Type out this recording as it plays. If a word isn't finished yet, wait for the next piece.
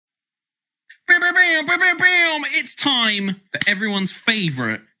It's time for everyone's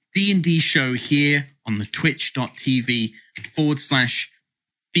favorite D&D show here on the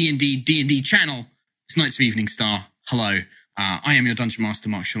twitch.tv/D&D channel. It's Knights of Eveningstar. Hello. I am your Dungeon Master,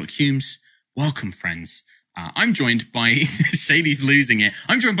 Mark Sherlock Humes. Welcome, friends. I'm joined by... Shady's losing it.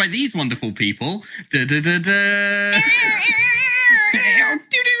 I'm joined by these wonderful people.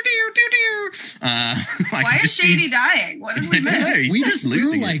 Why is Shady dying? What did we miss? We just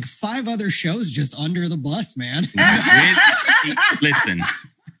threw like 5 other shows just under the bus, man. Listen,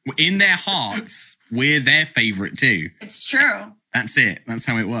 in their hearts, we're their favorite too. It's true. That's it. That's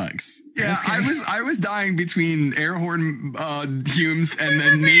how it works. Yeah, okay. I was dying between Airhorn Humes and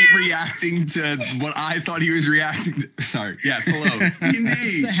then Nate reacting to what I thought he was reacting to. Sorry. Yes, hello. D&D.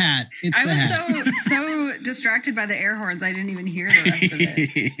 It's the hat. I was so distracted by the air horns, I didn't even hear the rest of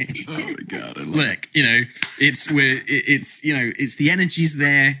it. Oh my god! Look, it's the energy's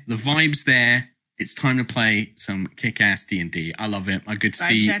there, the vibe's there. It's time to play some kick-ass D&D. I love it. I good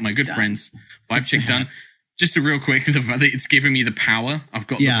see my good friends. Vibe check done. Just a real quick, it's giving me the power. I've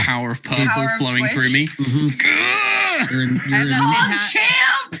got the power of purple flowing through me. Mm-hmm. You're in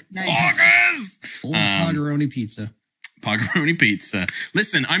champ! Poggers! Poggeroni pizza. Poggeroni pizza.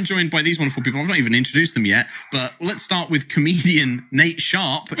 Listen, I'm joined by these wonderful people. I've not even introduced them yet, but let's start with comedian Nate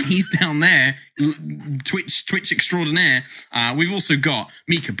Sharp. He's down there, Twitch extraordinaire. We've also got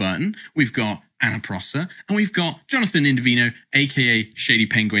Mika Burton. We've got Anna Prosser, and we've got Jonathan Indovino, a.k.a. Shady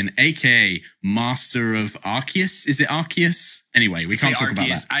Penguin, a.k.a. Master of Arceus. Is it Arceus? Anyway, we can't talk about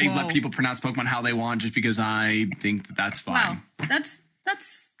that. I let people pronounce Pokemon how they want just because I think that's fine. Wow, that's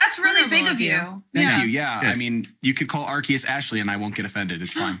really big of you. Thank you. Yeah, I mean, you could call Arceus Ashley, and I won't get offended.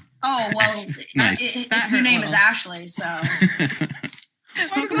 It's fine. Oh well, nice. Its new name is Ashley, so.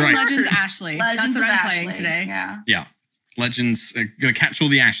 Pokemon Legends Ashley. Legends that's what I'm Ashley. playing today. Yeah. Legends, gonna catch all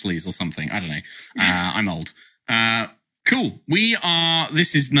the Ashleys or something. I don't know. I'm old. Cool.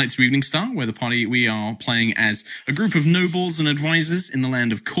 This is Knights of Eveningstar, where we are playing as a group of nobles and advisors in the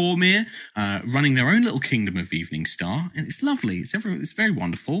land of Cormyr, running their own little kingdom of Eveningstar. And it's lovely. It's very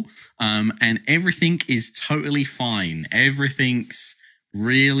wonderful. And everything is totally fine. Everything's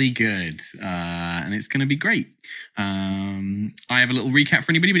really good. And it's going to be great. I have a little recap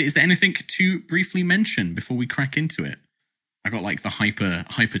for anybody, but is there anything to briefly mention before we crack into it? I got like the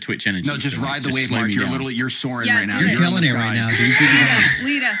hyper Twitch energy. No, just ride the wave, Mark. You're soaring right now. You're killing it right now, dude.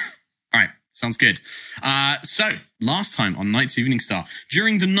 Lead us. All right, sounds good. So last time on Knights of Eveningstar,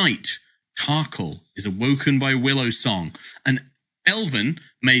 during the night, Tarkle is awoken by Willow Song, an elven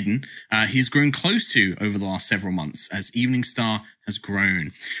maiden he's grown close to over the last several months as Eveningstar has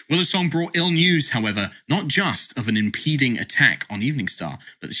grown. Willow Song brought ill news, however, not just of an impeding attack on Eveningstar,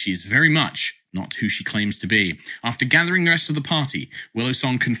 but that she is very much not who she claims to be. After gathering the rest of the party, Willow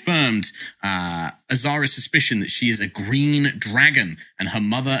Song confirmed Azara's suspicion that she is a green dragon and her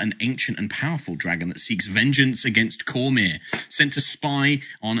mother an ancient and powerful dragon that seeks vengeance against Cormyr. Sent to spy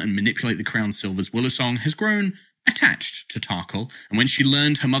on and manipulate the Crown Silvers, Willow Song has grown attached to Tarkle, and when she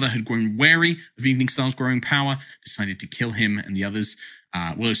learned her mother had grown wary of Eveningstar's growing power, decided to kill him and the others.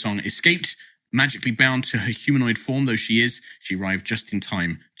 Willow Song escaped, magically bound to her humanoid form though she is. She arrived just in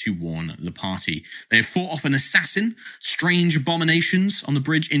time to warn the party. They have fought off an assassin, strange abominations on the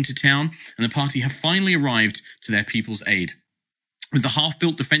bridge into town, and the party have finally arrived to their people's aid. With the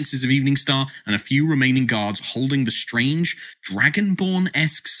half-built defenses of Eveningstar and a few remaining guards holding the strange,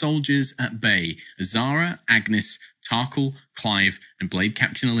 Dragonborn-esque soldiers at bay, Azara, Agnes, Tarkle, Clive, and Blade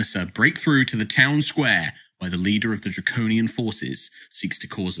Captain Alyssa break through to the town square, where the leader of the Draconian forces seeks to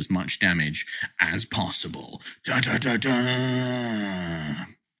cause as much damage as possible. Da-da-da-da!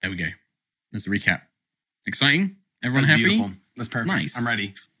 There we go. There's the recap. Exciting? Everyone happy? Beautiful. That's perfect. Nice. I'm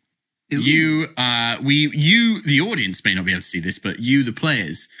ready. You, the audience may not be able to see this, but you, the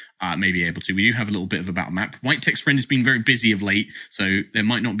players, may be able to. We do have a little bit of a battle map. White Text Friend has been very busy of late, so there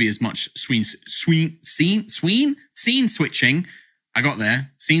might not be as much scene switching. I got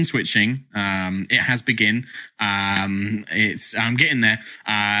there. Scene switching. It has begun. I'm getting there.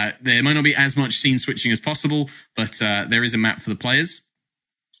 There might not be as much scene switching as possible, but there is a map for the players.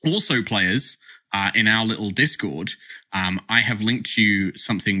 Also, players, in our little Discord, I have linked you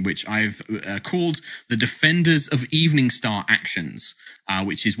something which I've called the Defenders of Eveningstar Actions,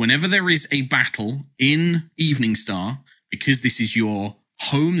 which is whenever there is a battle in Eveningstar, because this is your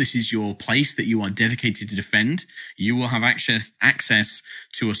home, this is your place that you are dedicated to defend, you will have access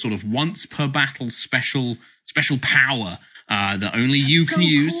to a sort of once per battle special power that only you can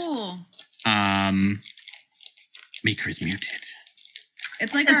use. Cool. Mika is muted.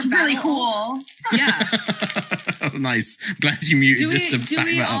 It's like It's our really battle cool. Yeah. Nice. Glad you muted Do just to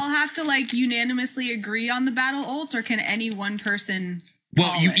we back that all up. have to like unanimously agree on the battle ult, or can any one person?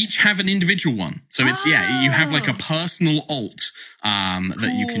 Well, call you it? each have an individual one. So it's, you have like a Oh. personal alt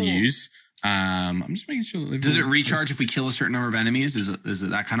that you can Cool. use. I'm just making sure that they've Does it all- recharge if we kill a certain number of enemies? Is it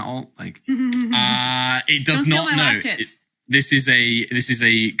that kind of alt? Like, It does Don't steal not my know. last hits. This is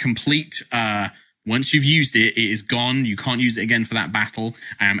a complete. Once you've used it, it is gone. You can't use it again for that battle.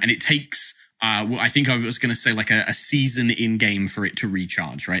 And it takes. Well, I think I was going to say like a season in game for it to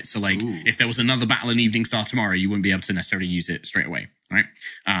recharge, right? So like if there was another battle in Eveningstar tomorrow, you wouldn't be able to necessarily use it straight away, right?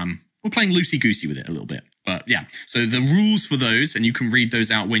 We're playing loosey goosey with it a little bit, but yeah. So the rules for those, and you can read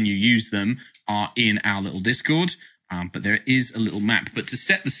those out when you use them, are in our little Discord. But there is a little map. But to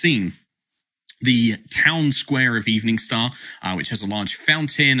set the scene, the town square of Eveningstar, which has a large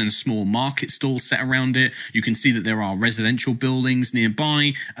fountain and a small market stall set around it. You can see that there are residential buildings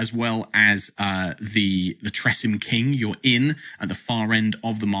nearby, as well as the Tressim King, your inn, at the far end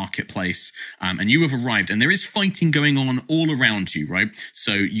of the marketplace. And you have arrived, and there is fighting going on all around you, right?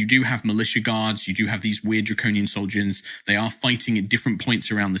 So you do have militia guards, you do have these weird draconian soldiers. They are fighting at different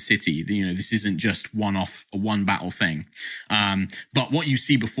points around the city. You know, this isn't just a one battle thing. But what you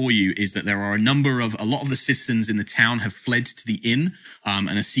see before you is that there are a lot of the citizens in the town have fled to the inn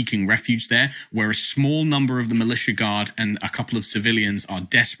and are seeking refuge there, where a small number of the militia guard and a couple of civilians are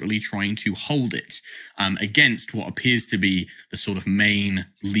desperately trying to hold it against what appears to be the sort of main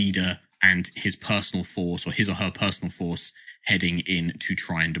leader and his personal force, or his or her personal force, heading in to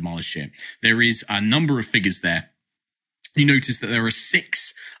try and demolish it. There is a number of figures there. You notice that there are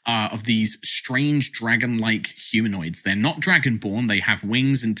 6 of these strange dragon-like humanoids. They're not dragonborn. They have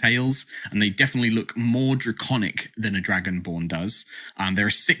wings and tails, and they definitely look more draconic than a dragonborn does. There are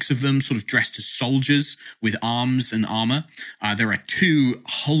 6 of them sort of dressed as soldiers with arms and armor. There are 2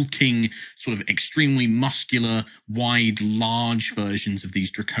 hulking, sort of extremely muscular, wide, large versions of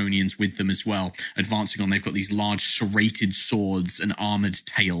these draconians with them as well, advancing on. They've got these large serrated swords and armored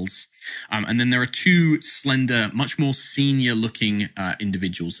tails. And then there are 2 slender, much more senior-looking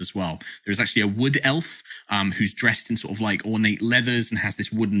individuals as well. There's actually a wood elf who's dressed in sort of like ornate leathers and has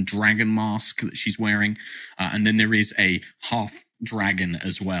this wooden dragon mask that she's wearing. And then there is a half dragon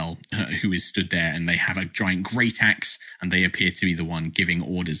as well who is stood there, and they have a giant great axe, and they appear to be the one giving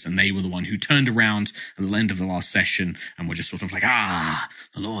orders. And they were the one who turned around at the end of the last session and were just sort of like,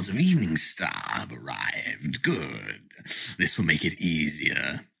 the Lords of Eveningstar have arrived. Good. This will make it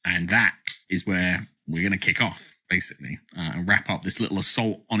easier. And that is where we're going to kick off, basically, and wrap up this little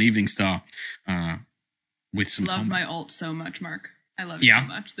assault on Eveningstar with some Love combat. my ult so much, Mark. I love it so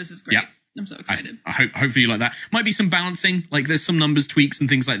much. This is great. Yeah. I'm so excited. I hope, hopefully you like that. Might be some balancing, like there's some numbers tweaks and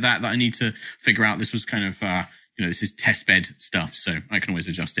things like that I need to figure out. This was kind of, this is test bed stuff, so I can always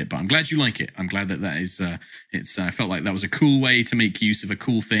adjust it. But I'm glad you like it. I'm glad that is, I felt like that was a cool way to make use of a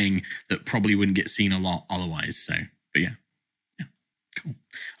cool thing that probably wouldn't get seen a lot otherwise. So, but yeah, cool.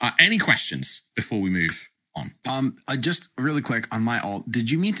 Any questions before we move on? Just really quick on my alt.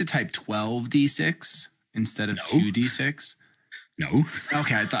 Did you mean to type 12d6 instead of 2d6? No.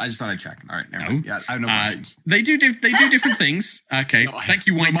 Okay, I just thought I'd check. All right, never mind. Yeah, I have no questions. They do different things. Okay, thank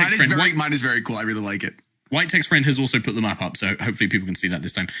you, White Text Friend. Mine is very cool. I really like it. White Text Friend has also put them up, so hopefully people can see that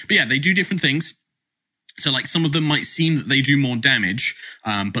this time. But yeah, they do different things. So like some of them might seem that they do more damage,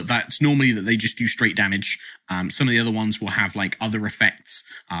 but that's normally that they just do straight damage. Some of the other ones will have like other effects,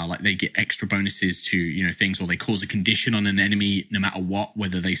 like they get extra bonuses to, things, or they cause a condition on an enemy no matter what,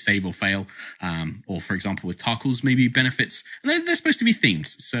 whether they save or fail. Or for example, with Tarkles, maybe benefits. And they're supposed to be themed.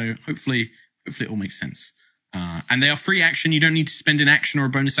 So hopefully it all makes sense. And they are free action. You don't need to spend an action or a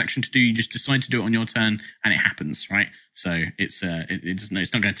bonus action to do. You just decide to do it on your turn and it happens, right? So it's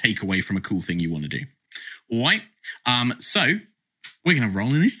not going to take away from a cool thing you want to do. All right. So we're going to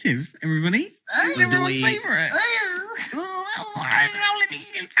roll initiative, everybody. It's everyone's favorite. Cool.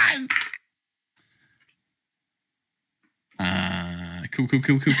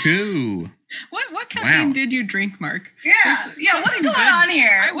 What caffeine did you drink, Mark? Yeah. What's going on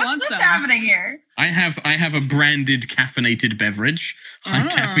here? What's happening here? I have a branded caffeinated beverage, high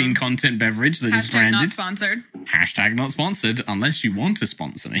caffeine content beverage that is branded. Not sponsored. Hashtag not sponsored, unless you want to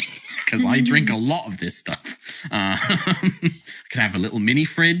sponsor me, because I drink a lot of this stuff. I could have a little mini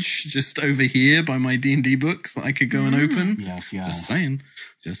fridge just over here by my D&D books that I could go and open. Yes.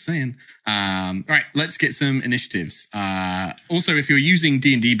 Just saying. All right, let's get some initiatives. Also, if you're using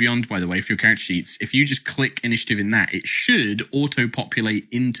D&D Beyond, by the way, for your character sheets, if you just click initiative in that, it should auto-populate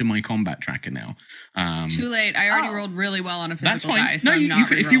into my combat tracker now. Too late. I already rolled really well on a physical that's fine. die, so I'm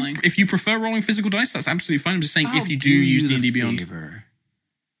not if you prefer rolling physical dice, that's absolutely fine. I'm just saying if you do use D&D Beyond.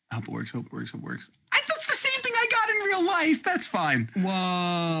 Hope it works. That's the same thing I got in real life. That's fine.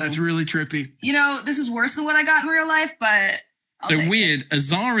 Whoa. That's really trippy. You know, this is worse than what I got in real life, but So weird.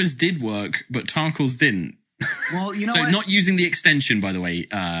 Azara's did work, but Tarkle's didn't. Well, you know So what? not using the extension, by the way,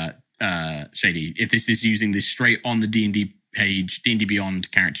 Shady. If this is using this straight on the D&D page, D&D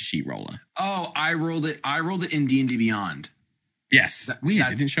Beyond character sheet roller. Oh, I rolled it in D&D Beyond. Yes. Weird.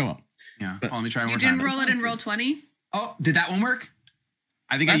 It didn't show up. Yeah. But Let me try one You more time. didn't roll it in Roll20? Oh, did that one work?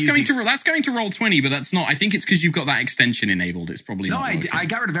 I think That's going to roll 20, but that's not. I think it's because you've got that extension enabled. It's probably No, not. I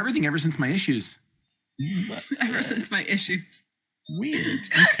got rid of everything ever since my issues. Ever since my issues. Weird.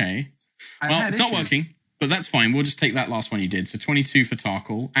 Okay. I've Well, had it's not issues. working, but that's fine. We'll just take that last one you did. So 22 for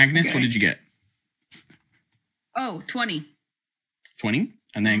Tarkle. Agnes, Okay. what did you get? Oh, 20. 20.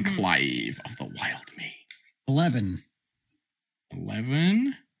 And then Clive of the Wild Me. 11.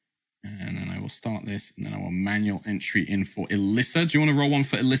 11. And then I will start this, and then I will manual entry in for Alyssa. Do you want to roll one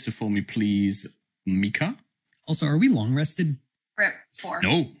for Alyssa for me, please, Mika? Also, are we long rested? Rip 4.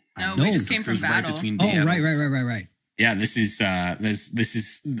 No. No, No, we just came from It was right battle. between Oh, battles. right. Yeah, this is this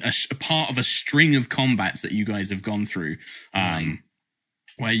is a part of a string of combats that you guys have gone through,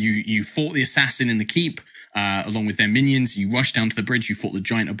 where you fought the assassin in the keep along with their minions. You rushed down to the bridge. You fought the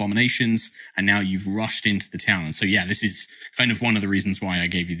giant abominations, and now you've rushed into the town. And so, yeah, this is kind of one of the reasons why I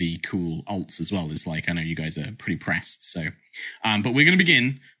gave you the cool alts as well. Is like I know you guys are pretty pressed. So, but we're going to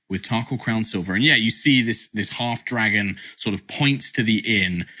begin with Tarkle Crown Silver. And yeah, you see this half dragon sort of points to the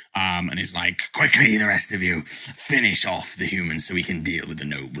inn and is like, quickly, the rest of you, finish off the humans so we can deal with the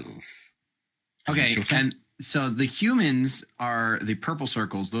nobles. Okay, Your turn. and so the humans are the purple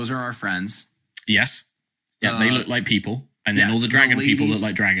circles. Those are our friends. Yes. Yeah, they look like people. And then yes, all the the dragon people ladies- look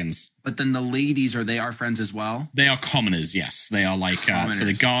like dragons. But then the ladies, are they our friends as well? They are commoners, yes. They are like so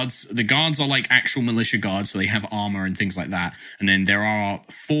the guards are like actual militia guards, so they have armor and things like that. And then there are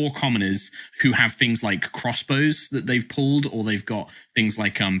 4 commoners who have things like crossbows that they've pulled, or they've got things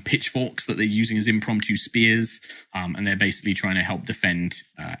like pitchforks that they're using as impromptu spears, and they're basically trying to help defend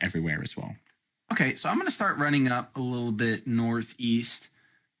everywhere as well. Okay, so I'm going to start running up a little bit northeast,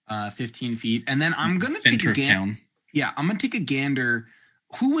 15 feet, and then I'm going to take Center a of town. Yeah, I'm going to take a gander.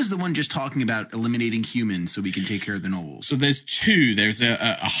 Who was the one just talking about eliminating humans so we can take care of the nobles? So there's 2. There's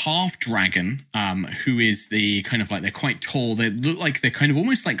a half dragon, who is the kind of like, they're quite tall. They look like they're kind of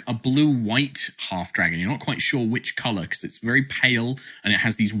almost like a blue-white half dragon. You're not quite sure which color because it's very pale and it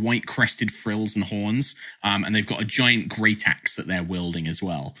has these white crested frills and horns. And they've got a giant great axe that they're wielding as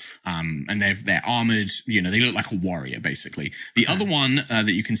well. And they're armored. You know, they look like a warrior basically. The other one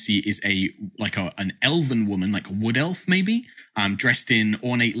that you can see is an elven woman, like a wood elf maybe, dressed in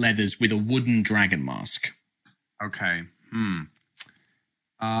ornate leathers with a wooden dragon mask. Okay.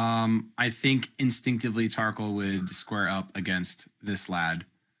 I think instinctively Tarkle would square up against this lad,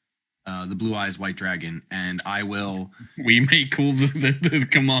 the Blue Eyes White Dragon, and I will. We may call the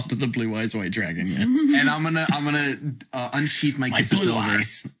command of the Blue Eyes White Dragon. Yes. And I'm gonna unsheath my Kiss of blue Silver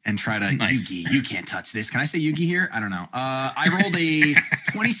eyes. and try to Nice. Yugi. You can't touch this. Can I say Yugi here? I don't know. I rolled a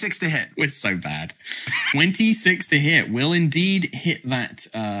 26 to hit. We're so bad. 26 to hit will indeed hit that.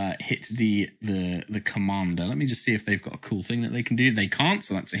 Hit the commander. Let me just see if they've got a cool thing that they can do. They can't,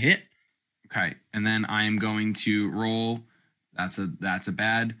 so that's a hit. Okay, and then I am going to roll. That's a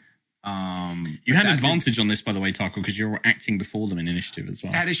bad. You had advantage on this, by the way, Tarkle, because you're acting before them in initiative as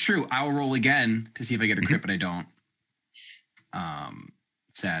well. That is true. I'll roll again to see if I get a crit, but I don't.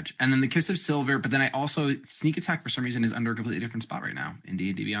 Sag. And then the Kiss of Silver, but then I also, sneak attack for some reason is under a completely different spot right now in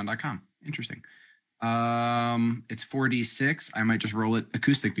D&DBeyond.com. Interesting. It's 4d6. I might just roll it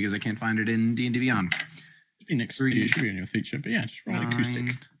acoustic because I can't find it in D&D Beyond. Should be next to you, should be on your feature, but yeah, just roll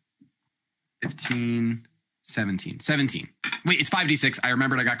acoustic. 15, 17. Wait, it's 5d6. I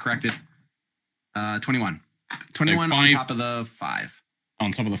remembered I got corrected. 21. 21 So on 5 top of the 5.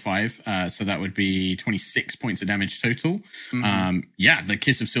 On top of the 5, so that would be 26 points of damage total. Yeah, the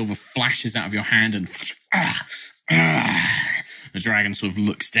Kiss of Silver flashes out of your hand and the dragon sort of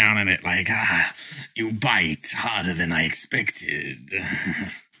looks down at it like, you bite harder than I expected.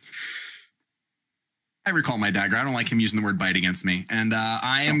 I recall my dagger. I don't like him using the word bite against me. And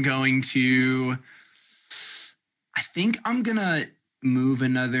I am going to... I think I'm going to move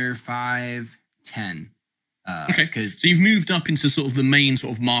another 5, 10. Okay, so you've moved up into sort of the main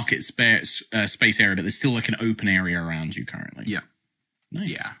sort of market space area, but there's still like an open area around you currently. Yeah. Nice.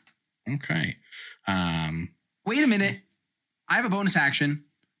 Yeah. Okay. Wait a minute. I have a bonus action.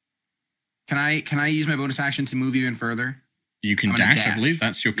 Can I use my bonus action to move even further? You can I'm gonna dash, I believe.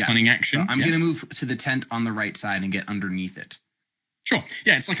 That's your Yes. cunning action. So I'm Yes. going to move to the tent on the right side and get underneath it. Sure.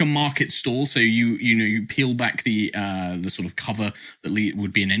 Yeah, it's like a market stall. So you peel back the sort of cover that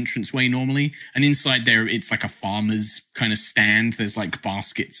would be an entranceway normally, and inside there it's like a farmer's kind of stand. There's like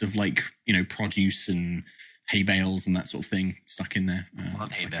baskets of like produce and hay bales and that sort of thing stuck in there. I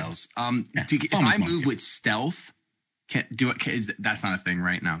love hay like bales. If farmer's I move market. with stealth, that's not a thing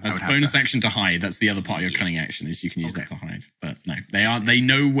right now. That's bonus action to hide. That's the other part of your cunning action is you can use that to hide. But no, they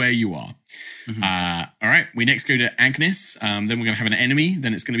know where you are. Mm-hmm. All right, we next go to Agnes. Then we're going to have an enemy.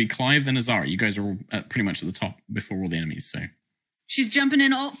 Then it's going to be Clive. Then Azara. You guys are all pretty much at the top before all the enemies. So She's jumping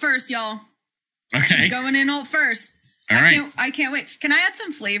in ult first, y'all. okay, She's going in ult first. all right, I can't wait. Can I add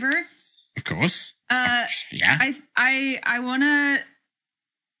some flavor? of course. Yeah. I want to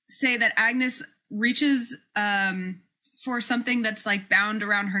say that Agnes reaches for something that's like bound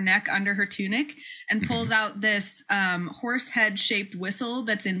around her neck under her tunic and pulls out this horse head shaped whistle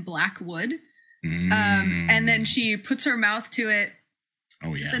that's in black wood. And then she puts her mouth to it.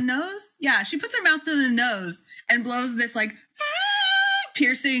 Oh yeah. The nose? Yeah, she puts her mouth to the nose and blows this like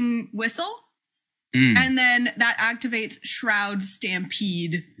piercing whistle. And then that activates Shroud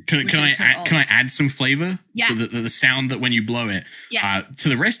Stampede. Can I add some flavor? Yeah. So the sound that when you blow it. Yeah. To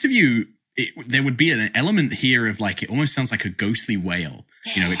the rest of you, there would be an element here of like, it almost sounds like a ghostly wail.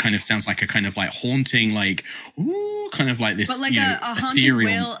 It kind of sounds like a kind of like haunting, like, ooh, kind of like this, but like a haunting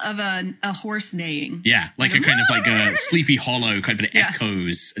ethereal wail of a horse neighing. Yeah, like a kind of like a Sleepy Hollow kind of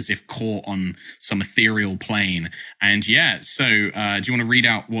echoes as if caught on some ethereal plane. And yeah, so do you want to read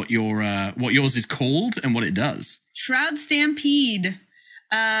out what yours is called and what it does? Shroud Stampede.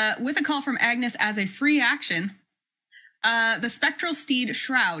 With a call from Agnes as a free action, the spectral steed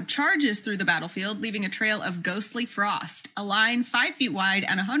Shroud charges through the battlefield, leaving a trail of ghostly frost. A line 5 feet wide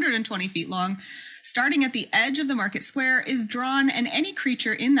and 120 feet long, starting at the edge of the market square, is drawn, and any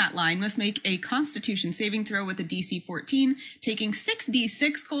creature in that line must make a Constitution saving throw with a DC 14, taking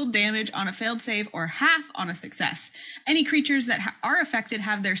 6d6 cold damage on a failed save or half on a success. Any creatures that are affected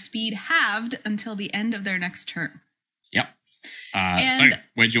have their speed halved until the end of their next turn. Yep. So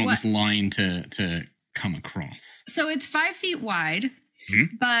where do you want this line to come across? So it's 5 feet wide,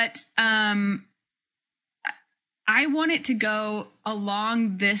 but I want it to go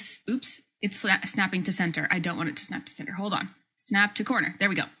along this. Oops, it's snapping to center. I don't want it to snap to center. Hold on. Snap to corner. There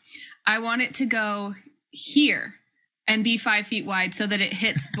we go. I want it to go here and be 5 feet wide so that it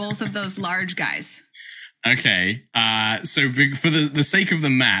hits both of those large guys. Okay. So for the sake of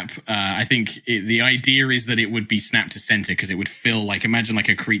the map, I think the idea is that it would be snapped to center because it would feel like, imagine like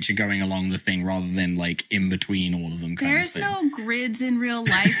a creature going along the thing rather than like in between all of them. There's no grids in real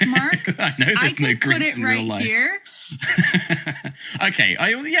life, Mark. I know there's no grids in real life. Here. Okay.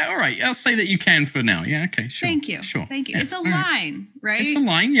 All right. I'll say that you can for now. Yeah. Okay. Sure. Thank you. Sure. Thank you. Yeah, It's a line, right? It's a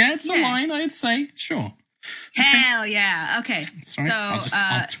line. Yeah. It's a line. I'd say. Sure. Hell yeah. Okay. Sorry. So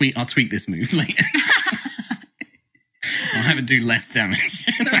I'll tweak this move later. I'll have it do less damage.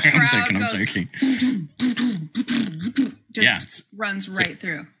 I'm joking. Just runs right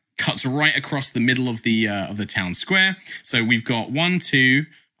through. Cuts right across the middle of the town square. So we've got 1, 2.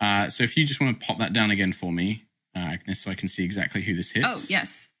 So if you just want to pop that down again for me, Agnes, so I can see exactly who this hits. Oh,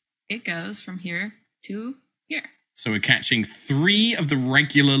 yes. It goes from here to here. So we're catching 3 of the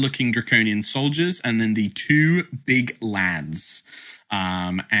regular-looking draconian soldiers and then the 2 big lads.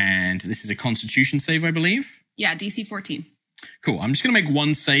 And this is a Constitution save, I believe. Yeah, DC 14. Cool. I'm just going to make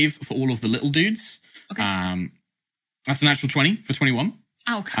 1 save for all of the little dudes. Okay. That's a natural 20 for 21.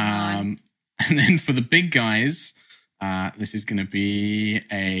 Oh, come on. And then for the big guys, this is going to be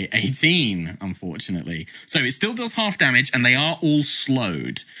a 18, unfortunately. So it still does half damage, and they are all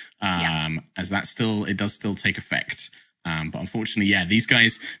slowed, as it does still take effect. But unfortunately, yeah, these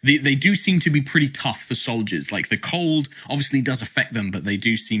guys, they do seem to be pretty tough for soldiers. Like the cold obviously does affect them, but they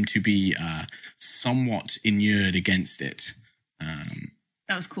do seem to be somewhat inured against it.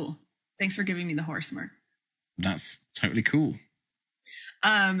 That was cool. Thanks for giving me the horse, Mark. That's totally cool.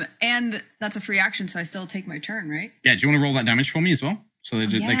 And that's a free action, so I still take my turn, right? Yeah, do you want to roll that damage for me as well? So they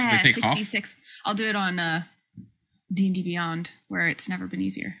take 66. half? I'll do it on D&D Beyond, where it's never been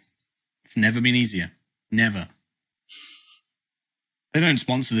easier. It's never been easier. Never. They don't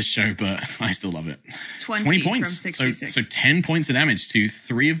sponsor this show, but I still love it. 20 points. From 66. So 10 points of damage to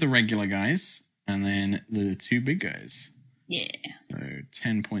 3 of the regular guys and then the 2 big guys. Yeah. So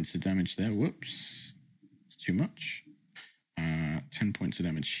 10 points of damage there. Whoops. It's too much. 10 points of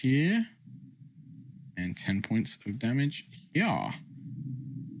damage here. And 10 points of damage here.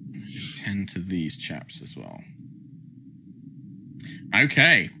 10 to these chaps as well.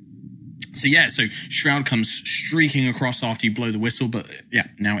 Okay. So Shroud comes streaking across after you blow the whistle, but yeah,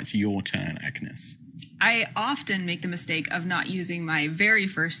 now it's your turn, Agnes. I often make the mistake of not using my very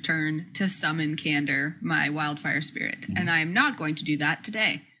first turn to summon Candor, my wildfire spirit, and I am not going to do that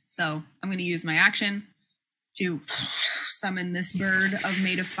today. So I'm going to use my action to summon this bird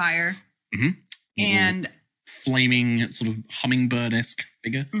made of fire, and flaming sort of hummingbird-esque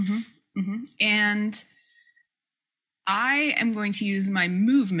figure. And I am going to use my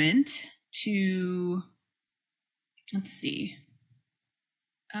movement to, let's see,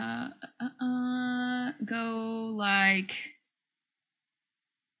 go like,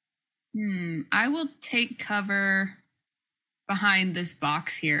 I will take cover behind this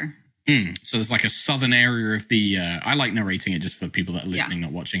box here. So there's like a southern area of the, I like narrating it just for people that are listening,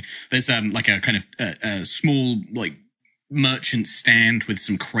 not watching. There's like a kind of a small like merchant stand with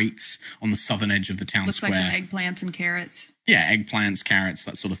some crates on the southern edge of the town square. Looks like some eggplants and carrots. Yeah, eggplants, carrots,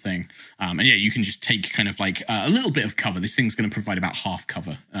 that sort of thing. And yeah, you can just take kind of like a little bit of cover. This thing's going to provide about half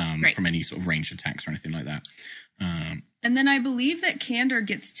cover from any sort of ranged attacks or anything like that. And then I believe that Candor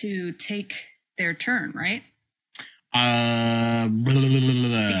gets to take their turn, right? Because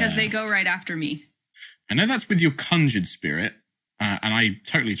they go right after me. I know that's with your conjured spirit, and I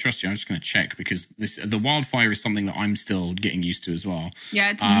totally trust you. I'm just going to check because the wildfire is something that I'm still getting used to as well.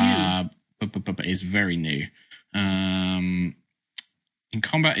 Yeah, it's new. But it's very new. In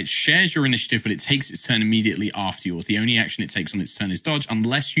combat, it shares your initiative, but it takes its turn immediately after yours. The only action it takes on its turn is dodge,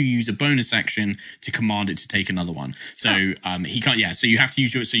 unless you use a bonus action to command it to take another one. So he can't. Yeah, so you have to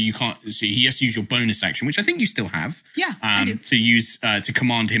use your. So you can't. So he has to use your bonus action, which I think you still have. Yeah, I do. To use to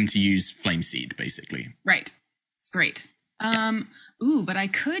command him to use Flame Seed, basically. Right. It's great. Ooh, but I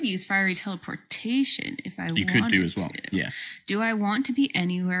could use fiery teleportation if I wanted to. You could do as well. Yes. Do I want to be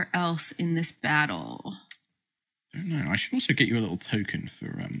anywhere else in this battle? I don't know. I should also get you a little token for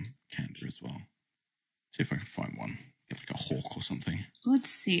Candor as well. See if I can find one. Get like a hawk or something. Let's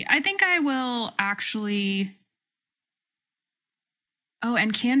see. I think I will actually. Oh,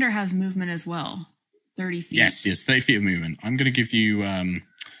 and Candor has movement as well. 30 feet. Yes, 30 feet of movement. I'm going to give you. Let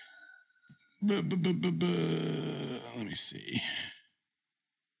me see.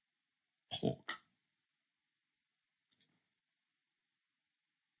 Hawk.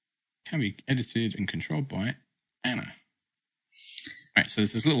 Can be edited and controlled by Anna. Right, so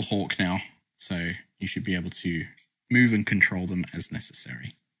there's this little hawk now, so you should be able to move and control them as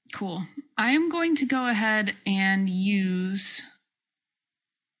necessary. Cool. I am going to go ahead and use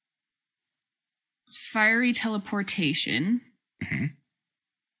fiery teleportation.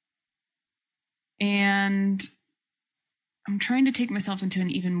 And I'm trying to take myself into an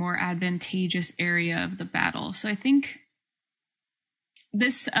even more advantageous area of the battle. So I think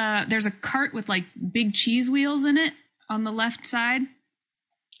this, there's a cart with like big cheese wheels in it on the left side.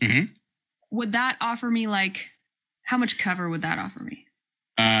 Would that offer me like, how much cover would that offer me?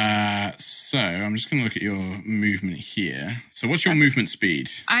 So I'm just going to look at your movement here. So what's your movement speed?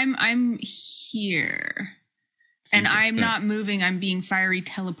 I'm here. And I'm not moving, I'm being fiery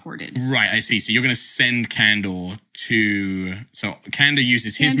teleported. Right, I see. So you're going to send Candor to... So Candor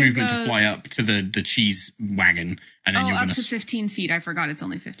uses his movement to fly up to the cheese wagon. And then you're going to 15 feet. I forgot it's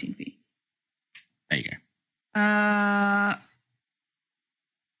only 15 feet. There you go.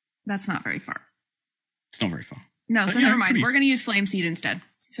 That's not very far. It's not very far. No, so never mind. We're going to use Flame Seed instead.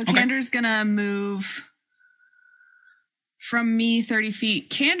 So Candor's going to move... From me, 30 feet.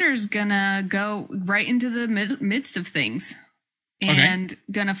 Candor's gonna go right into the midst of things. And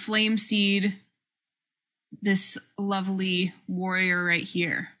gonna Flame Seed this lovely warrior right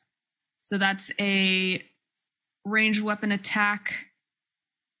here. So that's a ranged weapon attack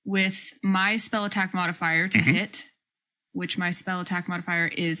with my spell attack modifier to hit, which my spell attack modifier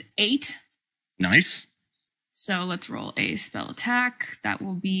is 8. Nice. So let's roll a spell attack. That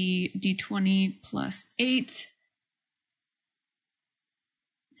will be d20 plus 8.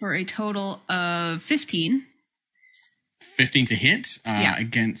 For a total of 15. 15 to hit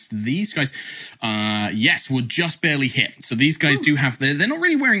against these guys. Yes, will just barely hit. So these guys do have... They're not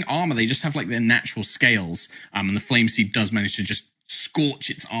really wearing armor. They just have like their natural scales. And the Flame Seed does manage to just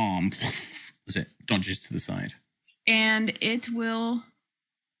scorch its arm as it dodges to the side. And it will...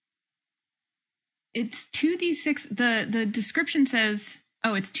 It's 2d6. The description says...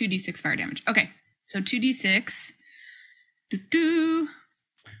 Oh, it's 2d6 fire damage. Okay. So 2d6.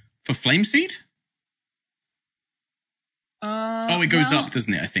 For Flame Seed? It goes up,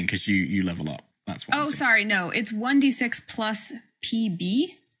 doesn't it? I think as you level up. That's what. Sorry, no, it's 1d6 plus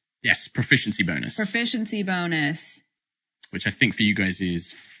PB. Yes, proficiency bonus. Proficiency bonus, which I think for you guys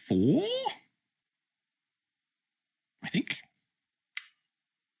is 4. I think.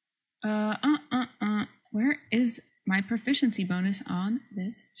 Where is my proficiency bonus on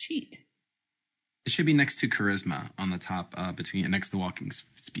this sheet? It should be next to charisma on the top, next to walking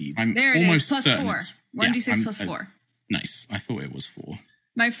speed. I'm There it almost is. Plus certain 4. it's- 1d6 plus 4. Nice. I thought it was 4.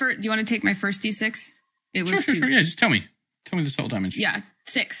 Do you want to take my first d6? It was Sure. 2. Yeah, just tell me. Tell me the total damage. Yeah,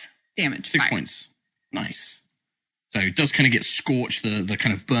 6 damage. 6 fire. points. Nice. So it does kind of get scorched. The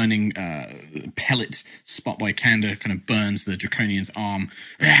kind of burning pellet spot by Kanda kind of burns the Draconian's arm.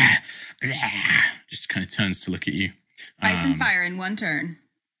 Just kind of turns to look at you. Ice and fire in 1 turn.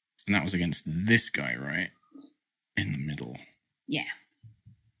 And that was against this guy, right? In the middle. Yeah.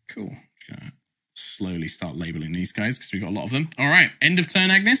 Cool. Gonna slowly start labeling these guys because we've got a lot of them. All right. End of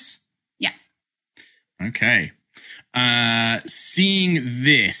turn, Agnes? Yeah. Okay. Seeing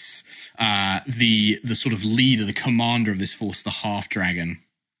this, the sort of leader, the commander of this force, the half dragon,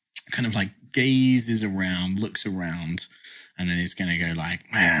 kind of like gazes around, looks around, and then he's going to go like,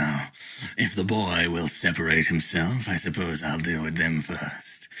 well, if the boy will separate himself, I suppose I'll deal with them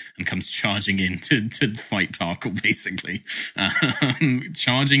first. And comes charging in to fight Tarkle, basically.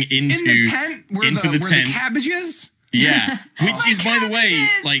 Charging into the tent? Where the tent. The cabbages? Yeah, which Oh, is, by the way,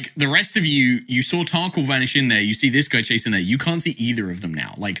 cabbages! like the rest of you saw Tarkle vanish in there. You see this guy chasing there. You can't see either of them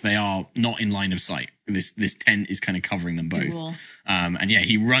now. Like they are not in line of sight. This tent is kind of covering them both. Duel. And yeah,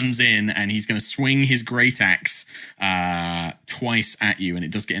 he runs in and he's going to swing his great axe twice at you, and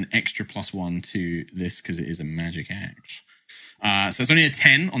it does get an extra +1 to this because it is a magic axe. So it's only a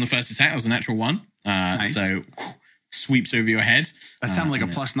 10 on the first attack. That was a natural 1. Nice. So sweeps over your head. That sounded like a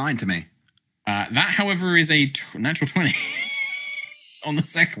and +9 to me. that, however, is a natural 20 on the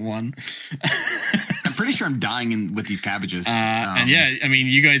second one. I'm pretty sure I'm dying with these cabbages. And yeah, I mean,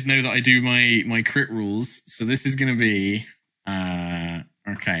 you guys know that I do my crit rules. So this is going to be,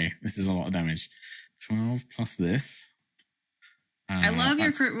 okay, this is a lot of damage. 12 plus this. I love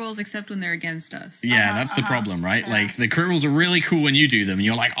your crit rolls except when they're against us. Yeah, that's the problem, right? Like, the crit rolls are really cool when you do them, and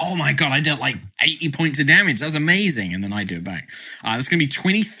you're like, oh my god, I did like 80 points of damage. That was amazing. And then I do it back. That's going to be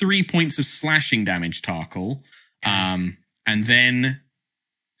 23 points of slashing damage, Tarkle. And then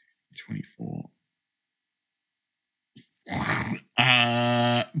 24.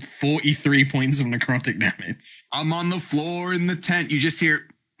 43 points of necrotic damage. I'm on the floor in the tent. You just hear,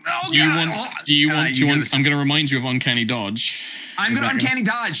 oh, Do you God. want, I'm going to remind you of Uncanny Dodge. I'm Is going to that uncanny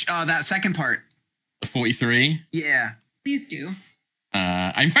dodge that second part. The 43. Yeah. Please do.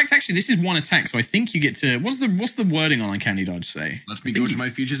 In fact, actually, this is 1 attack, so I think you get to. What's the wording on Uncanny Dodge say? Let me go to my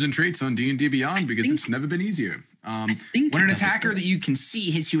features and traits on D&D Beyond because it's never been easier. think When it an does it attacker for- that you can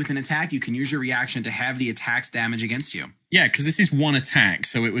see hits you with an attack, you can use your reaction to have the attack's damage against you. Yeah, because this is 1 attack,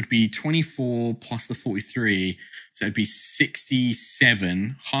 so it would be 24 plus the 43, so it'd be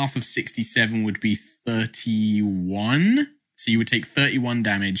 67. Half of 67 would be 31. So you would take 31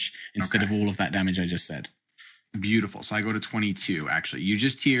 damage instead of all of that damage I just said. Beautiful. So I go to 22, actually. You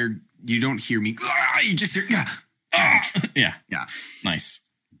don't hear me. You just hear, Yeah, yeah. nice.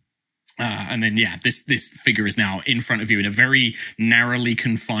 And then, yeah, this figure is now in front of you in a very narrowly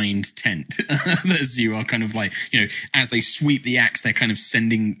confined tent. As you are kind of like, as they sweep the axe, they're kind of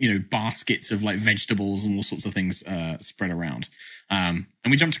sending, baskets of like vegetables and all sorts of things spread around. And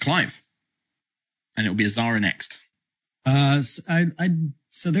we jump to Clive. And it'll be Azara next.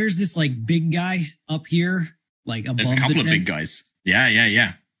 So there's this like big guy up here, like above There's a couple the of tent. big guys.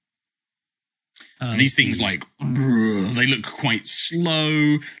 Yeah. And these things like they look quite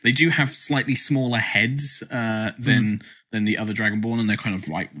slow. They do have slightly smaller heads than the other Dragonborn, and they're kind of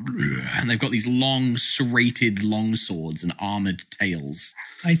like, and they've got these long serrated long swords and armored tails.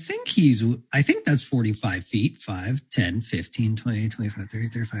 I think that's 45 feet, 5, 10, 15, 20, 25, 30,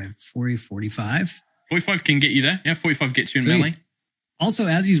 35, 40, 45. 45 can get you there. Yeah, 45 gets you in Sweet. melee. Also,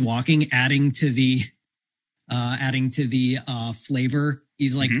 as he's walking, adding to the flavor,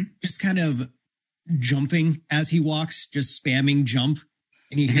 he's like just kind of jumping as he walks, just spamming jump,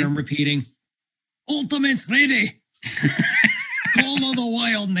 and you hear him repeating, "Ultimate's ready. Call of the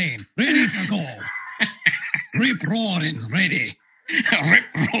wild name, ready to go. Rip roaring ready." Rip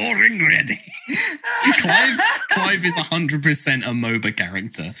roaring ready. Clive is 100% a MOBA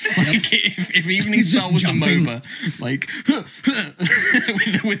character. Like if He's just Eveningstar was jumping. a MOBA, like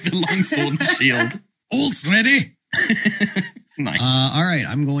with the long sword and shield. Ult's ready. Nice. All right,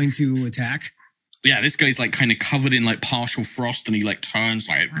 I'm going to attack. Yeah, this guy's like kind of covered in like partial frost, and he like turns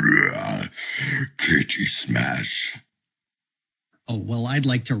like kitty smash. Oh, well, I'd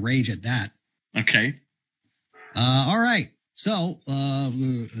like to rage at that. Okay. All right. So, Do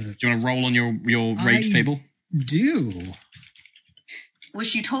you want to roll on your rage table? do.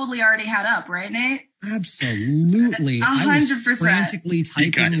 Which you totally already had up, right, Nate? Absolutely. I was 100%. frantically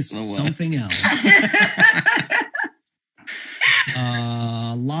typing guys are the worst. something else.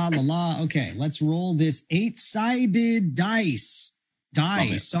 La la la. Okay, let's roll this 8-sided dice.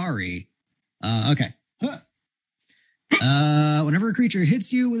 Sorry. Okay. Whenever a creature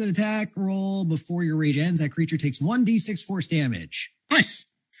hits you with an attack roll before your rage ends, that creature takes 1d6 force damage. Nice.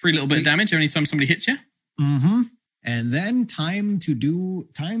 Free little bit of damage anytime somebody hits you. Mm-hmm. And then time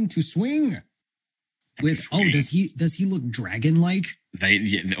to swing. Does he look dragon-like?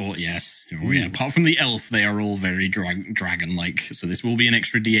 Yes. Oh, yeah. Apart from the elf, they are all very dragon-like. So this will be an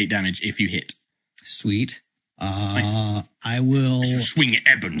extra d8 damage if you hit. Sweet. Nice. I will swing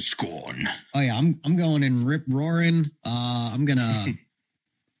Ebon Scorn. Oh yeah, I'm going in rip roaring. I'm gonna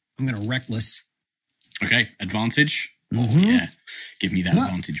reckless. Okay, advantage. Mm-hmm. Oh yeah, give me that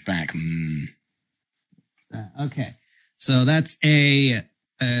advantage back. Okay, so that's a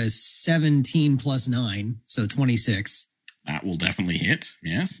 17 plus 9, so 26. That will definitely hit.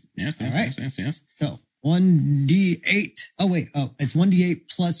 Yes. Right. Yes. So 1d8. It's 1d8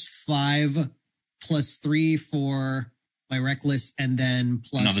 plus 5 plus 3 for my reckless, and then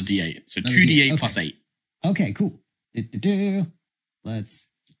plus another d8. So 2d8 plus 8. Okay, cool. Let's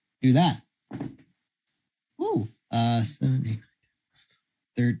do that. Ooh, 7, 8,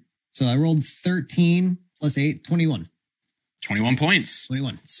 3. So I rolled 13 plus 8, 21. 21 points.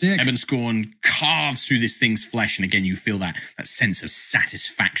 21. Sick. Ebon Scorn carves through this thing's flesh, and again you feel that sense of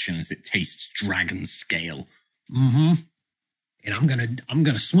satisfaction as it tastes dragon scale. Mm-hmm. And I'm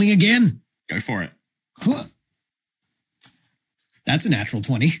gonna swing again. Go for it. Huh. That's a natural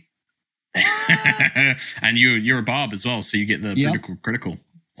 20. And you're a barb as well, so you get the critical.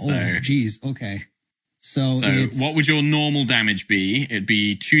 So, geez. Okay. So what would your normal damage be? It'd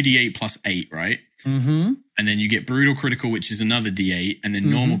be 2d8 plus 8, right? Mm-hmm. And then you get brutal critical, which is another d8, and then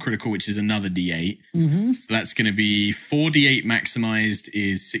normal critical, which is another d8. Mm-hmm. So that's going to be 4d8 maximized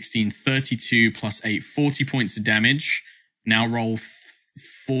is 16, 32 plus 8, 40 points of damage. Now roll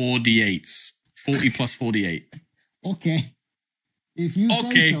 4d8s. 40 plus 4d8. Okay. If you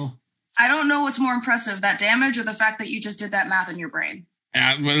say so. I don't know what's more impressive, that damage or the fact that you just did that math in your brain.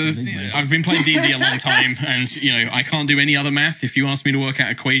 I've been playing D&D a long time, and I can't do any other math. If you ask me to work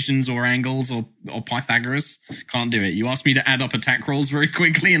out equations or angles or Pythagoras, can't do it. You ask me to add up attack rolls very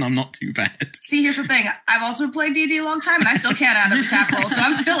quickly, and I'm not too bad. See, here's the thing. I've also played D&D a long time, and I still can't add up attack rolls, so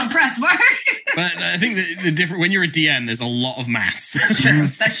I'm still impressed, Mark. But I think the different when you're a DM, there's a lot of maths. That's true.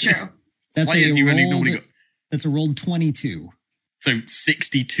 That's true. That's a rolled 22. So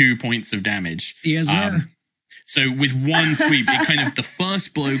 62 points of damage. Yes, sir. So with one sweep, it kind of, the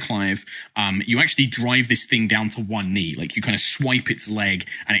first blow, Clive, you actually drive this thing down to one knee. Like you kind of swipe its leg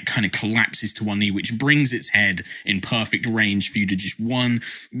and it kind of collapses to one knee, which brings its head in perfect range for you to just one,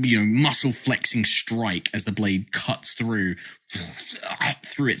 muscle flexing strike as the blade cuts through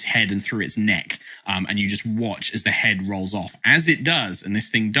its head and through its neck. And you just watch as the head rolls off. As it does, and this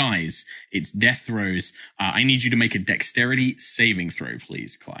thing dies, its death throws. I need you to make a dexterity saving throw,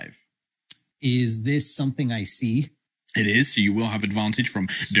 please, Clive. Is this something I see? It is, so you will have advantage from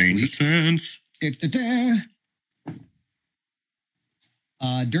danger sense. Dirty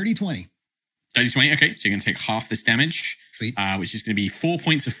 20. Dirty 20, okay. So you're going to take half this damage, Sweet. Which is going to be 4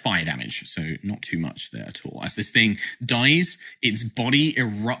 points of fire damage. So not too much there at all. As this thing dies, its body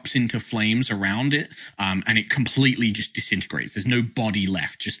erupts into flames around it, and it completely just disintegrates. There's no body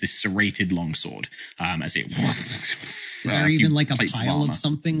left, just this serrated longsword. As it... Is there even like a pile of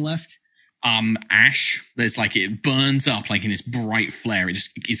something left? Ash. There's it burns up in this bright flare. It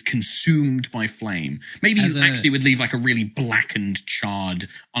just is consumed by flame. Maybe you actually would leave a really blackened, charred,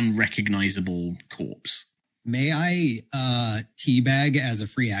 unrecognizable corpse. May I teabag as a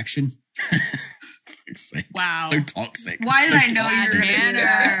free action? Wow. So toxic. Why did I know you were going to do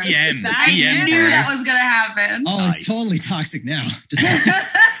that? I knew that was going to happen. Oh, nice. It's totally toxic now.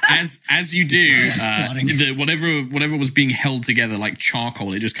 As you do, whatever was being held together like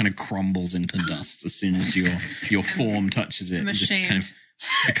charcoal, it just kind of crumbles into dust as soon as your form touches it. It just kind of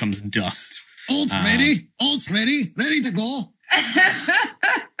becomes dust. Ult's ready. Ult's ready. Ready to go.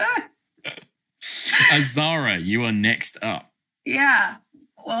 Azara, you are next up. Yeah.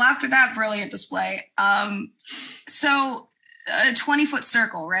 Well, after that brilliant display, so a 20-foot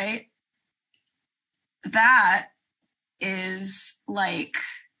circle, right? That is a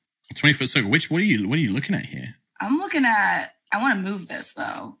 20-foot circle. What are you looking at here? I'm looking at. I want to move this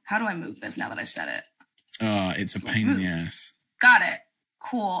though. How do I move this now that I've said it? It's a pain in the ass. Got it.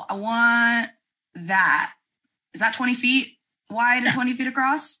 Cool. I want that. Is that 20 feet wide and 20 feet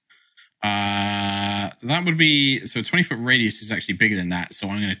across? That would be, so a 20-foot radius is actually bigger than that. So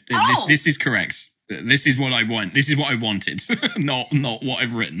I'm going to, this is correct. This is what I want. This is what I wanted, not what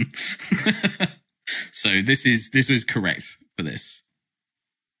I've written. So this was correct for this.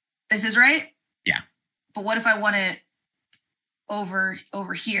 This is right? Yeah. But what if I want it over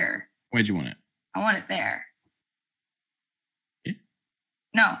here? Where do you want it? I want it there. Yeah.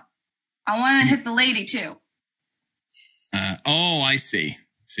 No. I want to hit the lady too. I see.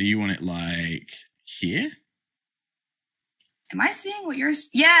 So you want it like here? Am I seeing what you're...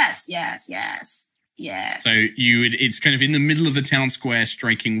 Yes. So it's kind of in the middle of the town square,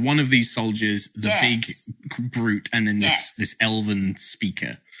 striking one of these soldiers, the big brute, and then this elven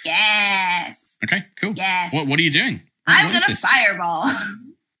speaker. Yes. Okay, cool. Yes. What are you doing? I'm going to fireball.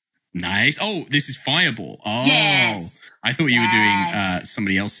 Nice. Oh, this is fireball. Oh, yes. I thought you were doing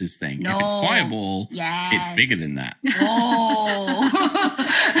somebody else's thing. No. If it's fireball, it's bigger than that. Oh.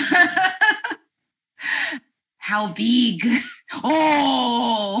 How big?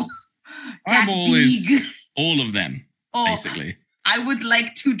 Oh. Fireball is all of them, basically. I would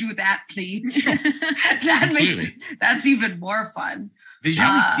like to do that, please. Sure. That's even more fun.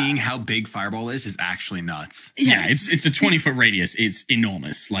 Visually seeing how big Fireball is actually nuts. Yeah, it's a 20-foot radius. It's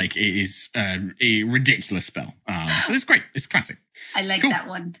enormous. Like, it is a ridiculous spell. But it's great. It's classic. I like that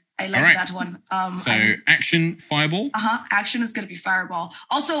one. That one. So action, fireball. Action is going to be fireball.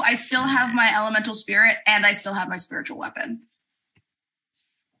 Also, I still have my elemental spirit and I still have my spiritual weapon.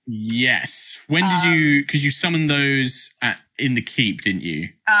 Yes. When did you? Because you summoned those in the keep, didn't you?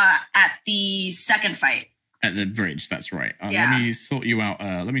 At the second fight. At the bridge. That's right. Let me sort you out.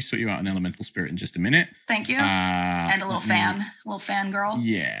 Let me sort you out an elemental spirit in just a minute. Thank you. And a little fan girl.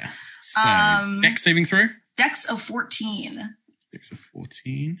 Yeah. So Dex saving throw. Dex of 14. Dex of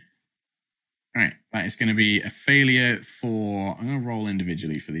 14. All right, that is going to be a failure for... I'm going to roll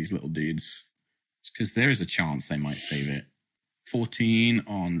individually for these little dudes. Because there is a chance they might save it. 14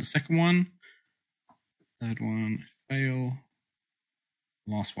 on the second one. Third one, fail.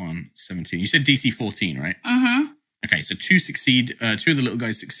 Last one, 17. You said DC 14, right? Mm-hmm. Okay, so 2 succeed. 2 of the little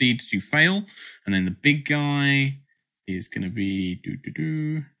guys succeed, 2 fail. And then the big guy is going to be...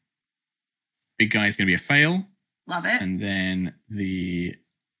 Big guy is going to be a fail. Love it. And then the...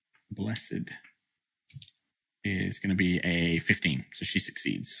 Blessed is going to be a 15, so she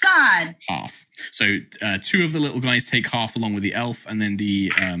succeeds. God, half. So 2 of the little guys take half along with the elf, and then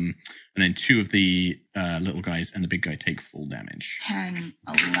 2 of the little guys and the big guy take full damage. 10,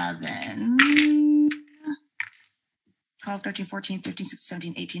 11, 12, 13, 14, 15, 16,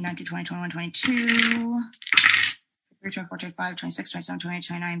 17, 18, 19, 20, 21, 22, 23, 24, 25, 26, 27, 28,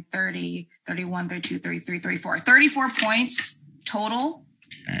 29, 30, 31, 32, 33, 34. 34 points total.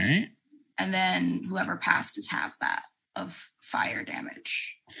 Okay. And then whoever passed is half that of fire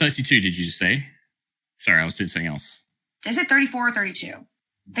damage. 32, did you say? Sorry, I was doing something else. Did I say 34 or 32?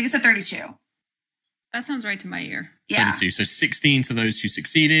 I think it said 32. That sounds right to my ear. Yeah. 32. So 16 to those who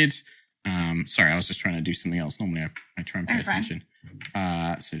succeeded. Sorry, I was just trying to do something else. Normally I try and pay attention.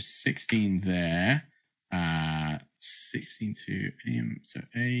 So 16 there. 16 to AM. So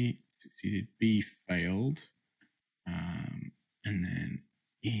A succeeded, B failed. And then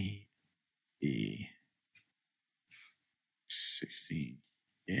E 16.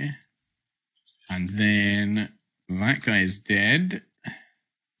 Yeah. And then that guy is dead.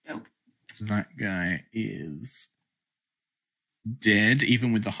 Nope. That guy is dead,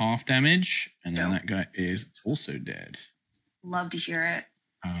 even with the half damage. And then that guy is also dead. Love to hear it.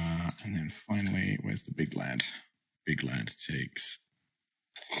 And then finally, where's the big lad? Big lad takes...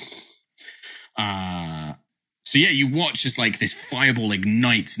 So yeah, you watch as like this fireball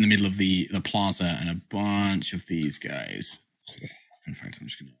ignites in the middle of the plaza, and a bunch of these guys. In fact, I'm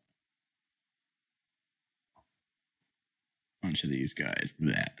just gonna bunch of these guys.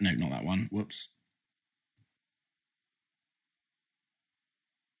 There, no, not that one. Whoops.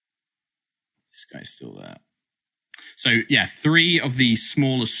 This guy's still there. So yeah, 3 of the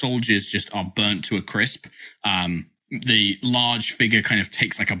smaller soldiers just are burnt to a crisp. The large figure kind of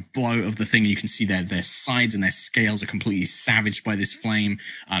takes like a blow of the thing. You can see their sides and their scales are completely savaged by this flame.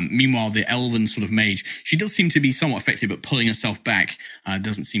 Meanwhile, the elven sort of mage, she does seem to be somewhat affected, but pulling herself back,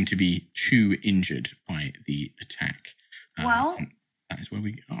 doesn't seem to be too injured by the attack. Well, that is where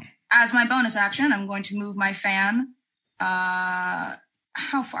we are. As my bonus action, I'm going to move my fan.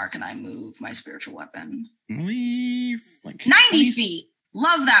 How far can I move my spiritual weapon? I believe like 90 feet.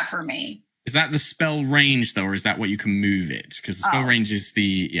 Love that for me. Is that the spell range, though, or is that what you can move it? Because the spell range is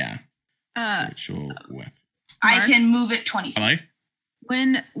the, spiritual weapon. I can move it 20 feet. Hello?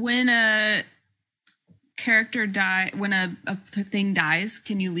 When a character when a thing dies,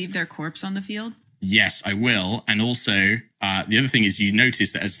 can you leave their corpse on the field? Yes, I will. And also, the other thing is you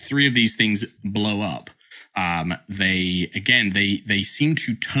notice that as 3 of these things blow up, They seem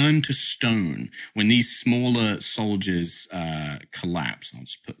to turn to stone when these smaller soldiers collapse. I'll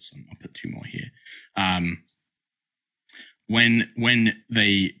put two more here. When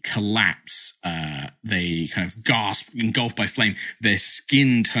they collapse, they kind of gasp, engulfed by flame. Their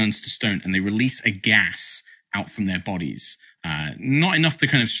skin turns to stone, and they release a gas out from their bodies. Not enough to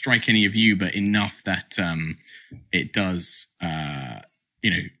kind of strike any of you, but enough that it does.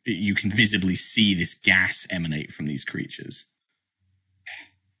 You can visibly see this gas emanate from these creatures.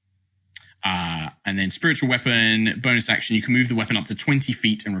 And then spiritual weapon, bonus action. You can move the weapon up to 20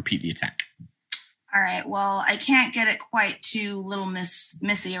 feet and repeat the attack. All right. Well, I can't get it quite to little Miss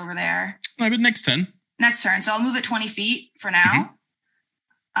Missy over there. No, but next turn. Next turn. So I'll move it 20 feet for now.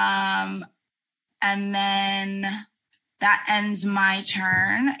 And then that ends my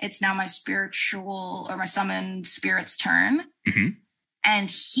turn. It's now my spiritual or my summoned spirit's turn. Mm-hmm.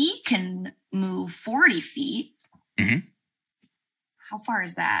 And he can move 40 feet. Mm-hmm. How far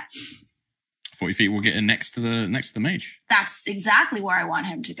is that? 40 feet will get in next to the mage. That's exactly where I want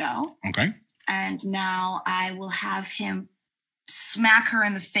him to go. Okay. And now I will have him smack her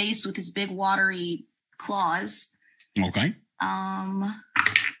in the face with his big watery claws. Okay.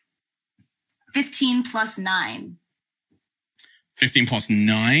 15 plus 9. 15 plus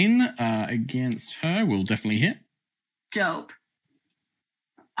 9 against her will definitely hit. Dope.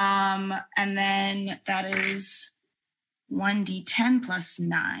 And then that is 1d10 plus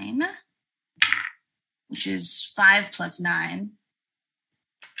 9, which is 5 plus 9.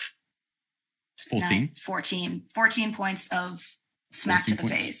 14. 14 points of smack to the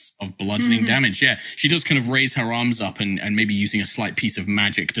face. Of bludgeoning damage, yeah. She does kind of raise her arms up and maybe using a slight piece of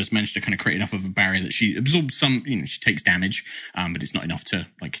magic does manage to kind of create enough of a barrier that she absorbs some, she takes damage, but it's not enough to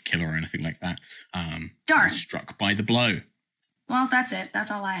like kill her or anything like that. Darn. Struck by the blow. Well, that's it.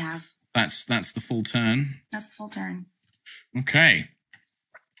 That's all I have. That's the full turn. That's the full turn. Okay.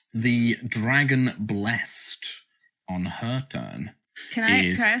 The dragon blessed on her turn. Can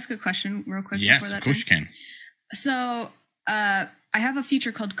I ask a question real quick? Yes, before that of course turn? you can. So I have a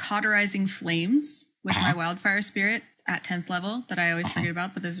feature called Cauterizing Flames with my wildfire spirit at 10th level that I always forget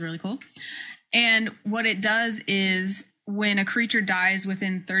about, but this is really cool. And what it does is when a creature dies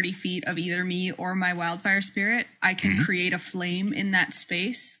within 30 feet of either me or my wildfire spirit, I can create a flame in that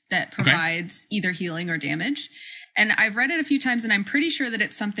space that provides either healing or damage. And I've read it a few times, and I'm pretty sure that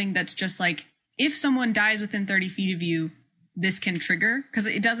it's something that's just like, if someone dies within 30 feet of you, this can trigger, because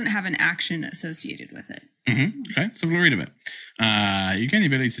it doesn't have an action associated with it. Okay, so we'll read a bit. You gain the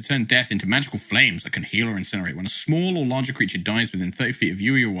ability to turn death into magical flames that can heal or incinerate. When a small or larger creature dies within 30 feet of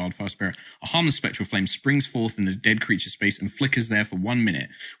you or your wildfire spirit, a harmless spectral flame springs forth in the dead creature's space and flickers there for 1 minute.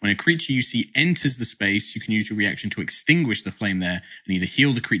 When a creature you see enters the space, you can use your reaction to extinguish the flame there and either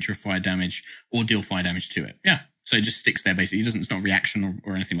heal the creature of fire damage or deal fire damage to it. Yeah, so it just sticks there basically. It's not a reaction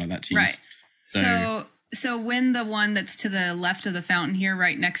or anything like that to use. Right. So when the one that's to the left of the fountain here,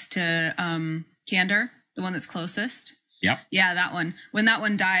 right next to Candor, the one that's closest. Yep. Yeah, that one. When that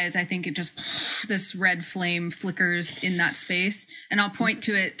one dies, I think it just this red flame flickers in that space, and I'll point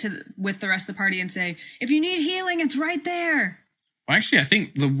to it with the rest of the party and say, "If you need healing, it's right there." Well, actually, I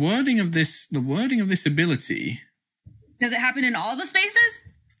think the wording of this ability. Does it happen in all the spaces?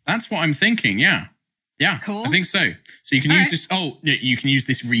 That's what I'm thinking. Yeah. Yeah, cool. I think so. So you can use this. Oh, you can use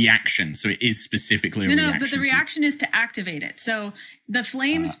this reaction. So it is specifically a reaction. No, but the reaction is to activate it. So the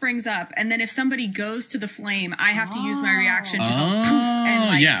flame springs up, and then if somebody goes to the flame, I have to use my reaction to go poof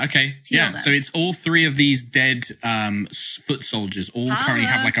and yeah, okay, yeah. them. So it's all three of these dead foot soldiers all currently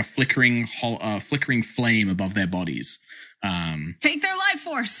have like a flickering flame above their bodies. Take their life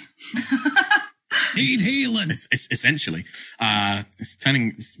force. Need healing. It's essentially, it's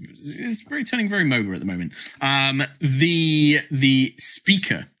turning very Moba at the moment. The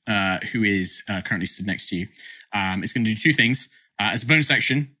speaker, who is currently stood next to you, is going to do two things. As a bonus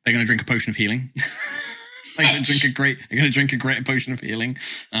action, they're going to drink a potion of healing. They're going to drink a great potion of healing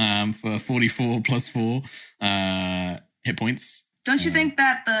for 44 plus 4 hit points. Don't you think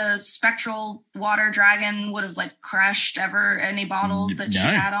that the spectral water dragon would have like crushed any bottles that she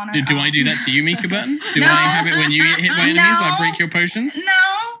had on her? Do I do that to you, Mika Burton? Do I have it when you get hit by enemies? I break your potions? No,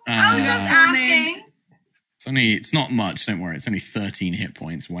 I was just asking. It's not much. Don't worry. It's only 13 hit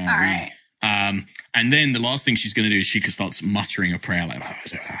points. Wow. All right. And then the last thing she's going to do is she starts muttering a prayer like,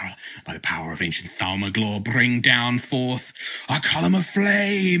 by the power of ancient Thalmaglor, bring down forth a column of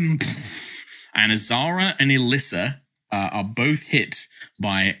flame. And Azara and Elissa are both hit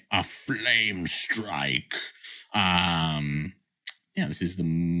by a flame strike. Yeah,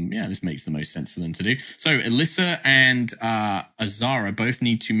 this makes the most sense for them to do. So Alyssa and Azara both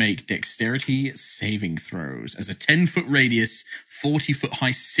need to make dexterity saving throws as a 10-foot radius, 40-foot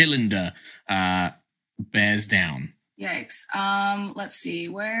high cylinder bears down. Yikes. Let's see.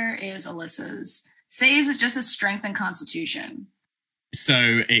 Where is Alyssa's? Saves is just a strength and constitution.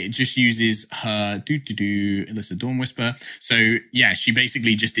 So it just uses her Alyssa Dawn Whisper. So yeah, she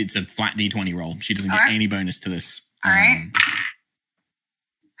basically just, it's a flat D20 roll. She doesn't get any bonus to this. All right.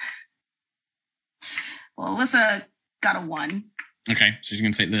 Well, Alyssa got a 1. Okay, so she's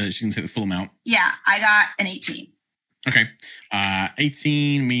gonna take the full amount. Yeah, I got an 18. Okay,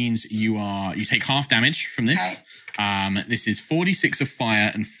 18 means you take half damage from this. Okay. This is 46 of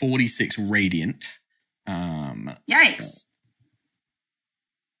fire and 46 radiant. Yikes.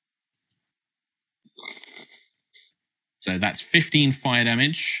 So that's 15 fire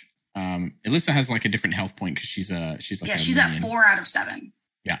damage. Alyssa has like a different health point because she's she's at 4 out of 7.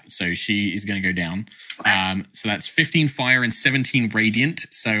 Yeah, so she is going to go down. Okay. So that's 15 fire and 17 radiant.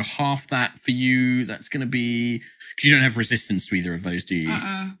 So half that for you, that's going to be, because you don't have resistance to either of those, do you?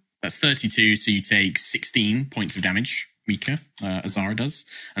 That's 32, so you take 16 points of damage, Mika, Azara does.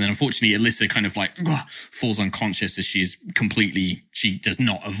 And then unfortunately, Alyssa kind of like falls unconscious as she does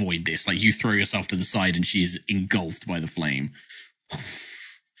not avoid this. Like you throw yourself to the side and she is engulfed by the flame.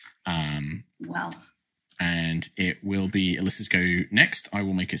 Well. And it will be Alyssa's go next. I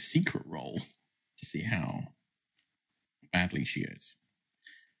will make a secret roll to see how badly she goes.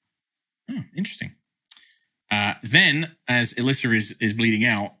 Oh, interesting. Then, as Alyssa is bleeding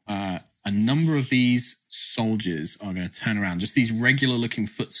out, a number of these soldiers are going to turn around. Just these regular-looking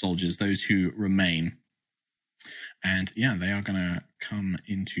foot soldiers, those who remain. And, yeah, they are going to come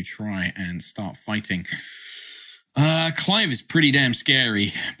in to try and start fighting. Clive is pretty damn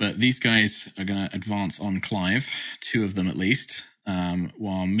scary, but these guys are going to advance on Clive, 2 of them at least,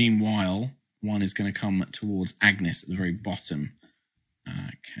 while meanwhile, one is going to come towards Agnes at the very bottom.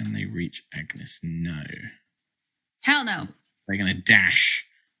 Can they reach Agnes? No. Hell no. They're going to dash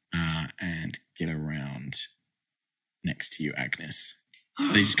and get around next to you, Agnes.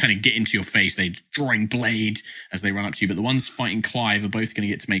 They just kind of get into your face. They're drawing blade as they run up to you. But the ones fighting Clive are both going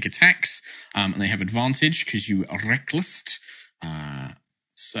to get to make attacks. And they have advantage because you are reckless.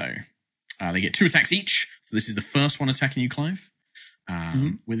 So they get 2 attacks each. So this is the first one attacking you, Clive.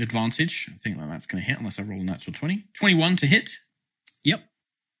 With advantage. I think that's going to hit unless I roll a natural 20. 21 to hit. Yep.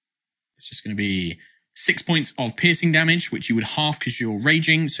 It's just going to be 6 points of piercing damage, which you would half because you're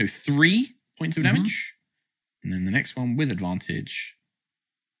raging. So 3 points of damage. And then the next one with advantage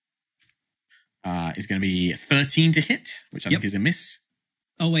is going to be 13 to hit, which I think is a miss.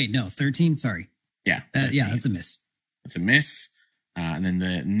 Oh, wait, no, 13, sorry. Yeah. Yeah, that's a miss. That's a miss. And then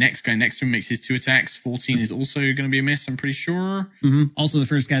the next guy next to him makes his 2 attacks. 14 is also going to be a miss, I'm pretty sure. Also, the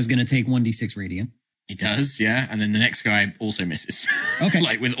first guy's going to take 1d6 radiant. He does, yeah. And then the next guy also misses. Okay.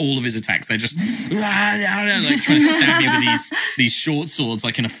 Like with all of his attacks. They're just like trying to stab you with these short swords,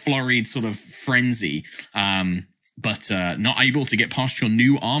 like in a flurried sort of frenzy. But not able to get past your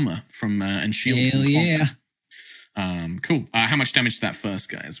new armor from and shield. Hell yeah. Cool. How much damage to that first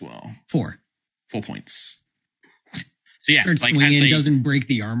guy as well? 4. 4 points. So yeah, starts like swinging, doesn't break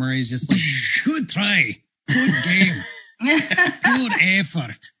the armor. He's just like, good try, good game, good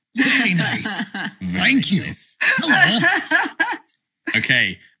effort, very nice. Thank you. Nice. Hello.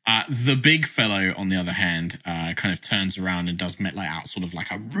 Okay. The big fellow, on the other hand, kind of turns around and does let out sort of like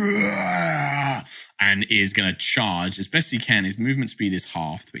a and is going to charge as best he can. His movement speed is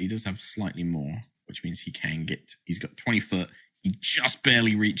halved, but he does have slightly more, which means he's got 20 foot. He just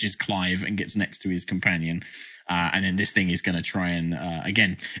barely reaches Clive and gets next to his companion. And then this thing is going to try and,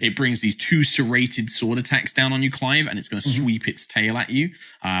 again, it brings these 2 serrated sword attacks down on you, Clive, and it's going to sweep its tail at you.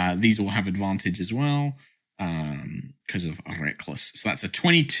 These will have advantage as well. Because of reckless. So that's a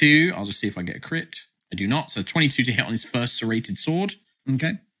 22. I'll just see if I get a crit. I do not. So 22 to hit on his first serrated sword.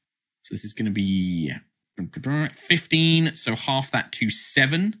 Okay. So this is going to be 15. So half that to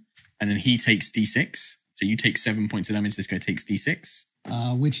 7. And then he takes D6. So you take 7 points of damage. This guy takes D6.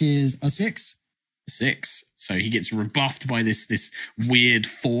 Which is a 6. 6. So he gets rebuffed by this weird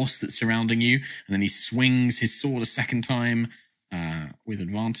force that's surrounding you. And then he swings his sword a second time with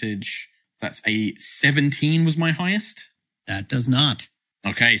advantage. That's a 17 was my highest. That does not.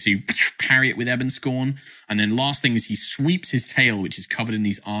 Okay, so you parry it with Ebb and Scorn. And then last thing is he sweeps his tail, which is covered in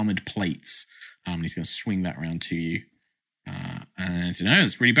these armored plates. And he's going to swing that around to you. And no,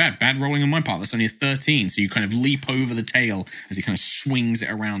 it's really bad. Bad rolling on my part. That's only a 13. So you kind of leap over the tail as he kind of swings it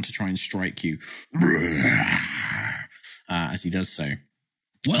around to try and strike you. As he does so.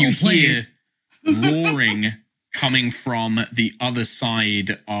 Well you played. hear roaring coming from the other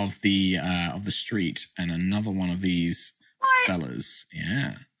side of the street, and another one of these fellas,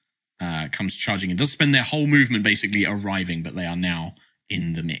 comes charging and does spend their whole movement basically arriving, but they are now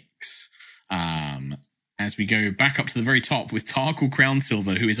in the mix. As we go back up to the very top with Tarkle Crown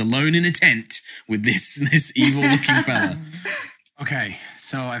Silver, who is alone in a tent with this evil-looking fella. Okay,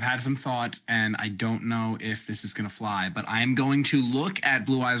 so I've had some thought, and I don't know if this is going to fly, but I'm going to look at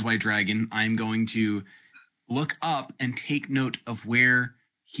Blue Eyes White Dragon. I'm going to look up and take note of where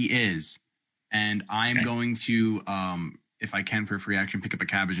he is. And I'm going to, if I can for a free action, pick up a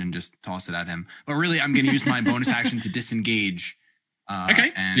cabbage and just toss it at him. But really, I'm going to use my bonus action to disengage.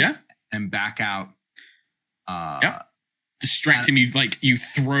 And back out. Distract him. You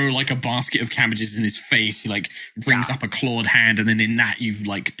throw like a basket of cabbages in his face. He like brings up a clawed hand, and then in that you've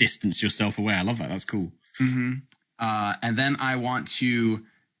like distanced yourself away. I love that. That's cool. Mm-hmm. And then I want to,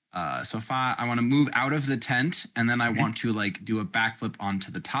 if I want to move out of the tent, and then I want to like do a backflip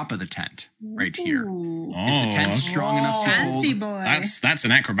onto the top of the tent right here. Ooh. Is the tent strong enough to hold? Fancy boy. That's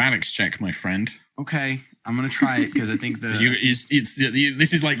an acrobatics check, my friend. Okay, I'm gonna try it because I think this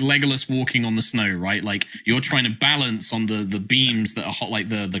is like Legolas walking on the snow, right? Like you're trying to balance on the beams that are like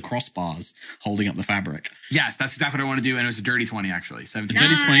the crossbars holding up the fabric. Yes, that's exactly what I want to do, and it was a dirty 20 actually. 17.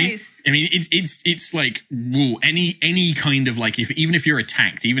 Dirty 20. I mean, it's like whoa, any kind of like even if you're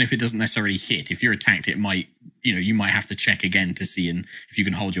attacked, even if it doesn't necessarily hit, if you're attacked, it might you might have to check again to see if you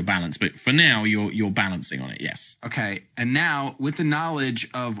can hold your balance. But for now, you're balancing on it. Yes. Okay, and now with the knowledge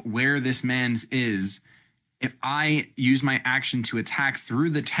of where this man's is, if I use my action to attack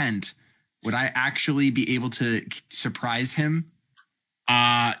through the tent, would I actually be able to surprise him?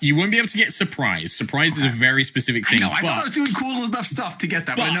 You won't be able to get surprise. Surprise is a very specific thing. I know. I thought I was doing cool enough stuff to get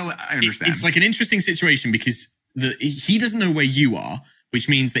that, but I understand. It's like an interesting situation because he doesn't know where you are, which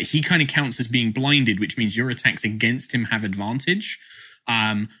means that he kind of counts as being blinded, which means your attacks against him have advantage.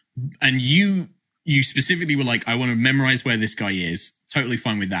 And you specifically were like, I want to memorize where this guy is. Totally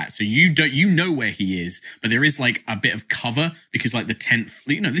fine with that. So you know where he is, but there is like a bit of cover because like the tent,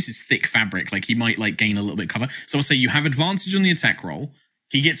 this is thick fabric. Like he might like gain a little bit of cover. So I'll say you have advantage on the attack roll.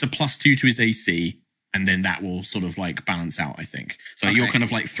 He gets a +2 to his AC, and then that will sort of like balance out, I think. So you're kind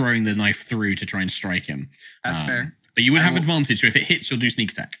of like throwing the knife through to try and strike him. That's fair. But you would have advantage. So if it hits, you'll do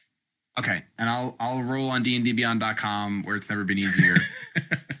sneak attack. Okay. And I'll roll on dndbeyond.com where it's never been easier.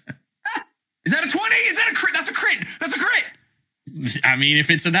 Is that a 20? Is that a crit? That's a crit. That's a crit. I mean, if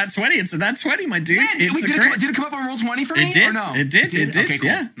it's a nat 20, it's a nat 20, my dude. Yeah, it's a crit. Did it come up on roll 20 for me? It did. Or no? It did. Okay, cool.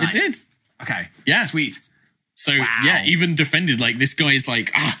 Yeah, nice. it did. Okay. Yeah. Sweet. So, even defended, like, this guy is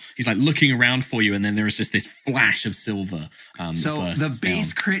like, he's like looking around for you, and then there is just this flash of silver. So, the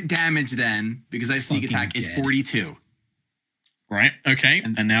base crit damage then, because I sneak attack, is 42. Right, okay.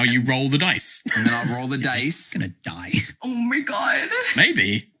 And now you roll the dice. And then I'll roll the dice. Gonna die. Oh my god.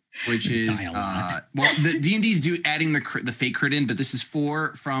 Maybe. Which is, well, the D&D's do adding the fake crit in, but this is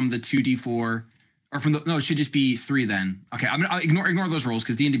 4 from the 2d4. Or it should just be 3 then. Okay, I'll ignore those rolls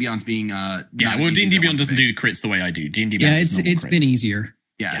because D&D Beyond's being D&D Beyond doesn't do crits the way I do. D&D Beyond it's been easier.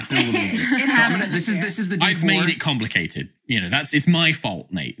 Yeah, it's been a little easier. It has been. This is the D4. I've made it complicated. It's my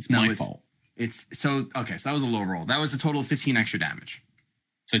fault, Nate. It's my fault. So that was a low roll. That was a total of 15 extra damage.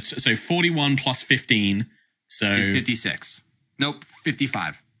 So 41 plus 15. So it's 56. Nope,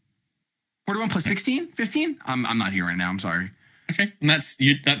 55. 41 plus 16? 15? I'm not here right now. I'm sorry. Okay, and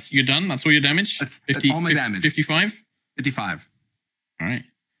you're done. That's all your damage. That's all my damage. 55. 55. All right.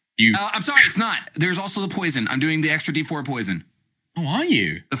 I'm sorry, it's not. There's also the poison. I'm doing the extra D4 poison. Oh, are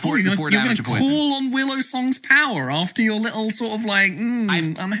you? The 4 damage of poison. You're call on Willow Song's power after your little sort of like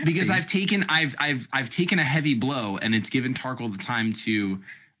unhappy. Because I've taken a heavy blow, and it's given Tarkle the time to,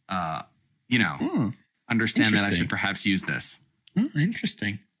 understand that I should perhaps use this.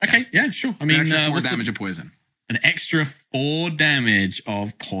 Interesting. Okay, yeah, sure. I mean, 4 damage of poison. An extra 4 damage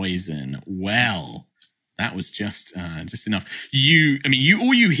of poison. Well, that was just enough.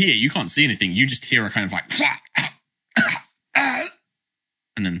 All you hear, you can't see anything. You just hear a kind of like,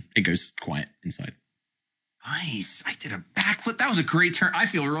 and then it goes quiet inside. Nice. I did a backflip. That was a great turn. I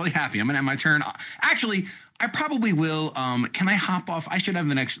feel really happy. I'm going to have my turn. Actually, I probably will. Can I hop off? I should have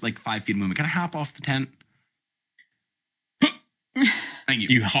the next 5 feet movement. Can I hop off the tent? Thank you.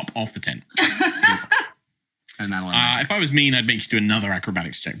 You hop off the tent. And if I was mean, I'd make you do another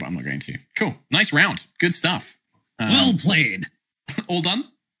acrobatics check, but I'm not going to. Cool. Nice round. Good stuff. Well played. All done?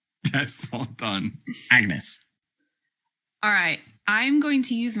 Yes, all done. Agnes. All right. I'm going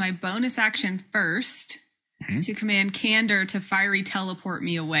to use my bonus action first to command Candor to fiery teleport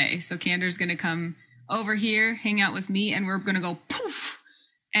me away. So Candor's going to come over here, hang out with me, and we're going to go poof.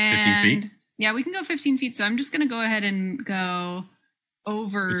 And 15 feet? Yeah, we can go 15 feet. So I'm just going to go ahead and go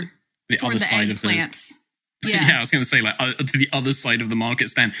over The toward other the side of the... plants. Yeah. I was going to say, like, to the other side of the market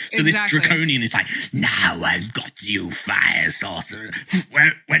stand. So Exactly. this draconian is like, now I've got you, fire sorcerer.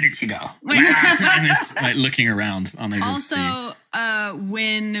 Where did she go? And it's like looking around, unable to see. Also,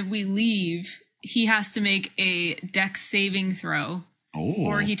 when we leave, he has to make a dex saving throw,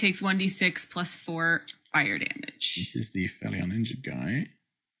 or he takes 1d6 plus 4 fire damage. This is the fairly uninjured guy.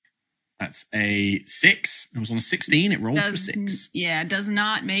 That's a 6. It was on a 16. It rolled to a 6. Yeah, does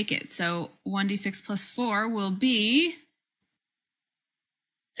not make it. So 1d6 plus 4 will be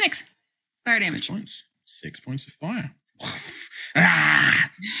 6 fire damage. 6 points. 6 points of fire. Ah!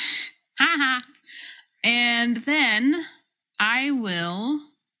 Haha. And then I will.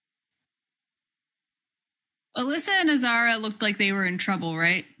 Alyssa and Azara looked like they were in trouble,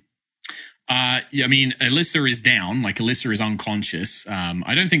 right? Yeah, I mean, Alyssa is down. Like, Alyssa is unconscious.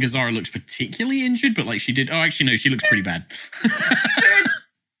 I don't think Azara looks particularly injured, but, like, she did... Oh, actually, no, she looks pretty bad.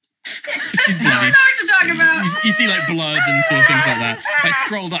 She's bloody. I don't know what you're talking about. You see, like, blood and sort of things like that. I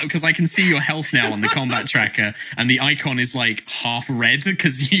scrolled up because I can see your health now on the combat tracker, and the icon is, like, half red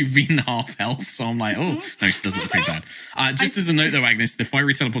because you've been half health. So I'm like, oh, no, she does look pretty bad. Just as a note, though, Agnes, the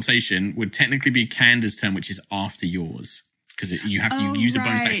fiery teleportation would technically be Canda's turn, which is after yours. Because you have to use a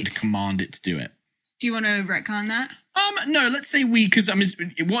bonus action to command it to do it. Do you want to retcon that? No, let's say because I mean,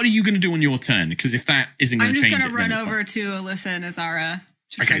 what are you going to do on your turn? Because if that isn't going to change it, I'm just going to run over to Alyssa and Azara.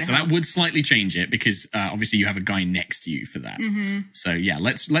 Okay, so that would slightly change it because obviously you have a guy next to you for that. Mm-hmm. So yeah,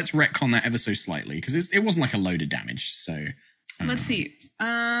 let's retcon that ever so slightly because it wasn't like a load of damage. So let's see.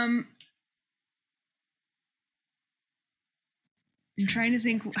 I'm trying to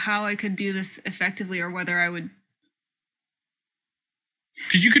think how I could do this effectively, or whether I would.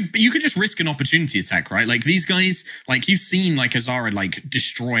 Because you could just risk an opportunity attack, right? Like these guys, like you've seen like Azara like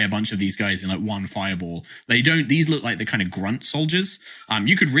destroy a bunch of these guys in like one fireball. These look like the kind of grunt soldiers.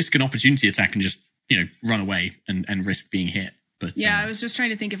 You could risk an opportunity attack and just, run away and risk being hit. But yeah, I was just trying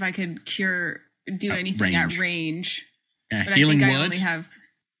to think if I could do anything range. at range. Yeah, but healing I think word. I only have.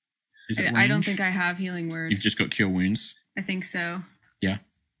 I don't think I have healing word. You've just got cure wounds. I think so. Yeah.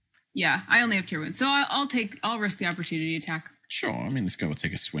 Yeah, I only have cure wounds, so I'll risk the opportunity attack. Sure. I mean, this guy will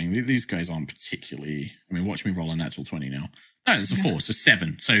take a swing. These guys aren't particularly... I mean, watch me roll a natural 20 now. No, it's a 4, so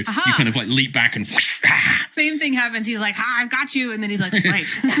 7. So you kind of like leap back and... Whoosh, Same thing happens. He's like, I've got you. And then he's like, right.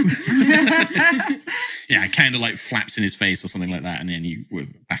 Yeah, candlelight flaps in his face or something like that, and then you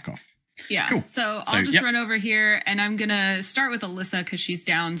back off. Yeah. Cool. So I'll just run over here, and I'm going to start with Alyssa because she's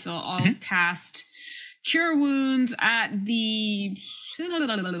down. So I'll cast Cure Wounds at the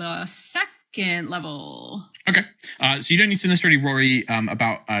second level. Okay. So you don't need to necessarily worry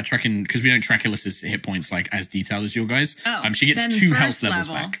about tracking, because we don't track Alyssa's hit points like as detailed as your guys. She gets 2 health levels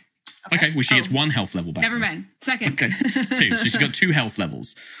back. Okay, well, she gets 1 health level back. Never mind. Second. Okay, 2. So she's got 2 health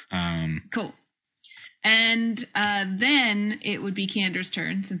levels. Cool. And then it would be Cander's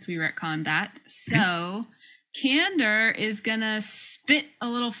turn since we retconned that. So Cander is going to spit a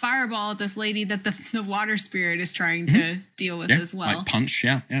little fireball at this lady that the water spirit is trying to deal with as well. Like punch,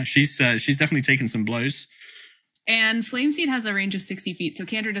 yeah. She's definitely taken some blows. And Flameseed has a range of 60 feet, so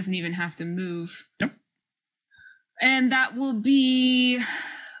Cander doesn't even have to move. Nope. And that will be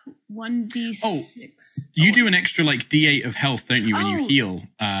 1d6. Oh, you do an extra like d8 of health, don't you, when you heal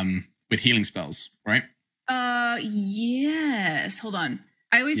with healing spells, right? Yes. Hold on.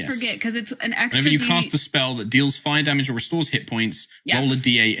 I always forget because it's an extra. Whenever you cast a spell that deals fire damage or restores hit points, roll a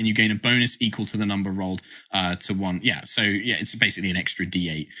d8 and you gain a bonus equal to the number rolled to 1. Yeah, so it's basically an extra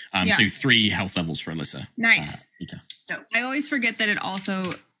d8. So 3 health levels for Alyssa. Nice. I always forget that it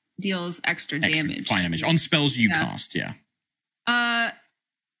also deals extra damage. Fire damage on spells you cast. Yeah. Oh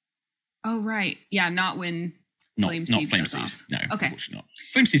right. Yeah. Not when Flame Seed goes off. No. Okay. Unfortunately not.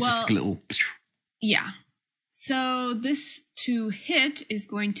 Flame Seed's just like a little. Yeah. So this to hit is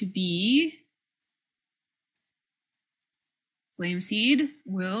going to be Flameseed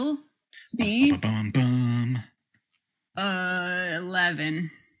will be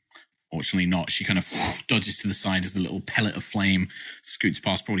 11. Fortunately not. She kind of dodges to the side as the little pellet of flame scoots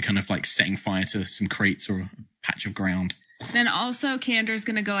past, probably kind of like setting fire to some crates or a patch of ground. Then also Cander's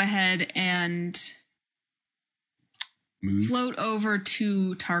going to go ahead and float over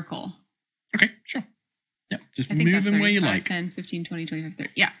to Tarkle. Okay, sure. Yeah, just I think move them where you like. 10, 15, 20, 25, 30.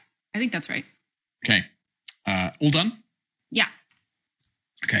 Yeah, I think that's right. Okay. All done? Yeah.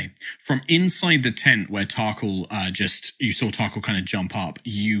 Okay. From inside the tent where Tarkle you saw Tarkle kind of jump up,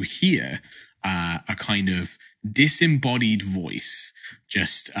 you hear a kind of disembodied voice,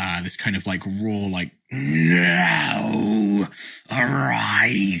 just this kind of like roar, like, now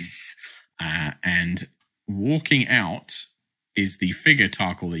arise. And walking out is the figure,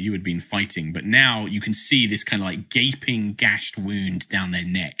 Tarkle, that you had been fighting. But now you can see this kind of like gaping, gashed wound down their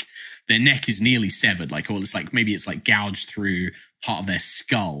neck. Their neck is nearly severed, like, or it's like maybe it's like gouged through part of their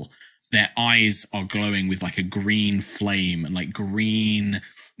skull. Their eyes are glowing with like a green flame, and like green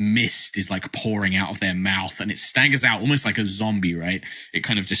mist is like pouring out of their mouth, and it staggers out almost like a zombie, right? It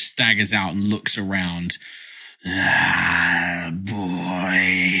kind of just staggers out and looks around. Ah,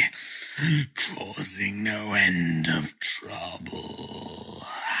 boy, causing no end of trouble.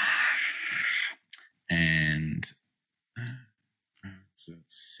 And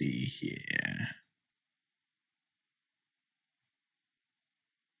let's see here.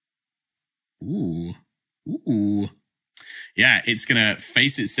 Ooh. Yeah, it's going to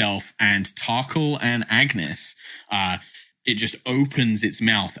face itself, and Tarkle and Agnes, it just opens its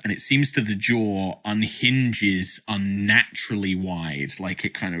mouth, and it seems to the jaw unhinges unnaturally wide, like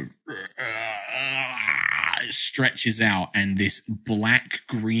it kind of stretches out, and this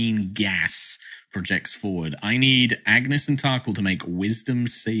black-green gas projects forward. I need Agnes and Tarkle to make wisdom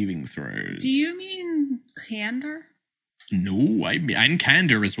saving throws. Do you mean Candor? No, I'm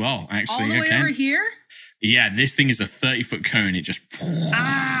Candor as well, actually. All the way over here? Yeah, this thing is a 30-foot cone. It just...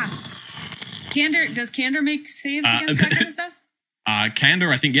 Candor, does Candor make saves against that kind of stuff?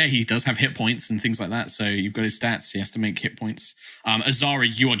 Candor, I think, yeah, he does have hit points and things like that. So you've got his stats. He has to make hit points. Azara,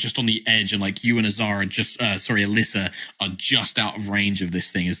 you are just on the edge, and like you and Azara Alyssa are just out of range of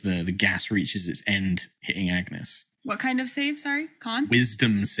this thing as the gas reaches its end, hitting Agnes. What kind of save, sorry? Con?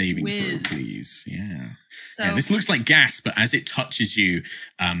 Wisdom saving throw, please. Yeah. So Yeah, this looks like gas, but as it touches you,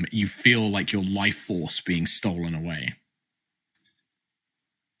 you feel like your life force being stolen away.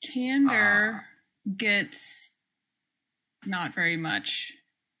 Candor gets not very much.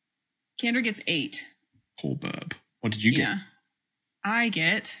 Candor gets 8. Poor Burb. What did you get? Yeah. I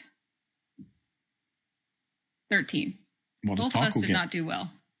get 13. What does Both of us Tarkle did get? not do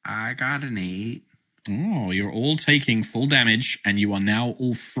well. I got an 8. Oh, you're all taking full damage, and you are now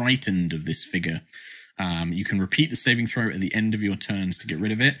all frightened of this figure. You can repeat the saving throw at the end of your turns to get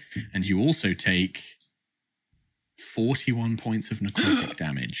rid of it, and you also take 41 points of necrotic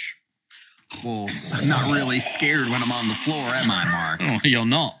damage. Well, I'm not really scared when I'm on the floor, am I, Mark? Oh, you're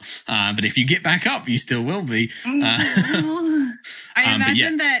not. But if you get back up, you still will be. I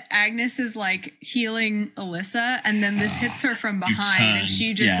imagine that Agnes is like healing Alyssa, and then this hits her from behind, and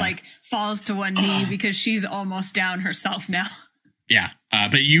she just like falls to one knee because she's almost down herself now. Yeah,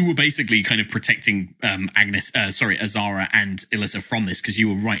 but you were basically kind of protecting Azara and Alyssa from this because you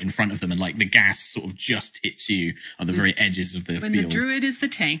were right in front of them, and like the gas sort of just hits you on the very edges of the when field. The druid is the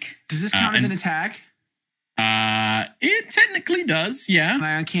tank. Does this count as an attack? It technically does, yeah. Can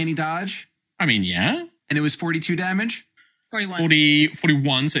I uncanny dodge? I mean, yeah. And it was 42 damage? 41.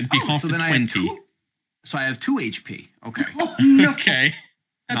 41, so it'd be half so to then 20. So I have 2 HP. Okay. Okay.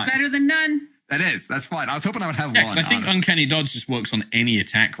 That's Nice. better than none. That is. That's fine. I was hoping I would have Yeah, one. because I think honestly. Uncanny Dodge just works on any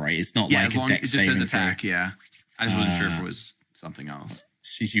attack, right? It's not like as a long dex it just says saving attack, throw. yeah. I just wasn't sure if it was something else.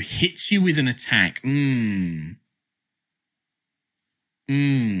 Sees you, hits you with an attack. You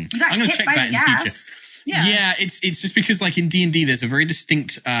got I'm going to hit check by that in the the gas. future. Yeah. It's just because like in D&D there's a very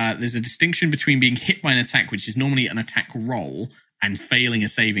distinct there's a distinction between being hit by an attack, which is normally an attack roll, and failing a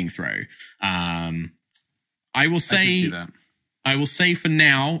saving throw. I will I say can see that. I will say for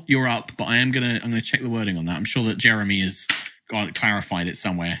now you're up, but I'm gonna check the wording on that. I'm sure that Jeremy has clarified it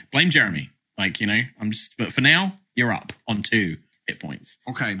somewhere. Blame Jeremy. Like, you know, but for now you're up on 2 hit points.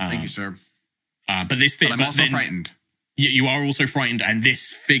 Okay, thank you, sir. But this thing, But I'm also frightened. You are also frightened, and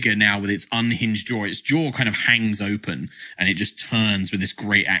this figure now with its unhinged jaw, its jaw kind of hangs open, and it just turns with this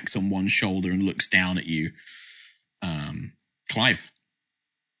great axe on one shoulder and looks down at you. Clive.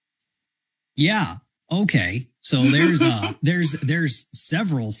 Yeah. Okay. So there's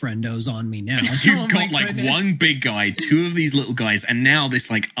several friendos on me now. You've got like one big guy, 2 of these little guys, and now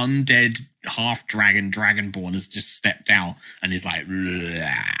this like undead half dragonborn has just stepped out and is like,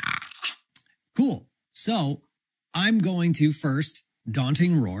 "Bleh." Cool. So I'm going to first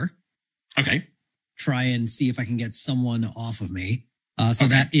Daunting Roar. Okay. Try and see if I can get someone off of me. So Okay.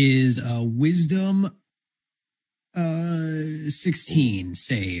 that is a Wisdom 16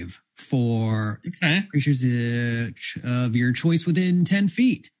 save for Okay. creatures of your choice within 10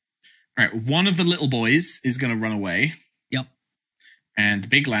 feet. All right. One of the little boys is going to run away. Yep. And the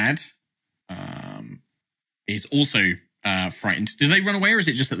big lad is also frightened. Do they run away, or is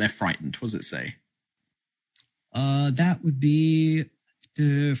it just that they're frightened? What does it say? That would be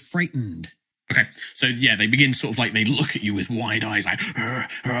frightened. Okay, so yeah, they begin sort of like, they look at you with wide eyes, like,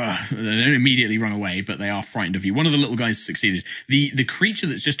 they don't immediately run away, but they are frightened of you. One of the little guys succeeded. The creature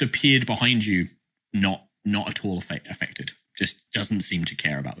that's just appeared behind you, not at all affected. Just doesn't seem to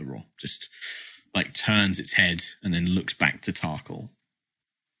care about the roar. Just like turns its head and then looks back to Tarkle.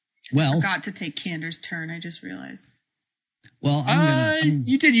 Well, Forgot to take Cander's turn. I just realized. well,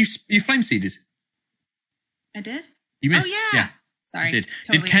 You did. You flame seeded. I did. You missed. Oh yeah. Sorry. You did.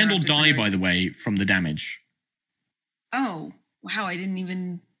 Totally Did Candle interrupted die, for by noise. the way, from the damage? Oh wow! I didn't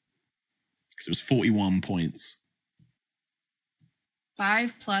even. Because it was 41 points.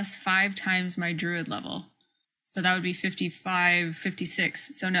 5 plus 5 times my druid level. So that would be 55,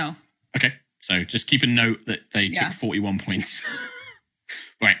 56. So no. Okay, so just keep a note that they Yeah. took 41 points.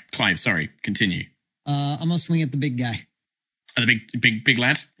 Right, Clive, sorry, continue. I'm gonna swing at the big guy. The big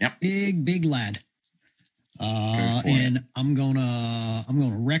lad? Yep. Big lad. Go for And I'm gonna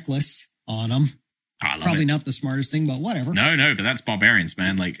reckless on him. I love Probably it. not the smartest thing, but whatever. No, but that's barbarians,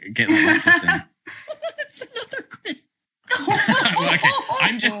 man. Like, get that reckless in. That's another crit. Okay,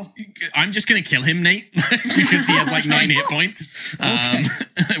 I'm just gonna kill him, Nate, because he had like 9 hit points. Okay.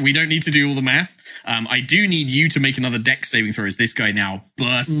 We don't need to do all the math. I do need you to make another dex saving throw as this guy now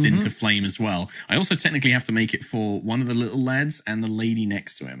bursts into flame as well. I also technically have to make it for one of the little lads and the lady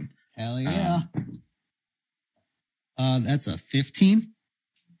next to him. Hell yeah. That's a 15.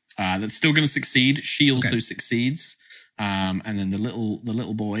 That's still going to succeed. She also Okay. succeeds, and then the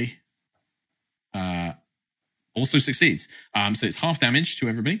little boy also succeeds. So it's half damage to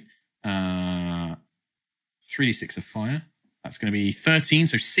everybody. 3d6 of fire. That's going to be 13,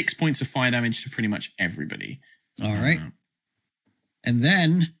 so 6 points of fire damage to pretty much everybody. All right. And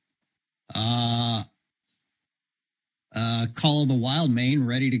then Call of the Wild Mane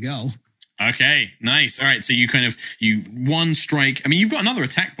ready to go. Okay, nice. All right, so you one strike. I mean, you've got another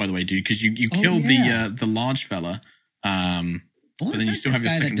attack, by the way, dude, because you killed yeah. the large fella. Well, But then you still have your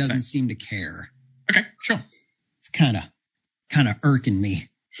guy that second doesn't attack. seem to care. Okay, sure. It's kind of irking me.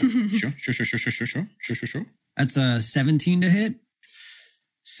 Sure. That's a 17 to hit.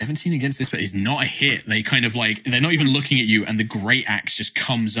 17 against this, but it's not a hit. They kind of like, they're not even looking at you, and the great axe just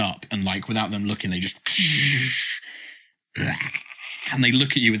comes up, and like without them looking, they just and they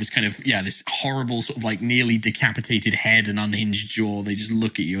look at you with this kind of, this horrible sort of like nearly decapitated head and unhinged jaw. They just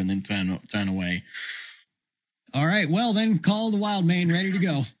look at you and then turn away. All right. Well, then Call of the Wild Mane ready to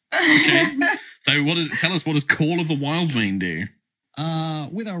go. Okay. So tell us, what does Call of the Wild Mane do?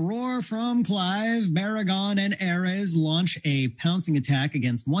 With a roar from Clive, Baragon and Ares launch a pouncing attack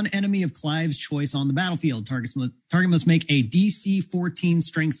against one enemy of Clive's choice on the battlefield. Target must make a DC 14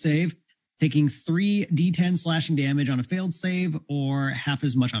 strength save, taking 3 D10 slashing damage on a failed save or half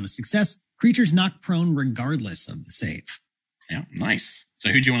as much on a success. Creatures knocked prone regardless of the save. Yeah, nice. So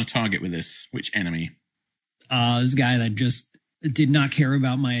who do you want to target with this? Which enemy? This guy that just did not care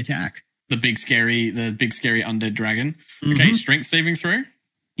about my attack. The big scary undead dragon. Okay, strength saving throw.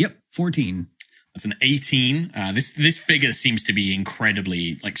 Yep, 14. That's an 18. This figure seems to be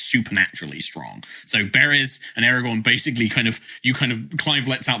incredibly, like, supernaturally strong. So Beres and Aragorn basically Clive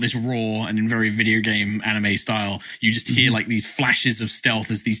lets out this roar, and in very video game anime style, you just hear like these flashes of stealth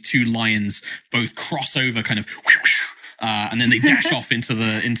as these two lions both cross over, kind of, and then they dash off into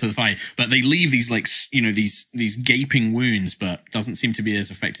the fight. But they leave these these gaping wounds, but doesn't seem to be as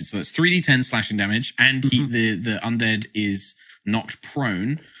affected. So that's 3d10 slashing damage, and the undead is knocked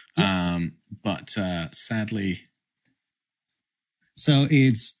prone. But sadly, so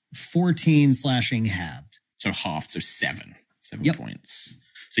it's 14 slashing halved. So halved, so 7 Yep. points.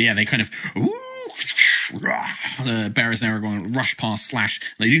 So yeah, they kind of the Beres and Aragorn rush past, slash.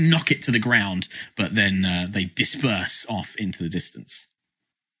 They do knock it to the ground, but then they disperse off into the distance.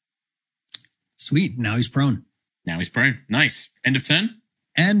 Sweet. Now he's prone. Now he's prone. Nice. End of turn.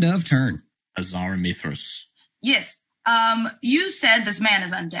 End of turn. Azara Mithras. Yes. You said this man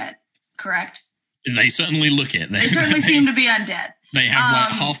is undead, correct? They certainly look it. They certainly seem to be undead. They have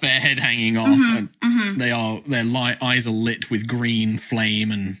like half their head hanging off, and their eyes are lit with green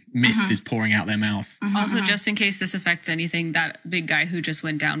flame, and mist is pouring out their mouth. Also, just in case this affects anything, that big guy who just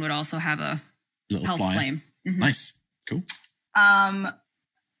went down would also have a Little health flyer. flame. Nice, cool. I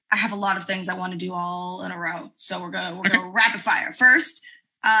have a lot of things I want to do all in a row, so we're gonna rapid fire. First,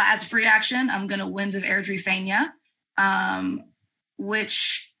 as a free action, I'm gonna Winds of Airdrie Fania,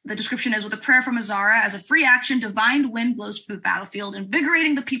 which the description is: with a prayer from Azara, as a free action, divine wind blows through the battlefield,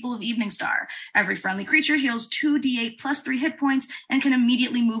 invigorating the people of Eveningstar. Every friendly creature heals 2d8 plus 3 hit points and can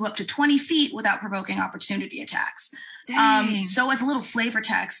immediately move up to 20 feet without provoking opportunity attacks. Dang. So as a little flavor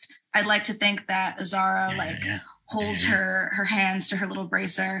text, I'd like to think that Azara holds her hands to her little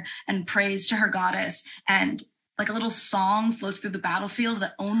bracer and prays to her goddess, and like a little song floats through the battlefield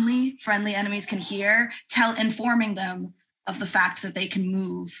that only friendly enemies can hear, informing them of the fact that they can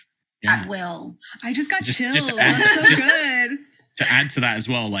move at will. I just got chills. Just That's so good. To add to that as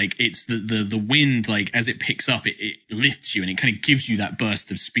well, like it's the wind, like as it picks up, it lifts you and it kind of gives you that burst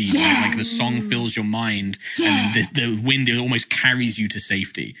of speed. Yeah. Right? Like the song fills your mind, Yeah. and the wind, it almost carries you to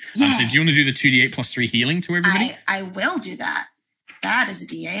safety. Yeah. So do you want to do the 2d8 plus 3 healing to everybody? I will do that. That is a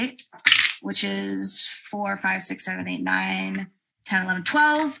D8, which is 4, 5, 6, 7, 8, 9, 10, 11,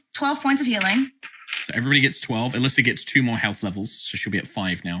 12. 12 points of healing. So everybody gets 12. Alyssa gets 2 more health levels, so she'll be at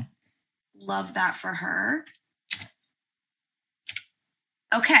 5 now. Love that for her.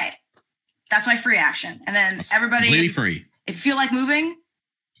 Okay. That's my free action. And then That's everybody, completely free. if you feel like moving,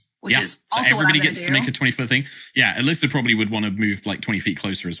 which is So also what I'm everybody going gets to to do, make a 20-foot thing. Yeah, Alyssa probably would want to move like 20 feet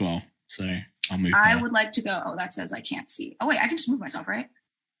closer as well. So I'll move I her. would like to go. Oh, that says I can't see. Oh, wait, I can just move myself, right?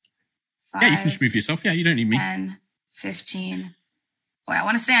 5, Yeah, you can just move yourself. Yeah, you don't need me. 10, 15. Wait, I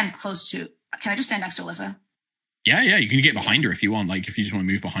want to stand close to. Can I just stand next to Alyssa? Yeah, you can get behind her if you want. Like if you just want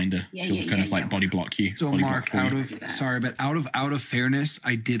to move behind her, Yeah, she'll yeah, kind yeah, of like yeah. body block you. So body Mark, block for you. out of fairness,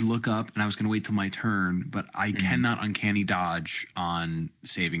 I did look up and I was going to wait till my turn, but I cannot uncanny dodge on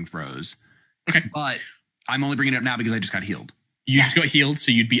saving throws. Okay. But I'm only bringing it up now because I just got healed. You Yeah. just got healed,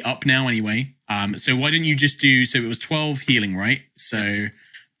 so you'd be up now anyway. So why don't you just do? So it was 12 healing, right? So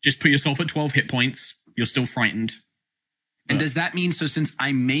just put yourself at 12 hit points. You're still frightened. And does that mean, so since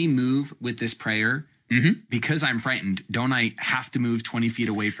I may move with this prayer, because I'm frightened, don't I have to move 20 feet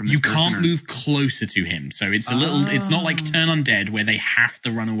away from this You person, can't or- move closer to him, so it's a little. It's not like Turn Undead where they have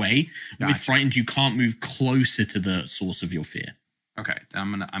to run away. With Gotcha. frightened, you can't move closer to the source of your fear. Okay,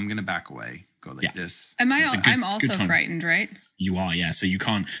 I'm gonna back away. Go like Yeah. this. I'm good also time. frightened, right? You are, yeah. So you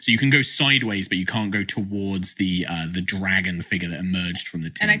can't. So you can go sideways, but you can't go towards the dragon figure that emerged from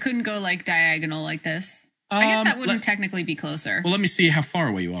the tent. And I couldn't go like diagonal like this. I guess that wouldn't technically be closer. Well, let me see how far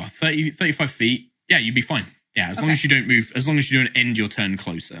away you are. 35 feet. Yeah, you'd be fine. Yeah, as long Okay. as you don't move, as long as you don't end your turn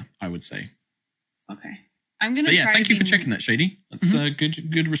closer, I would say. Okay. I'm going to But yeah, try thank to you for be- checking that, Shady. That's a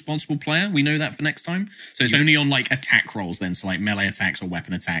good responsible player. We know that for next time. So it's only on like attack rolls then, so like melee attacks or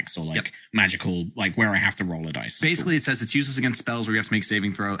weapon attacks or like magical, like where I have to roll a dice. Basically, it says it's useless against spells where you have to make a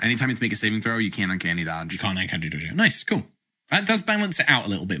saving throw. Anytime you have to make a saving throw, you can't uncanny dodge. You can't do it. Nice, cool. That does balance it out a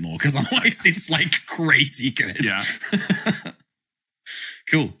little bit more because otherwise it's like crazy good. Yeah.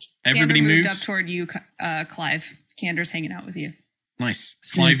 Cool. Everybody Kander moved moves. up toward you, Clive. Kander's hanging out with you. Nice.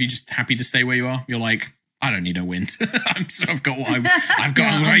 Clive, you just happy to stay where you are? You're like, I don't need a wind. I've got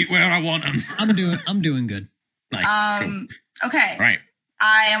them right where I want them. I'm doing good. Nice. Cool. Okay. Right.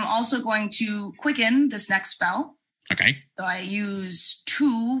 I am also going to quicken this next spell. Okay. So I use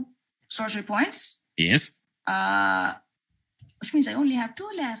 2 sorcery points. Yes. Which means I only have 2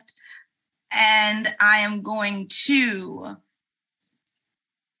 left. And I am going to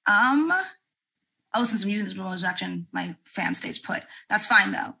since I'm using this bonus action, my fan stays put. That's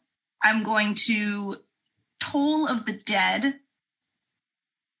fine though. I'm going to Toll of the Dead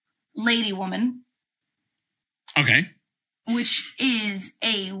Lady Woman, Okay. which is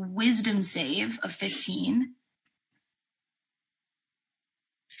a wisdom save of 15.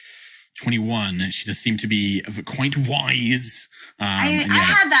 21. She does seem to be quite wise. I and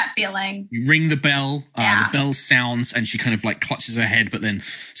had that feeling. You ring the bell. Yeah. The bell sounds, and she kind of like clutches her head, but then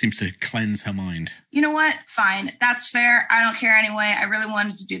seems to cleanse her mind. You know what? Fine. That's fair. I don't care anyway. I really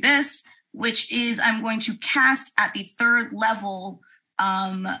wanted to do this, which is I'm going to cast at the 3rd level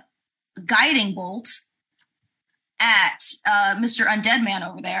guiding bolt at Mr. Undead Man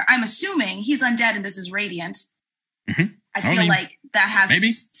over there. I'm assuming he's undead and this is radiant. Mhm. I feel Only- like that has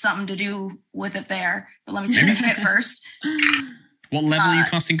maybe. something to do with it there. But let me see the hit first. What level are you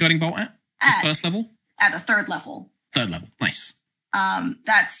casting Guiding Bolt at? Just at- first level? At the 3rd level. 3rd level. Nice.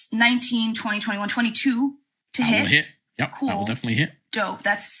 That's 19, 20, 21, 22 to That will hit. hit. Yep. Cool. That will definitely hit. Dope.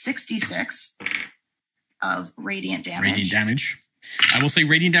 That's 66 of radiant damage. Radiant damage. I will say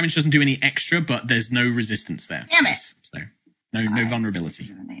radiant damage doesn't do any extra, but there's no resistance there. Damn it. So no 5, vulnerability. 6,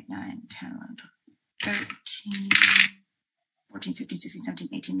 7, 8, 9, 10, 11, 12, 13, 14, 15, 16, 17,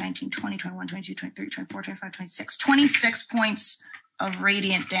 18, 19, 20, 21, 22, 23, 24, 25, 26. 26 points of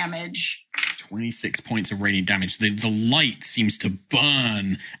radiant damage. 26 points of radiant damage. The light seems to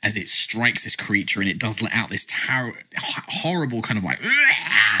burn as it strikes this creature, and it does let out this horrible kind of like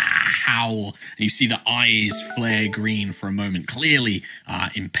howl. And you see the eyes flare green for a moment, clearly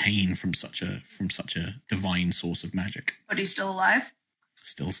in pain from such a divine source of magic. But he's still alive?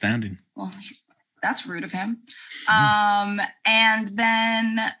 Still standing. Well, that's rude of him. And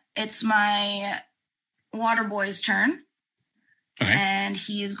then it's my Waterboy's turn. Okay. And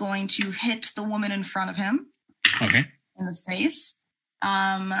he is going to hit the woman in front of him Okay. in the face.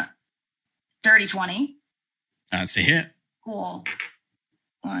 Dirty 20. That's a hit. Cool.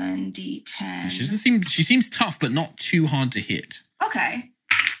 1d10. She seems tough, but not too hard to hit. Okay.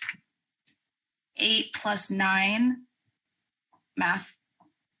 8 plus 9. Math.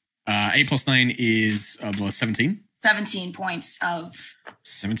 8 plus 9 is 17. 17 points of...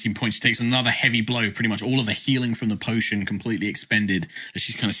 17 points. She takes another heavy blow. Pretty much all of the healing from the potion completely expended as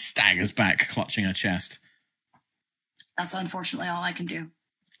she kind of staggers back, clutching her chest. That's unfortunately all I can do.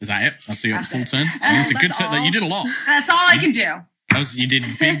 Is that it? That's your That's full it. turn? It's a good turn. You did a lot. That's all I can do. You did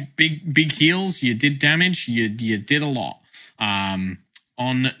big heals. You did damage. You did a lot. On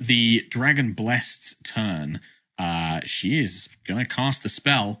the Dragon Blessed's turn, she is gonna cast a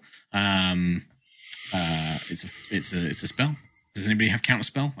spell. It's a spell. Does anybody have counter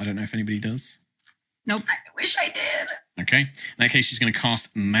spell? I don't know if anybody does. Nope. I wish I did. Okay. In that case, she's going to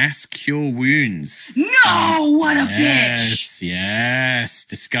cast Mass Cure Wounds. No, what a bitch. Yes.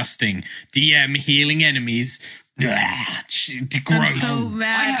 Disgusting. DM healing enemies. Gross. I'm so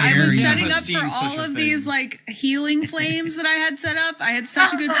mad. I was dare setting you. up for all of these like healing flames that I had set up. I had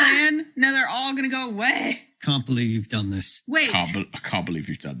such a good plan. Now they're all going to go away. Can't believe you've done this. Wait. I can't believe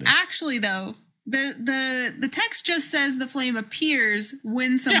you've done this. Actually, though, the text just says the flame appears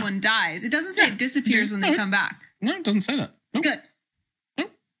when someone dies. It doesn't say it disappears when they come back. No, it doesn't say that. Nope. Good.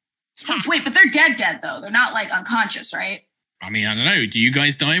 Wait, but they're dead, though. They're not, like, unconscious, right? I mean, I don't know. Do you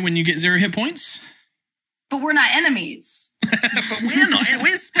guys die when you get 0 hit points? But we're not enemies. But we're not.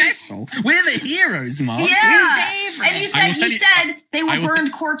 We're special. We're the heroes, Mark. Yeah. And you said they I were will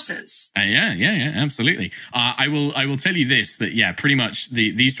burned corpses. Yeah, absolutely. I will tell you this, that yeah, pretty much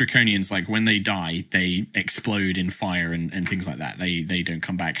these draconians, like when they die, they explode in fire and things like that. They don't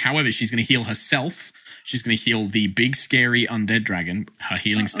come back. However, she's going to heal herself. She's going to heal the big scary undead dragon. Her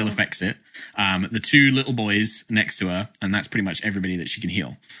healing still affects it. The 2 little boys next to her, and that's pretty much everybody that she can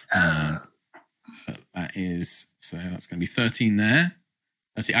heal. But that's going to be 13 there.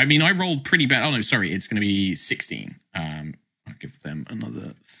 I mean, I rolled pretty bad. Oh no, sorry, it's going to be 16. I'll give them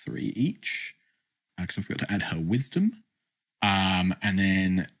another 3 each because I forgot to add her wisdom. And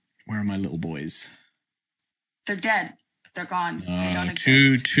then where are my little boys? They're dead. They're gone. They don't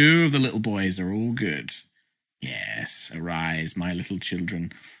exist. Two of the little boys are all good. Yes, arise, my little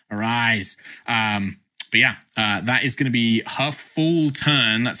children, arise. But yeah, that is going to be her full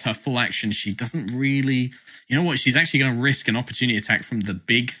turn. That's her full action. She doesn't really, you know what? She's actually going to risk an opportunity attack from the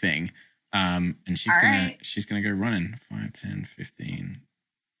big thing. And she's going to go running 5, 10, 15,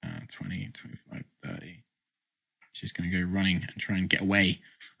 20, 25, 30. She's going to go running and try and get away.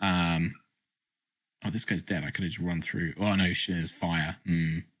 Oh, this guy's dead. I could have just run through. Oh, no, there's fire.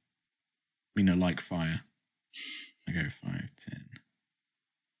 We know like fire. I go 5, 10,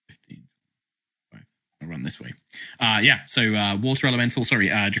 15, 25. I'll run this way. So water elemental,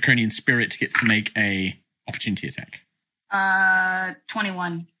 draconian spirit gets to make a opportunity attack.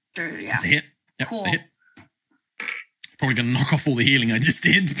 21. Yeah. That's a hit. Yep, Cool. That's a hit. Probably going to knock off all the healing I just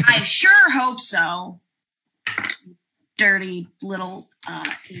did. I sure hope so. Dirty little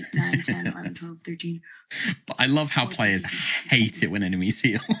 8, 9, 10, 11, 12, 13. But I love how players hate it when enemies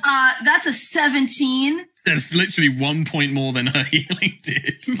heal. That's a 17. That's literally 1 point more than her healing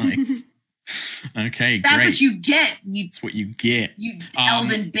did. Nice. Okay, That's great. what you get. That's what you get. You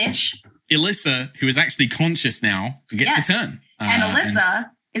elven bitch. Alyssa, who is actually conscious now, gets a turn. And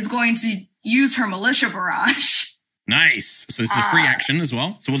Alyssa is going to use her militia barrage. Nice. So this is a free action as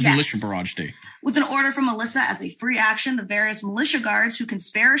well. So what does militia barrage do? With an order from Alyssa as a free action, the various militia guards who can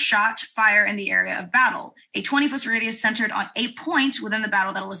spare a shot fire in the area of battle. A 20-foot radius centered on a point within the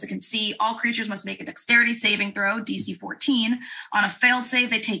battle that Alyssa can see. All creatures must make a dexterity saving throw, DC 14. On a failed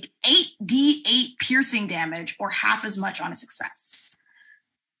save, they take 8d8 piercing damage or half as much on a success.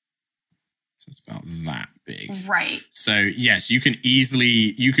 So it's about that big. Right. So yes, here's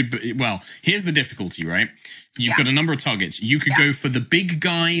the difficulty, right? You've got a number of targets. You could go for the big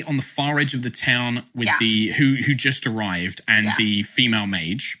guy on the far edge of the town with who just arrived and the female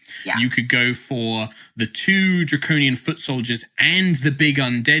mage. Yeah. You could go for the 2 draconian foot soldiers and the big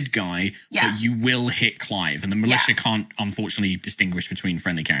undead guy, but you will hit Clive. And the militia can't, unfortunately, distinguish between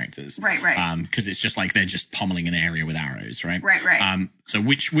friendly characters. Right. Because it's just like they're just pummeling an area with arrows, right? Right. So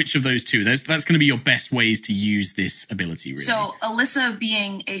which of those 2? That's going to be your best ways to use this ability, really. So Alyssa,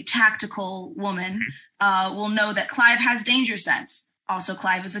 being a tactical woman, will know that Clive has danger sense. Also,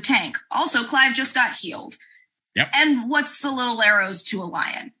 Clive is a tank. Also, Clive just got healed. Yep. And what's the little arrows to a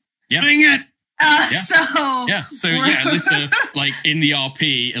lion? Yep. Bring it! So Alyssa, like in the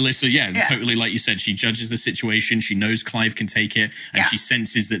RP, Alyssa, Yeah. totally like you said, she judges the situation. She knows Clive can take it, and she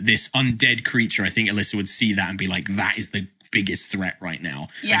senses that this undead creature. I think Alyssa would see that and be like, "That is the biggest threat right now."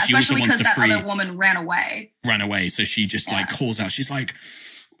 Yeah, and she especially also because wants to that other woman ran away. So she just like calls out. She's like,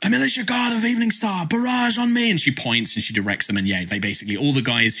 "A militia guard of Eveningstar, barrage on me!" And she points and she directs them. And they basically, all the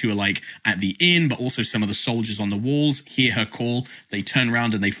guys who are like at the inn, but also some of the soldiers on the walls, hear her call. They turn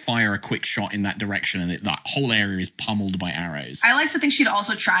around and they fire a quick shot in that direction. And that whole area is pummeled by arrows. I like to think she'd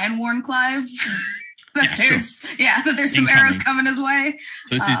also try and warn Clive that there's some Incoming. arrows coming his way.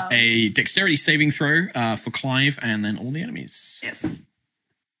 So this is a dexterity saving throw for Clive and then all the enemies. Yes.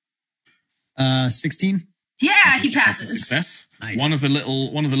 16. Yeah, he That's a passes. success. Nice. One of the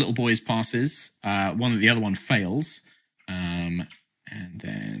little boys passes. The other one fails. And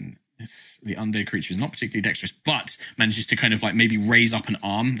then the undead creature is not particularly dexterous, but manages to kind of like maybe raise up an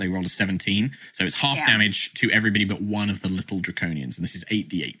arm. They rolled a 17, so it's half damage to everybody but one of the little draconians, and this is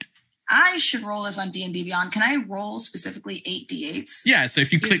 8d8. I should roll this on D&D Beyond. Can I roll specifically 8d8s? Yeah, so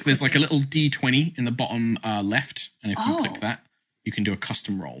if you click, there's like a little d20 in the bottom left, and if you click that, you can do a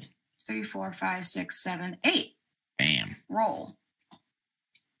custom roll. 3, 4, 5, 6, 7, 8. Bam. Roll.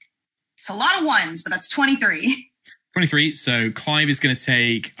 It's a lot of ones, but that's 23. 23. So Clive is going to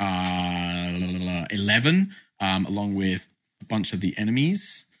take 11, along with a bunch of the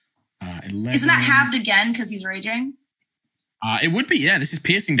enemies. 11. Isn't that halved again because he's raging? It would be, yeah. This is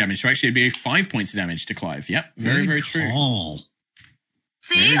piercing damage, so actually it'd be 5 points of damage to Clive. Yep, very, very true.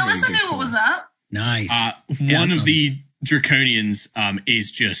 See, Very, Alyssa very good knew what was up. Nice. One of the draconians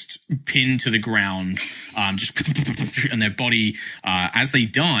is just pinned to the ground, and their body, as they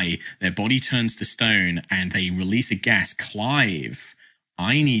die, their body turns to stone, and they release a gas. Clive,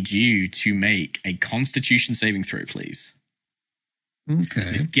 I need you to make a Constitution saving throw, please. Okay.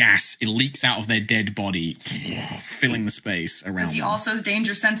 This gas, it leaks out of their dead body, filling the space around Does he them. also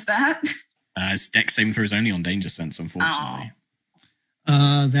danger sense that? His dex saving throw is only on danger sense, unfortunately.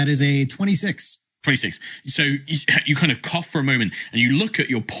 That is a 26. 26. So you kind of cough for a moment and you look at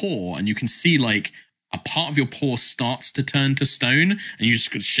your paw and you can see like a part of your paw starts to turn to stone, and you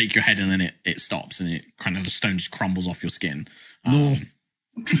just shake your head and then it stops and it kind of, the stone just crumbles off your skin. No.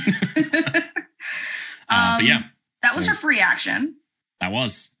 But yeah. That was her free action. That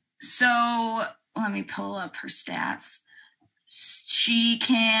was. So let me pull up her stats. She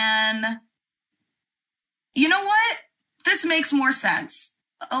can. You know what? This makes more sense.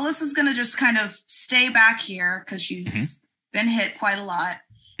 Alyssa's going to just kind of stay back here because she's been hit quite a lot.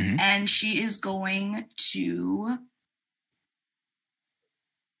 And she is going to.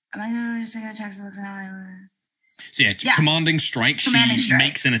 Am I going to say attacks? So yeah, commanding strike. Commanding she strike.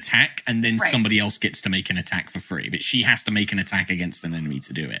 makes an attack, and then somebody else gets to make an attack for free. But she has to make an attack against an enemy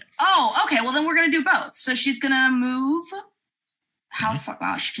to do it. Oh, okay. Well, then we're going to do both. So she's going to move. How far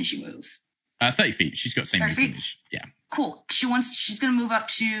can she move? 30 feet. She's got same 30 feet? movement. Yeah. Cool. She's going to move up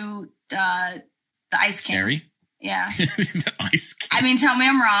to the Ice King. Scary. Yeah. The Ice King. I mean, tell me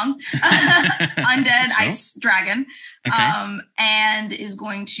I'm wrong. Undead ice dragon. Okay. And is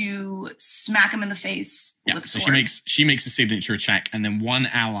going to smack him in the face with a so sword. she makes a signature attack, and then one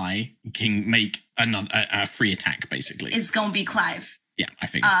ally can make a free attack, basically. It's going to be Clive. Yeah, I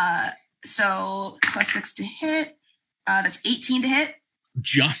figured. So +6 to hit. That's 18 to hit.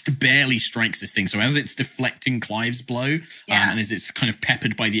 Just barely strikes this thing. So as it's deflecting Clive's blow, and as it's kind of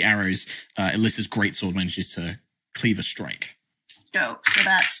peppered by the arrows, Alyssa's greatsword manages to cleave a strike. Dope. So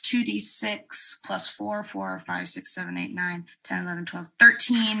that's 2d6 plus 4, 4, 5, 6, 7, 8, 9, 10, 11, 12,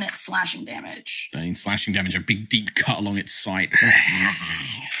 13 slashing damage. Slashing damage, a big deep cut along its side.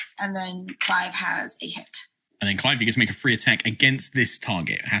 And then Clive has a hit. And then Clive, you get to make a free attack against this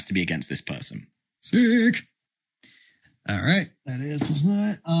target. It has to be against this person. Sick. All right. That is, what's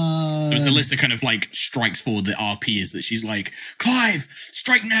that? So Alyssa kind of like strikes forward. The RP is that she's like, Clive,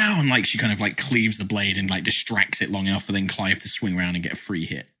 strike now. And like she kind of like cleaves the blade and like distracts it long enough for then Clive to swing around and get a free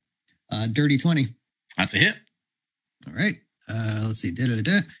hit. Dirty 20. That's a hit. All right. Let's see.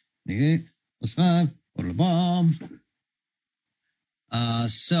 Okay. Plus 5. What a bomb.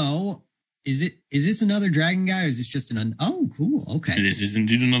 So is this another dragon guy or is this just an oh, cool. Okay. This is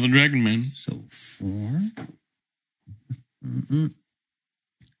indeed another dragon, man. So 4.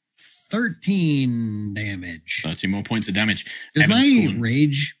 13 damage. 13 more points of damage. Does Evan's my calling.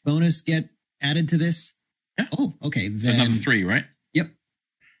 rage bonus get added to this? Yeah. Oh, okay. So Then another 3, right? Yep.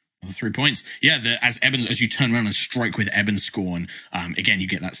 Another 3 points. Yeah, as you turn around and strike with Eben Scorn, again, you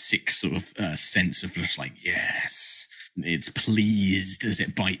get that sick sort of sense of just like, yes, it's pleased as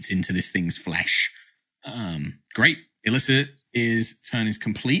it bites into this thing's flesh. Great. Alyssa, his turn is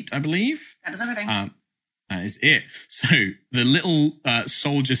complete, I believe. That is everything. That is it. So the little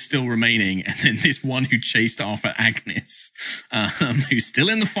soldier's still remaining, and then this one who chased after Agnes, who's still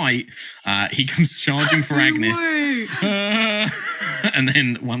in the fight, he comes charging for Agnes. And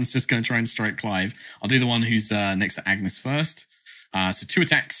then one's just going to try and strike Clive. I'll do the one who's next to Agnes first. So 2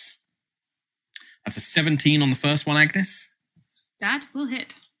 attacks. That's a 17 on the first one, Agnes. That will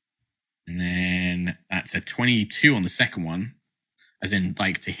hit. And then that's a 22 on the second one. As in,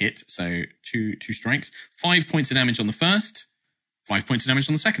 like, to hit. So two strikes. 5 points of damage on the first. 5 points of damage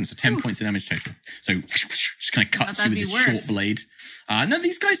on the second. So 10 points of damage total. So just kind of cuts you with this short blade. No,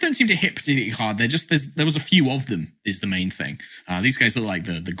 these guys don't seem to hit particularly hard. They're just, there was a few of them is the main thing. These guys look like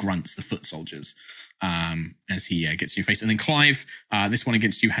the grunts, the foot soldiers. As he gets in your face. And then Clive, this one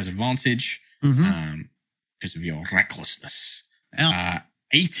against you has advantage. Because of your recklessness.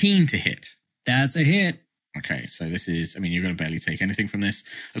 18 to hit. That's a hit. Okay, so this is, I mean, you're going to barely take anything from this.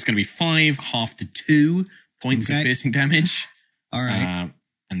 That's going to be 5, half to 2 points of piercing damage. All right.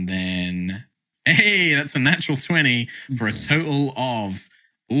 And then, hey, that's a natural 20 for a total of,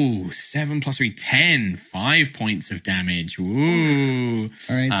 7 plus 3, 10. 5 points of damage. Ooh.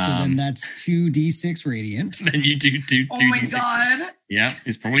 All right, so then that's 2d6 radiant. Then you do oh my god. Yeah,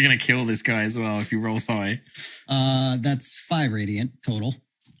 it's probably going to kill this guy as well if you roll high. That's 5 radiant total.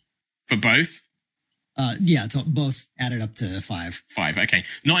 For both? Yeah, both added up to 5. 5, okay.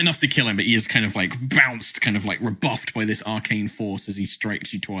 Not enough to kill him, but he is kind of like bounced, kind of like rebuffed by this arcane force as he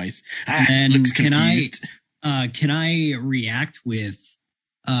strikes you twice. And looks confused. Can I react with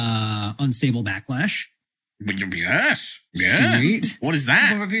unstable backlash? Yes. Yeah. Sweet. What is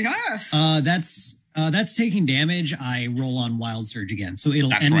that? Yes. That's taking damage. I roll on Wild Surge again. So it'll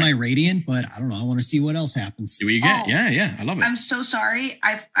That's end right. my radiant, but I don't know. I want to see what else happens. See what you get. Oh. Yeah. I love it. I'm so sorry.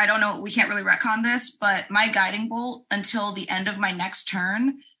 I don't know. We can't really retcon this, but my guiding bolt until the end of my next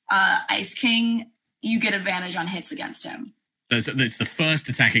turn, Ice King, you get advantage on hits against him. It's the first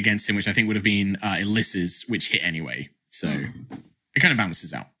attack against him, which I think would have been Alyssa's, which hit anyway. So it kind of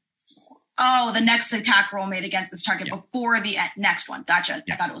balances out. Oh, the next attack roll made against this target before the next one. Gotcha.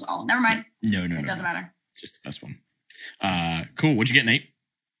 Yeah. I thought it was all. Never mind. No. It doesn't matter. Just the first one. Cool. What'd you get, Nate?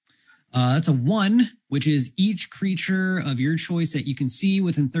 That's a 1, which is each creature of your choice that you can see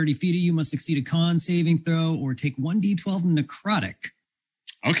within 30 feet of you must succeed a con saving throw or take 1d12 necrotic.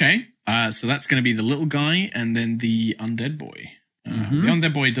 Okay. So that's going to be the little guy and then the undead boy. The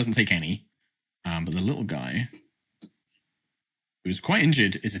undead boy doesn't take any. But the little guy, who's quite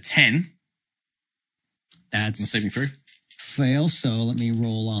injured, is a 10. That's saving throw. Fail. So let me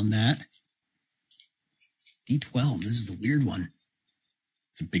roll on that. D12. This is the weird one.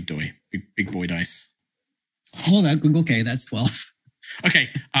 It's a big boy. Big boy dice. Oh, okay. That's 12. Okay.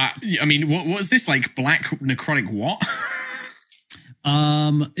 I mean, what is this, like black necrotic what?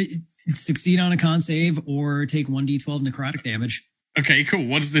 Succeed on a con save or take 1d12 necrotic damage. Okay, cool.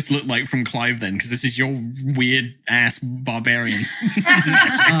 What does this look like from Clive then? Because this is your weird ass barbarian.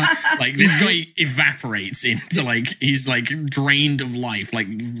 Like this guy evaporates into like he's like drained of life, like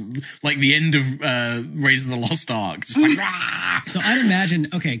the end of Raise of the Lost Ark. Just like, So I'd imagine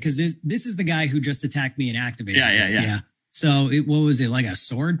because this is the guy who just attacked me and activated. Yeah. So what was it, like a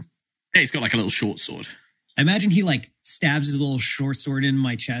sword? Yeah, he's got like a little short sword. I imagine he like stabs his little short sword in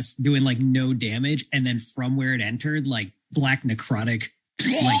my chest, doing like no damage, and then from where it entered, like black necrotic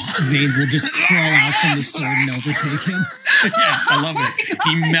like veins will just crawl out from the sword and overtake him. Yeah, I love it.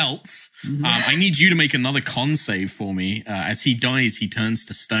 He melts. I need you to make another con save for me. As he dies, he turns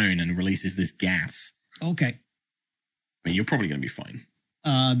to stone and releases this gas. Okay. I mean, you're probably going to be fine.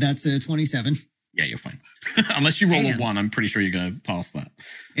 That's a 27. Yeah, you're fine. Unless you roll a 1, I'm pretty sure you're going to pass that.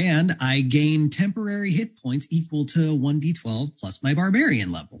 And I gain temporary hit points equal to 1d12 plus my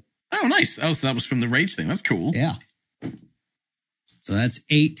barbarian level. Oh, nice. Oh, so that was from the rage thing. That's cool. Yeah. So that's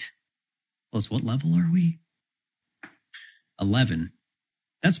 8 plus what level are we? 11.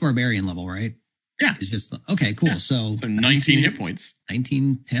 That's barbarian level, right? Yeah. It's just okay, cool. Yeah. So 19 hit points.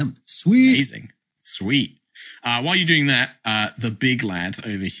 19 temp. Sweet. Amazing. Sweet. While you're doing that, the big lad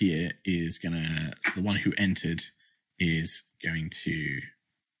over here is the one who entered is going to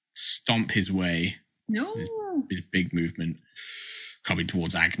stomp his way. No. His big movement coming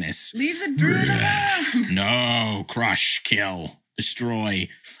towards Agnes. Leave the druid alone. No, crush, kill, destroy.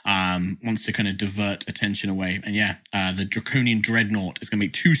 Wants to kind of divert attention away. And the Draconian Dreadnought is going to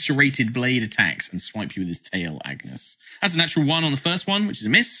make 2 serrated blade attacks and swipe you with his tail, Agnes. That's a natural 1 on the first one, which is a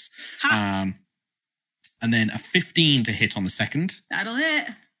miss. And then a 15 to hit on the second. That'll hit.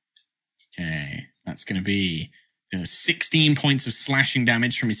 Okay, that's going to be 16 points of slashing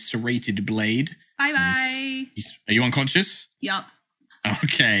damage from his serrated blade. Bye bye. Are you unconscious? Yup.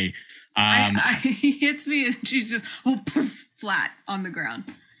 Okay. He hits me and she's just poof, flat on the ground.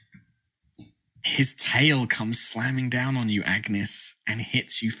 His tail comes slamming down on you, Agnes, and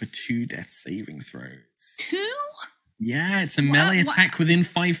hits you for 2 death saving throws. 2? Yeah, it's a melee attack within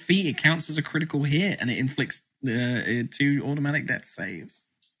 5 feet. It counts as a critical hit, and it inflicts 2 automatic death saves.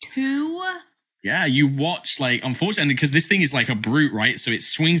 2? Yeah, you watch, like, unfortunately, because this thing is like a brute, right? So it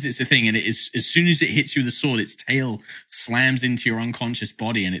swings its thing, and it is, as soon as it hits you with the sword, its tail slams into your unconscious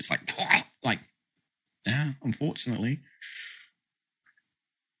body, and it's like, yeah, unfortunately.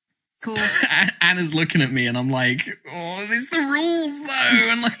 Cool. Anna's looking at me, and I'm like, oh, it's the rules,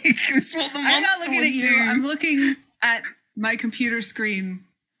 though, and like, it's what the monster I'm not looking would at you. do. I'm looking at my computer screen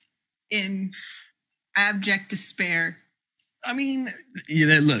in abject despair. I mean,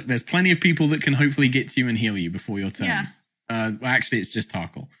 look, there's plenty of people that can hopefully get to you and heal you before your turn. Yeah. Well, actually, it's just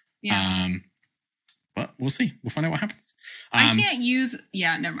Tarkle. Yeah. But we'll see. We'll find out what happens. I can't use...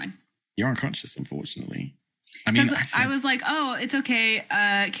 Yeah, never mind. You're unconscious, unfortunately. I mean, actually, I was like, oh, it's okay.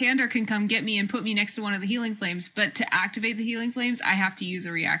 Candor can come get me and put me next to one of the healing flames. But to activate the healing flames, I have to use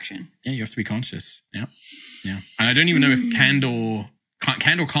a reaction. Yeah, you have to be conscious. Yeah. And I don't even know if Candor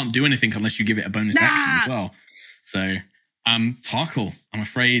can't do anything unless you give it a bonus action as well. So... Tarkle, I'm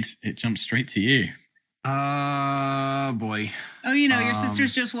afraid it jumps straight to you. Boy. Oh, your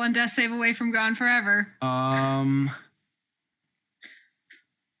sister's just one death save away from gone forever. I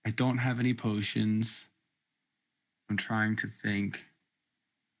don't have any potions. I'm trying to think.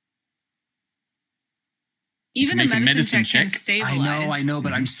 Even a medicine check can check. stabilize. I know,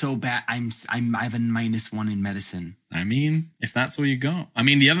 but I'm so bad. I have a -1 in medicine. I mean, if that's all you got. I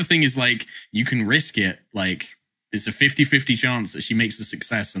mean, the other thing is, like, you can risk it, like... It's a 50-50 chance that she makes a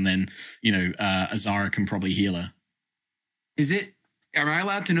success, and then, Azara can probably heal her. Am I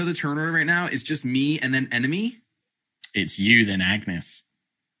allowed to know the turn order right now? It's just me and then enemy? It's you, then Agnes.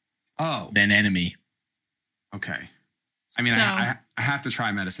 Oh. Then enemy. Okay. I mean, I have to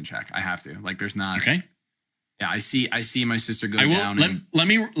try a medicine check. I have to. Like, there's not... Okay. Yeah, I see my sister go down. Let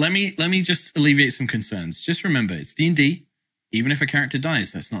me just alleviate some concerns. Just remember, it's D&D. Even if a character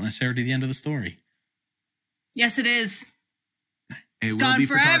dies, that's not necessarily the end of the story. Yes, it is. It will gone be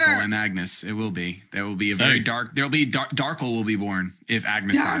for forever. Darkle and Agnes. It will be. There will be a very dark... There'll be... Darkle will be born if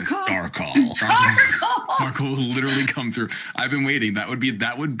Agnes dies. Darkle. Darkle will literally come through. I've been waiting. That would be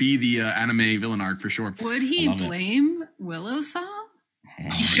the anime villain arc for sure. Would he blame Willow Song?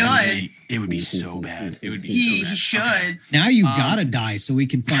 He should. It would be so bad. It would be He so bad. should. Okay. Now you gotta die so we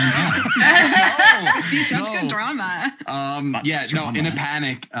can find out. Be such good drama. In a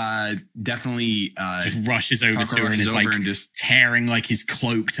panic, definitely just rushes over to her and is like tearing like his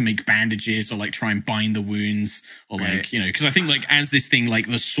cloak to make bandages or like try and bind the wounds or like, because I think like as this thing, like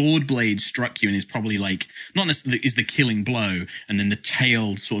the sword blade struck you and is probably like not necessarily is the killing blow, and then the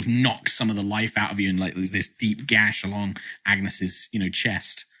tail sort of knocks some of the life out of you and like there's this deep gash along Agnes's,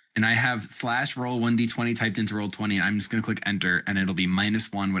 chest. And I have /roll 1d20 typed into roll 20. And I'm just going to click enter and it'll be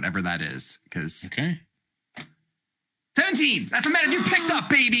 -1, whatever that is. Okay. 17! That's a meta you picked up,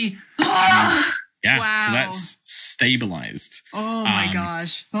 baby! Yeah, Wow. so that's stabilized. Oh my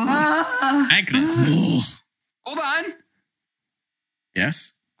gosh. Agnes. Hold on.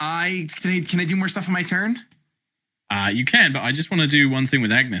 Yes? Can I do more stuff on my turn? You can, but I just want to do one thing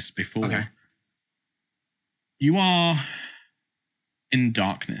with Agnes before. Okay. You are in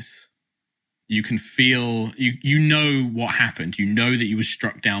darkness. You can feel, you know what happened. You know that you were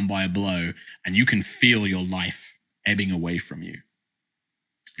struck down by a blow, and you can feel your life ebbing away from you.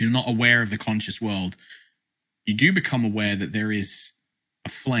 You're not aware of the conscious world. You do become aware that there is a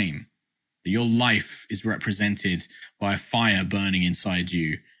flame, that your life is represented by a fire burning inside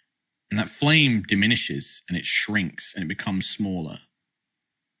you. And that flame diminishes and it shrinks and it becomes smaller.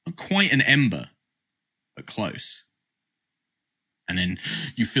 Not quite an ember, but close. And then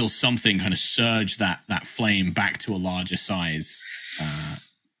you feel something kind of surge that flame back to a larger size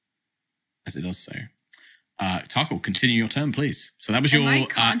as it does so. Tarkle, continue your turn, please. So that was Am your I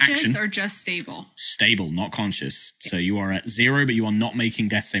conscious action. or just stable? Stable, not conscious. So you are at 0, but you are not making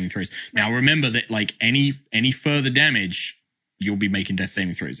death saving throws. Now remember that like any further damage, you'll be making death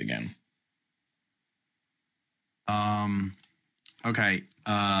saving throws again. Okay.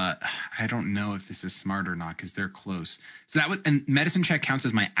 I don't know if this is smart or not because they're close. So that would, and medicine check counts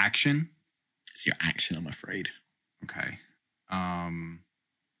as my action. It's your action, I'm afraid. Okay.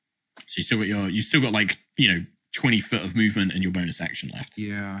 So you still got like 20 foot of movement and your bonus action left.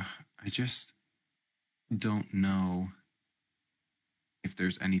 Yeah, I just don't know if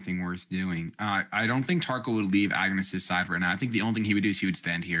there's anything worth doing. I don't think Tarkle would leave Agnes's side right now. I think the only thing he would do is he would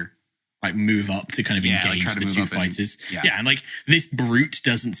stand here. like move up to kind of Yeah, like, engage try to the move two up and- fighters. yeah. And like this brute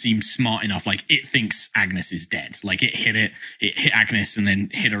doesn't seem smart enough. Like it thinks Agnes is dead. Like it hit Agnes and then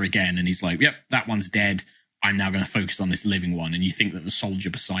hit her again. And he's like, yep, that one's dead. I'm now going to focus on this living one. And you think that the soldier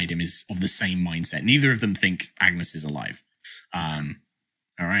beside him is of the same mindset. Neither of them think Agnes is alive.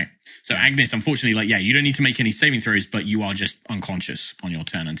 All right. So Agnes, unfortunately, like, yeah, you don't need to make any saving throws, but you are just unconscious on your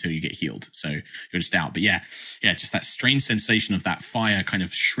turn until you get healed. So you're just out. But yeah, just that strange sensation of that fire kind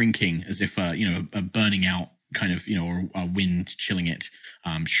of shrinking as if, a burning out kind of, or a wind chilling it,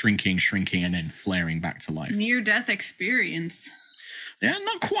 shrinking, and then flaring back to life. Near-death experience. Yeah,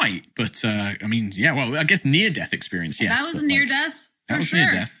 not quite. But, I guess near-death experience, yes. That was near-death, for was sure.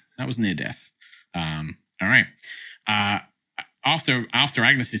 near-death. That was near-death. All right. After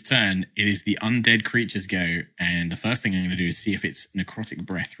Agnes's turn, it is the undead creature's go, and the first thing I'm going to do is see if its necrotic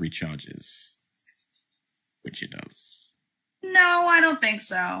breath recharges, which it does. No, I don't think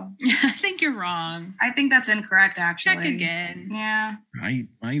so. I think you're wrong. I think that's incorrect, actually. Check again. Yeah. I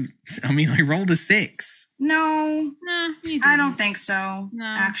rolled a 6. No, No, you I didn't. don't think so, No.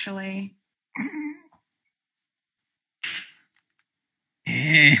 actually.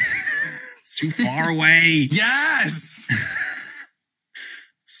 Yeah, too far away. Yes.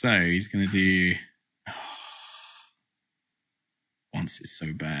 So he's going to do. Once is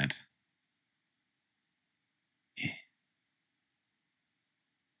so bad. Yeah.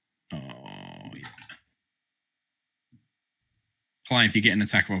 Oh, yeah. Clive, you get an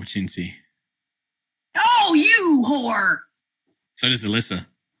attack of opportunity. Oh, you whore! So does Alyssa.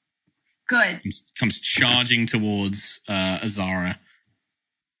 Good. Comes charging towards Azara.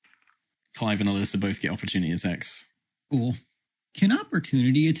 Clive and Alyssa both get opportunity attacks. Cool. Can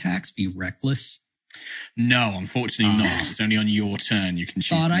opportunity attacks be reckless? No, unfortunately not. It's only on your turn you can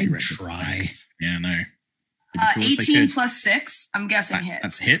choose. Thought to be I'd reckless try. attacks. Yeah, no. It'd be cool if they 18 could. plus 6, I'm guessing hits.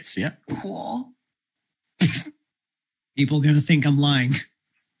 That's hits, yeah. Cool. People are going to think I'm lying.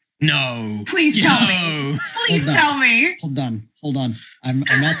 No. Please tell me. Please Hold on. tell me. Hold on. I'm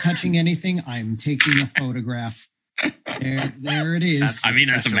not touching anything. I'm taking a photograph. There it is. That's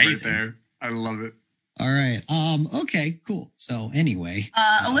Special amazing. Right there. I love it. All right. Okay, cool. So anyway.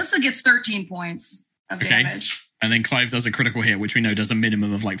 Alyssa gets 13 points of Okay. damage. And then Clive does a critical hit, which we know does a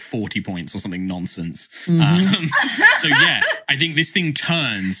minimum of like 40 points or something nonsense. Mhm. So yeah, I think this thing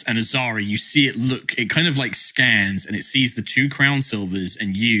turns, and Azara, you see it kind of like scans, and it sees the 2 crown silvers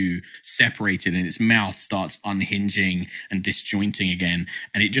and you separated, and its mouth starts unhinging and disjointing again.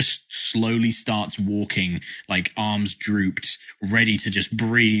 And it just slowly starts walking, like arms drooped, ready to just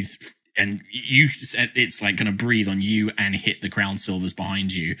breathe. And it's like going to breathe on you and hit the crown silvers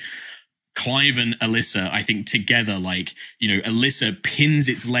behind you. Clive and Alyssa, I think together, Alyssa pins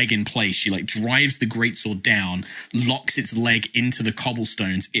its leg in place. She drives the greatsword down, locks its leg into the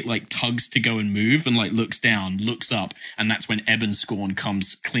cobblestones. It tugs to go and move and looks down, looks up. And that's when Eben Scorn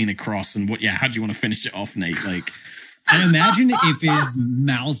comes clean across. And how do you want to finish it off, Nate? And imagine if his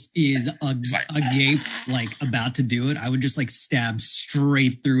mouth is agape, about to do it. I would just stab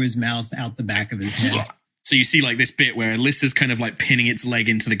straight through his mouth out the back of his head. So you see this bit where Alyssa's kind of pinning its leg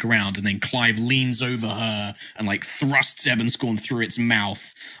into the ground, and then Clive leans over her and thrusts Eben Scorn through its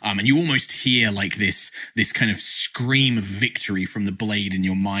mouth. And you almost hear this kind of scream of victory from the blade in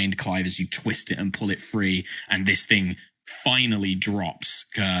your mind, Clive, as you twist it and pull it free. And this thing finally drops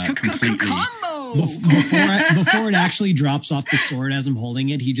completely. Combo! Before it actually drops off the sword as I'm holding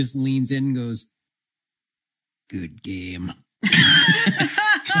it, he just leans in and goes, "Good game."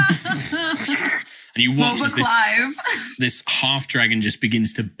 And you watch as Clive. this half dragon just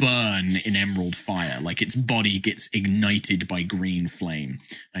begins to burn in emerald fire. Its body gets ignited by green flame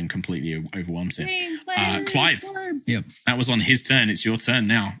and completely overwhelms it. Clive, Yep. that was on his turn. It's your turn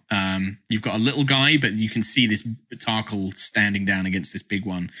now. You've got a little guy, but you can see this Tarkle standing down against this big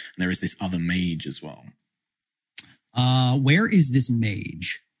one. And there is this other mage as well. Where is this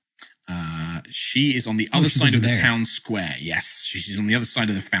mage? She is on the other she's side of over the there. town square. Yes, she's on the other side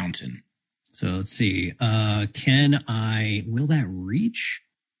of the fountain. So let's see. Will that reach?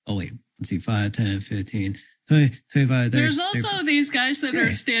 Oh, wait. Let's see. 5, 10, 15, 20, 25, 30. There's also these guys that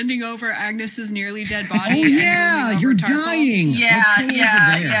are standing over Agnes's nearly dead body. Oh, and yeah. moving You're over Tarkle. dying. Yeah, Let's go over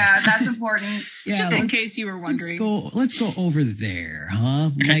there. that's important. Yeah, Just in let's- case you were wondering. Let's go over there, huh?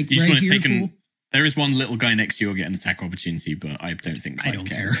 Okay, you just right want to here, take cool? There is one little guy next to you who will get an attack opportunity, but I don't think I Clive don't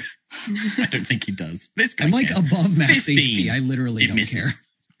cares. care. I don't think he does. This guy I'm cares. above max 15. HP. I literally It don't misses. care.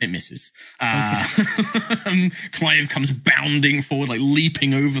 It misses. Clive comes bounding forward,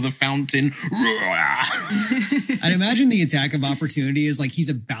 leaping over the fountain. I'd imagine the attack of opportunity is he's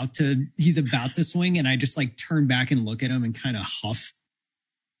about to swing, and I just turn back and look at him and kind of huff.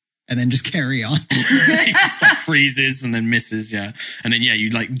 and then just carry on. He just like freezes and then misses, yeah. And then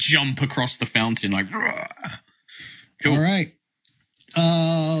you like jump across the fountain like cool. All right.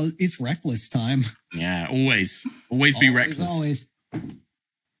 It's reckless time. Yeah, always be reckless. Always. Okay,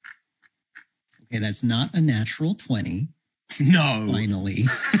 that's not a natural 20. No. Finally.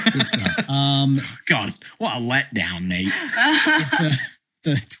 It's not. God, what a letdown, Nate. It's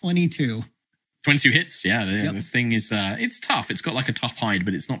a 22. 22 hits, yeah. Yep. This thing is, it's tough. It's got like a tough hide,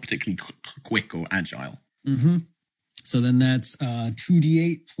 but it's not particularly quick or agile. Mm-hmm. So then that's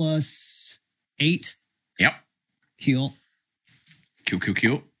 2d8 plus 8. Yep. Cool.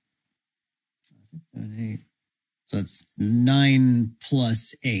 Cool. 7, 8. So it's 9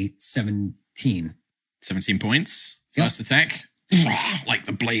 plus 8, 17. 17 points. Yep. First attack. Like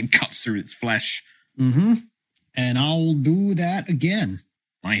the blade cuts through its flesh. Mm-hmm. And I'll do that again.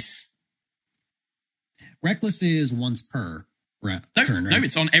 Nice. Reckless is once per turn, right? No,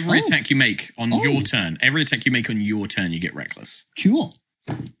 it's on every attack you make on your turn. Every attack you make on your turn, you get reckless. Cool.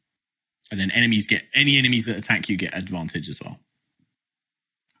 And then enemies that attack you get advantage as well.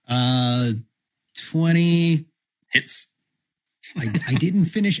 20 hits. I didn't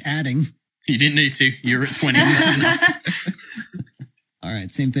finish adding. You didn't need to. You're at 20. That's enough. All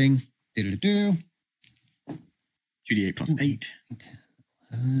right, same thing. 2d8 plus 8.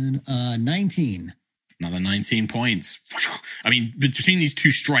 And, 19. Another 19 points. I mean, between these two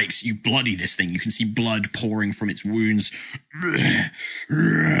strikes, you bloody this thing. You can see blood pouring from its wounds.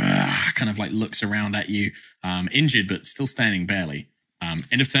 Kind of like looks around at you. Injured, but still standing barely.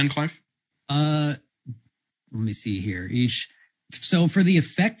 End of turn, Clive? Let me see here. So for the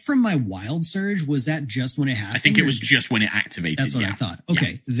effect from my wild surge, was that just when it happened? I think it was just when it activated. That's what I thought.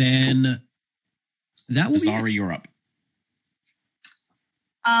 Okay, then that will Zara, be... you're up.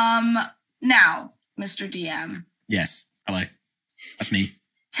 Now, Mr. DM. Yes. Hello. That's me.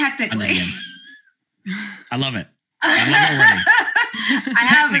 Technically. I love it. I love it already.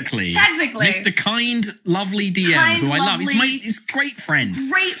 Technically, Mr. Kind, lovely DM, who I love. He's great friend.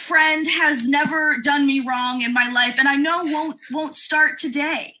 Great friend, has never done me wrong in my life, and I know won't start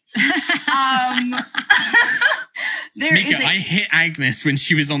today. I hit Agnes when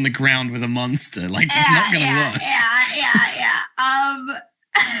she was on the ground with a monster. Like, it's not going to work. Yeah.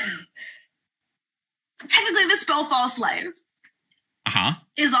 Technically, the spell False Slave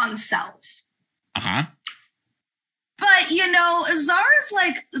is on self. But, Zara's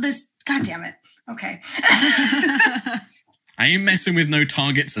like this. God damn it. Okay. I ain't messing with no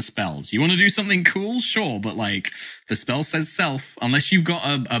targets or spells. You want to do something cool? Sure. But, like, the spell says self. Unless you've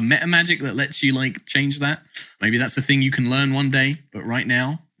got a meta magic that lets you, like, change that. Maybe that's a thing you can learn one day. But right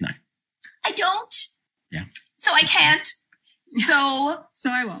now, no. I don't. Yeah. So I can't. So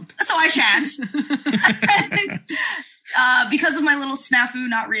I won't. So I shan't. Because of my little snafu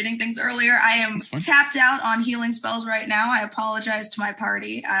not reading things earlier, I am tapped out on healing spells right now. I apologize to my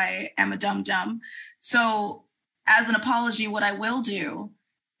party. I am a dum-dum. So as an apology, what I will do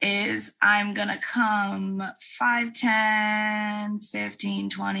is I'm going to come 5, 10, 15,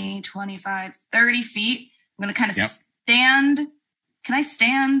 20, 25, 30 feet. I'm going to kind of stand. Can I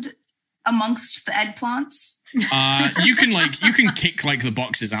stand amongst the eggplants? You can kick like the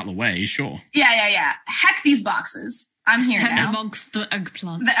boxes out of the way, sure. Yeah. Heck these boxes. I'm here Stand now. amongst the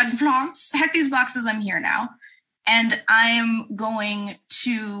eggplants. The eggplants. Heck these boxes. I'm here now. And I'm going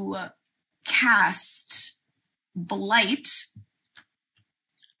to cast Blight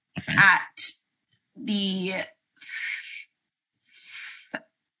at the...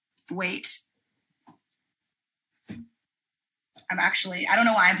 Wait. I don't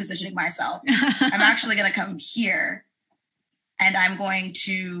know why I'm positioning myself. I'm actually going to come here and I'm going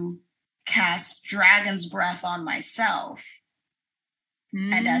to cast Dragon's Breath on myself.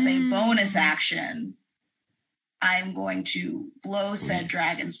 And as a bonus action, I'm going to blow said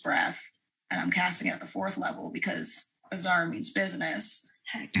Dragon's Breath, and I'm casting it at the 4th level because Azar means business.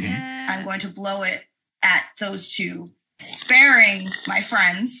 Heck yeah. I'm going to blow it at those two, sparing my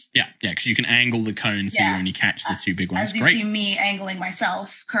friends. Yeah, because you can angle the cone so you only catch the two big ones. As you see me angling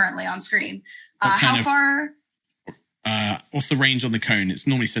myself currently on screen. How far? What's the range on the cone? It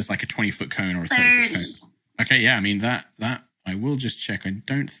normally says like a 20-foot cone or a 30-foot cone. Okay, yeah, I mean, that I will just check. I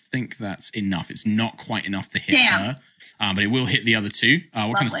don't think that's enough. It's not quite enough to hit her, but it will hit the other two.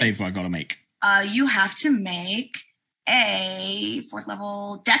 What kind of save have I got to make? You have to make a 4th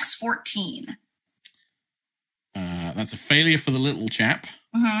level Dex 14. That's a failure for the little chap.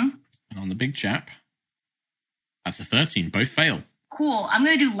 And on the big chap, that's a 13. Both fail. Cool. I'm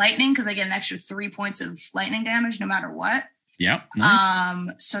going to do lightning because I get an extra 3 points of lightning damage no matter what. Yep.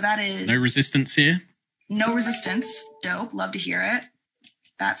 Nice. So that is... No resistance here? No resistance. Dope. Love to hear it.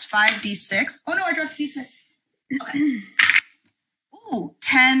 That's 5d6. Oh no, I dropped d6. Okay. Ooh,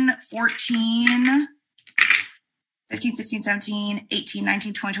 10, 14, 15, 16, 17, 18,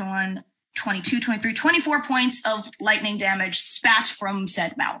 19, 20, 21, 22, 23, 24 points of lightning damage spat from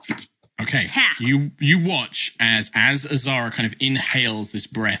said mouth. Okay, Ha. you watch as Azara kind of inhales this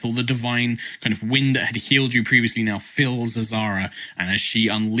breath, all the divine kind of wind that had healed you previously now fills Azara, and as she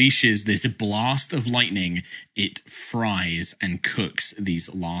unleashes this blast of lightning, it fries and cooks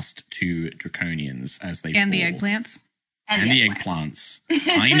these last two draconians as they And the fall. eggplants. And the eggplants.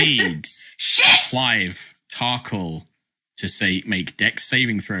 I need Shit! Clive, Tarkle to make dex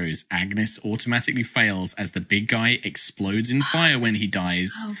saving throws. Agnes automatically fails as the big guy explodes in fire when he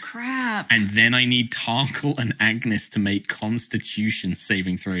dies. Oh, crap. And then I need Tarkle and Agnes to make constitution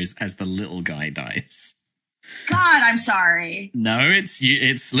saving throws as the little guy dies. God, I'm sorry. No,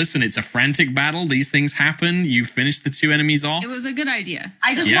 listen, it's a frantic battle. These things happen. You finished the two enemies off. It was a good idea.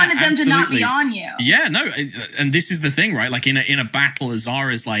 I just Yeah, wanted them to not be absolutely. on you. Yeah, no, and this is the thing, right? Like in a battle,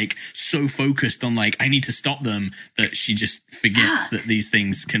 Azara's like so focused on like I need to stop them that she just forgets that these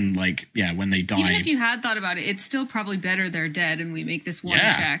things can when they die. Even if you had thought about it, it's still probably better they're dead and we make this one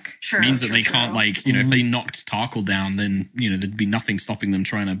check. True, means that true, they true. can't if they knocked Tarkle down, then there'd be nothing stopping them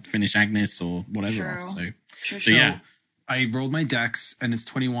trying to finish Agnes or whatever. True. Off, True, so yeah. I rolled my dex, and it's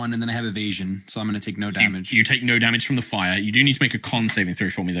 21, and then I have evasion, so I'm going to take no damage. You take no damage from the fire. You do need to make a con saving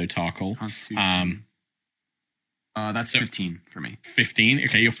throw for me though, Tarkle. Constitution. That's 15 for me. 15.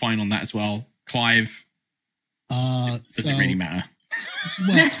 Okay, you're fine on that as well. Clive, does it really matter?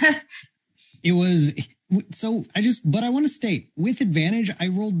 Well, it was but I want to state with advantage. I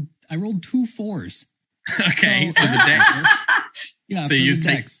rolled 2 4s. Okay, So- so the dex. Yeah, So for you the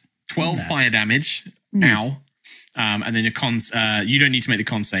take dex. 12 That. fire damage Neat. now. And then your cons, you don't need to make the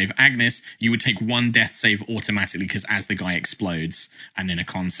con save. Agnes, you would take 1 death save automatically because as the guy explodes, and then a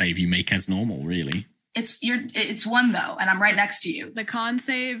con save you make as normal, really. It's 1 though, and I'm right next to you. The con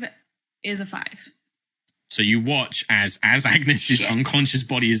save is a 5. So you watch as Agnes's Shit. unconscious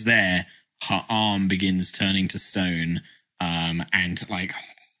body is there, her arm begins turning to stone, and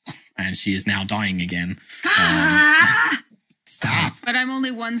she is now dying again. Ah! Stop. But I'm only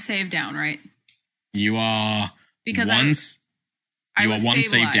 1 save down, right? You are Because I I you was are 1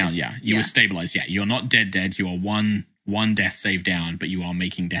 save down. stabilized. Yeah, you were stabilized. Yeah, you're not dead. You are one death save down, but you are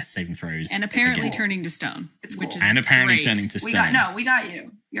making death saving throws. And apparently cool. turning to stone. It's which cool. is and apparently great. turning to stone. We got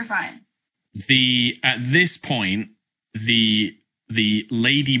you. You're fine. At this point, the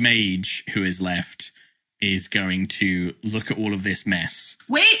lady mage who is left is going to look at all of this mess.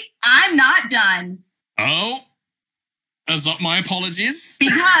 Wait, I'm not done Oh, my apologies.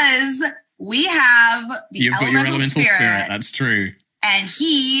 because we have the You've got your elemental elemental spirit. spirit, That's true. and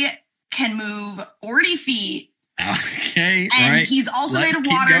he can move 40 feet. Okay, And right. he's also Let's made of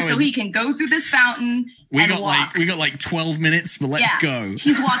keep water, so going. he can go through this fountain we and got walk. like 12 minutes, but let's go.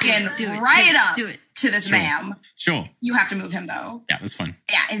 He's walking Do it, right do it, up do it. to this Sure. ma'am. Sure. You have to move him though. Yeah, that's fine.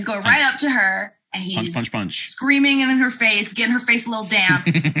 Yeah, he's going right up to her, and he's Punch. screaming in her face, getting her face a little damp,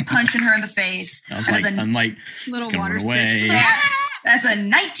 punching her in the face. I was That is like, a- I'm like, Little just gonna water run spits. away. that's a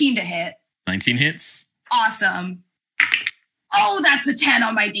 19 to hit. 19 hits. Awesome. Oh, that's a 10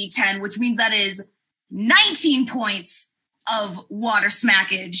 on my D10, which means that is 19 points of water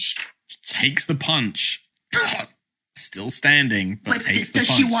smackage. Takes the punch. Still standing, but But takes the does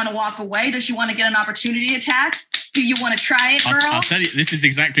punch. she want to walk away? Does she want to get an opportunity attack? Do you want to try it, girl? I'll tell you, this is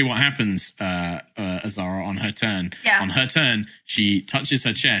exactly what happens, Azara, on her turn. Yeah. On her turn, she touches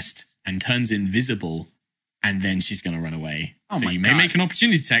her chest and turns invisible, and then she's going to run away. Oh so my you may God. make an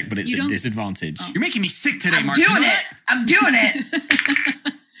opportunity attack, but it's You a don't- disadvantage. Oh. You're making me sick today, I'm Mark. doing it. I'm doing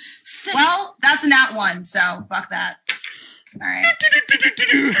it. Well, that's a nat 1, so fuck that. All right.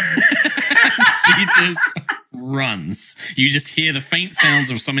 She just runs. You just hear the faint sounds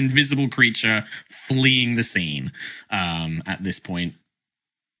of some invisible creature fleeing the scene at this point.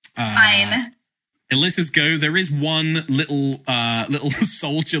 Fine. Alyssa's go. There is one little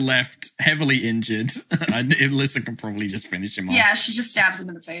soldier left, heavily injured. Alyssa can probably just finish him off. Yeah, she just stabs him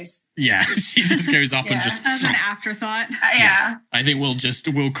in the face. Yeah, she just goes up and Yeah. just. As an afterthought. Yeah. I think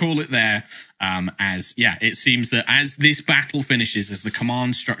we'll call it there. It seems that as this battle finishes, as the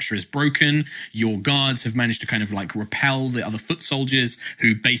command structure is broken, your guards have managed to kind of like repel the other foot soldiers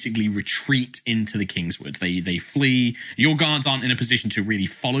who basically retreat into the Kingswood. They flee. Your guards aren't in a position to really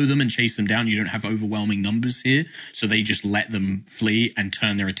follow them and chase them down. You don't have overwhelming numbers here, so they just let them flee and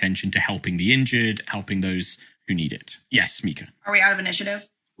turn their attention to helping the injured, helping those who need it. Yes, Mika. Are we out of initiative?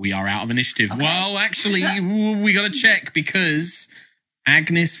 We are out of initiative. Okay. Well, actually, we got to check because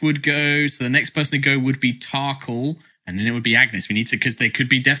Agnes would go. So the next person to go would be Tarkle, and then it would be Agnes. We need to, because there could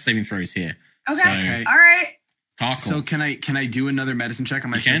be death saving throws here. Okay. Okay. All right. Tarkle. So can I do another medicine check on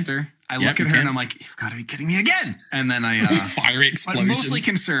my You can. sister? I Yep, look you at her can. and I'm like, you've got to be kidding me again. And then I Fiery but explosion. mostly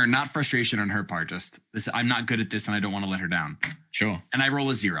concern, not frustration on her part. Just this, I'm not good at this and I don't want to let her down. Sure. And I roll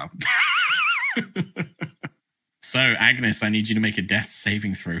a 0. So, Agnes, I need you to make a death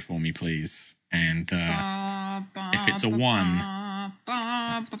saving throw for me, please. And if it's a 1,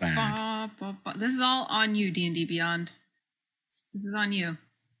 that's bad. This is all on you, D&D Beyond. This is on you.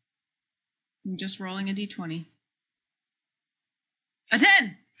 I'm just rolling a d20. A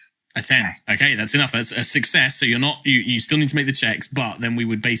 10! A 10. Okay, that's enough. That's a success. So you still need to make the checks, but then we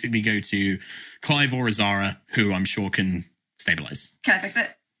would basically go to Clive or Azara, who I'm sure can stabilize. Can I fix it?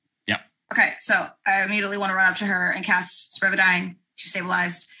 Yep. Okay, so I immediately want to run up to her and cast Spare the Dying. She's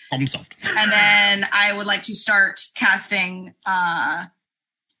stabilized. Problem solved. And then I would like to start casting.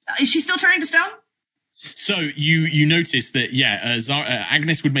 Is she still turning to stone? So you notice that,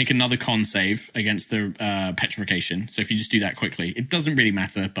 Agnes would make another con save against the petrification. So if you just do that quickly, it doesn't really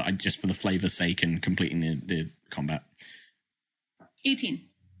matter, but just for the flavor's sake and completing the combat. 18.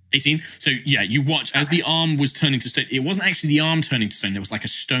 18. So yeah, you watch as the arm was turning to stone. It wasn't actually the arm turning to stone. There was like a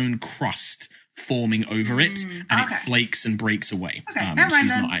stone crust forming over it, and it flakes and breaks away. Okay, never mind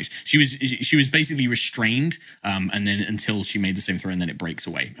she's then. not actually. She was basically restrained, and then until she made the same throw, and then it breaks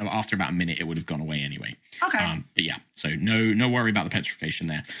away. After about a minute, it would have gone away anyway. Okay. But yeah, so no worry about the petrification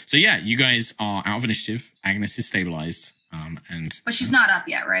there. So yeah, you guys are out of initiative. Agnes is stabilized, and But she's not up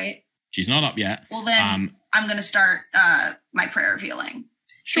yet, right? she's not up yet. Well, then I'm going to start my prayer of healing.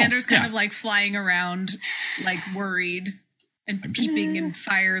 Sure, Xander's kind yeah. of like flying around, like worried and peeping and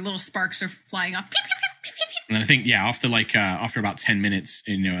fire. Little sparks are flying off. Pew, pew, pew, pew, pew, pew. And I think, after about 10 minutes,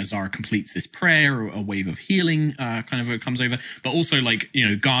 Azara completes this prayer, a wave of healing comes over. But also,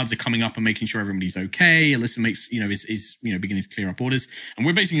 guards are coming up and making sure everybody's okay. Alyssa makes, is beginning to clear up orders. And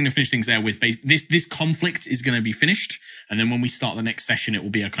we're basically going to finish things there with this conflict is going to be finished. And then when we start the next session, it will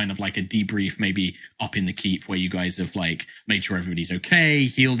be a kind of like a debrief, maybe up in the keep, where you guys have made sure everybody's okay,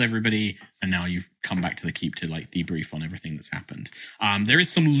 healed everybody, and now you've come back to the keep to debrief on everything that's happened. There is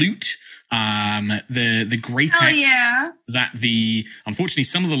some loot. The great Hell yeah. that unfortunately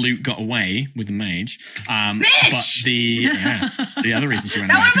some of the loot got away with the mage. Bitch! But it's the other reason she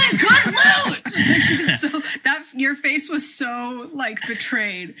went away. That would have been good loot. Your face was so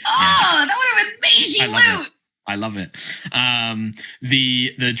betrayed. Oh, that would have been I magey love loot. it. I love it.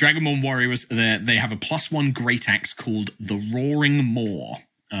 The Dragonborn warriors, they have a +1 great axe called the Roaring Maw,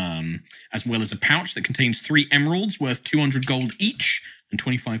 as well as a pouch that contains 3 emeralds worth 200 gold each and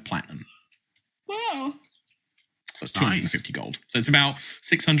 25 platinum. Whoa. So that's 250 gold. So it's about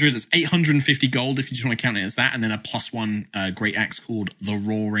 600. It's 850 gold if you just want to count it as that, and then a +1 great axe called the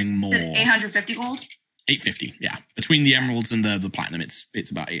Roaring Maw. 850 gold? 850, yeah. Between the emeralds and the platinum,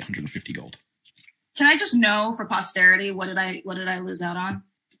 it's about 850 gold. Can I just know for posterity what did I lose out on?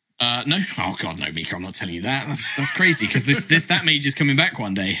 No. Oh God, no, Mika, I'm not telling you that. That's crazy, because that mage is coming back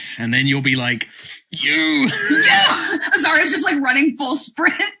one day, and then you'll be like, you. Yeah. Azara's just running full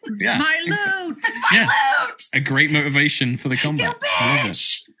sprint. Yeah. My loot. Yeah. Loot. A great motivation for the combat. You I love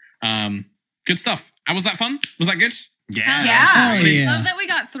bitch. it. Good stuff. Was that fun? Was that good? Yeah. Yeah. Oh, yeah. Love that we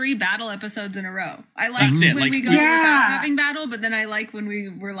got 3 battle episodes in a row. I like That's it, when we go Yeah. without having battle, but then I like when we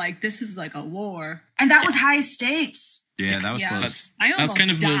were this is like a war. And that was high stakes. Yeah, that was Yeah. close. I That's almost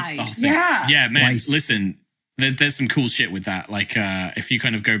kind of died. the whole thing. Yeah. Yeah, man. Nice. Listen, there's some cool shit with that. If you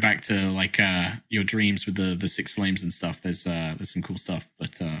kind of go back to your dreams with the 6 flames and stuff, there's some cool stuff.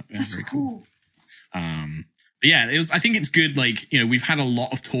 But That's very cool. But yeah, I think it's good. We've had a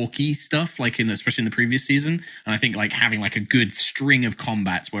lot of talky stuff, especially in the previous season, and I think having a good string of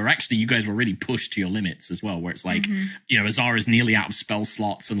combats where actually you guys were really pushed to your limits as well. Where it's Azara's nearly out of spell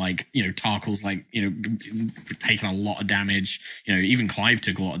slots, and Tarkle's taking a lot of damage. Even Clive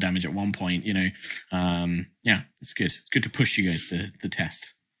took a lot of damage at one point. Yeah, it's good. It's good to push you guys to the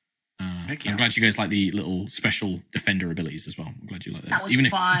test. Heck yeah. I'm glad you guys like the little special defender abilities as well. I'm glad you like those. That was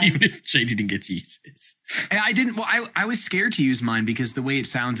even fun. if Shady didn't get to use it. I didn't. Well, I was scared to use mine because the way it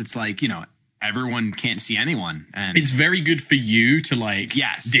sounds, it's everyone can't see anyone, and It's very good for you to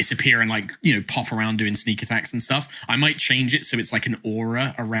Yes. disappear and pop around doing sneak attacks and stuff. I might change it so it's an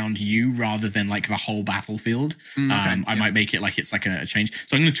aura around you rather than the whole battlefield. I might make it it's a change.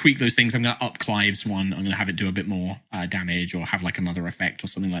 So I'm going to tweak those things. I'm going to up Clive's one. I'm going to have it do a bit more damage or have another effect or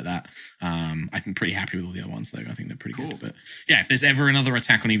something like that. I'm pretty happy with all the other ones though. I think they're pretty Cool. good. But yeah, if there's ever another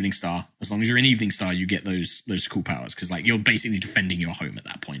attack on Eveningstar, as long as you're in Eveningstar, you get those cool powers because you're basically defending your home at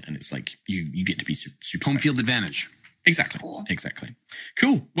that point, and it's you get to be super home special. field advantage. Exactly. Cool. Exactly.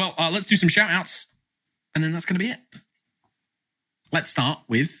 Cool. Well, let's do some shout outs, and then that's going to be it. let's start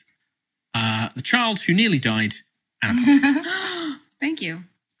with the child who nearly died, Anna. Thank you.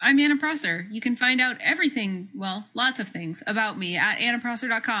 I'm Anna Prosser. You can find out everything, well, lots of things about me at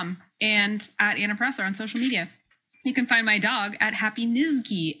annaprosser.com and at Anna Prosser on social media. You can find my dog at Happy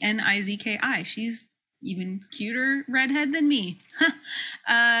Nizki, Nizki. She's even cuter redhead than me.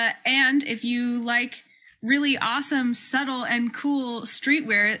 And if you like really awesome, subtle, and cool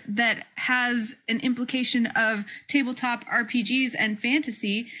streetwear that has an implication of tabletop RPGs and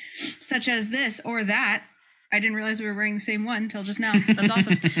fantasy, such as this or that. I didn't realize we were wearing the same one until just now. That's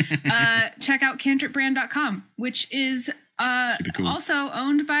awesome. Check out cantripbrand.com, which is cool. Also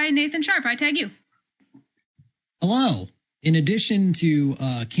owned by Nathan Sharp. I tag you. Hello. In addition to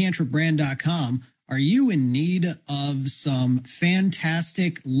cantripbrand.com, are you in need of some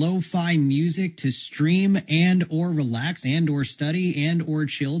fantastic lo-fi music to stream and or relax and or study and or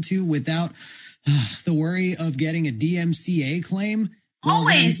chill to without the worry of getting a DMCA claim? Well,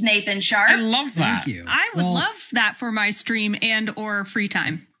 Always, Nathan Sharp. I love that. Thank you. I would love that for my stream and or free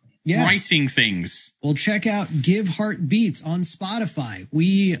time. Yes. Writing things. Well, check out Give Heart Beats on Spotify.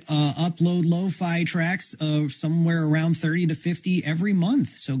 We upload lo-fi tracks somewhere around 30 to 50 every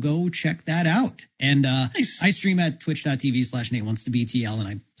month. So go check that out. And Nice. I stream at twitch.tv/NateWantsToBTL and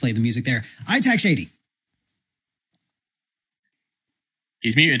I play the music there. I tag Shady.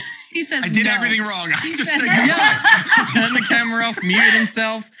 He's muted. He says I did no. everything wrong. I just said said no. no. Turned the camera off, muted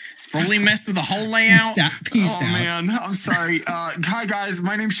himself. It's probably messed with the whole layout. Peaced Oh out. man, I'm sorry. Hi guys,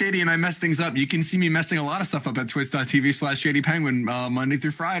 my name's Shady and I mess things up. You can see me messing a lot of stuff up at twitch.tv/ShadyPenguin Monday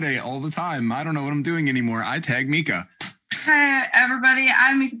through Friday all the time. I don't know what I'm doing anymore. I tag Mika. Hi, everybody.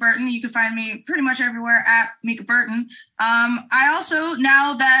 I'm Mika Burton. You can find me pretty much everywhere at Mika Burton. I also,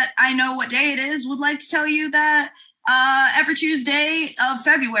 now that I know what day it is, would like to tell you that every Tuesday of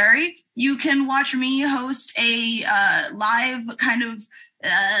February, you can watch me host a live kind of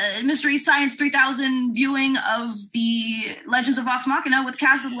Mystery Science 3000 viewing of the Legends of Vox Machina with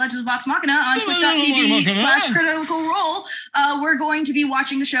cast of the Legends of Vox Machina on twitch.tv/Critical Role. We're going to be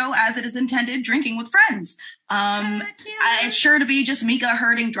watching the show as it is intended, drinking with friends. It's sure to be just Mika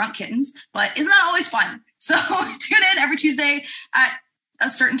herding drunk kittens, but isn't that always fun? So tune in every Tuesday at a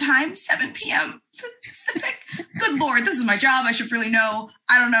certain time, 7 p.m. Pacific. Good Lord, this is my job. I should really know.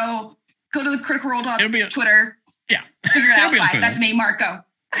 I don't know. Go to the Critical Role Twitter. Yeah. Figure it out. It'll be on Bye. Twitter. That's me, Marco.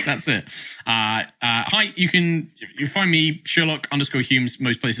 That's it. Hi, you find me Sherlock_Humes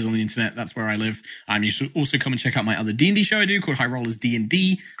most places on the internet. That's where I live. You should also come and check out my other D&D show I do called High Rollers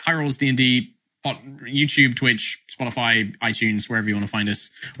D&D. High Rollers D&D, YouTube, Twitch, Spotify, iTunes, wherever you want to find us.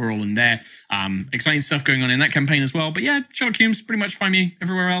 We're all in there. Exciting stuff going on in that campaign as well. But yeah, Sherlock Humes, pretty much find me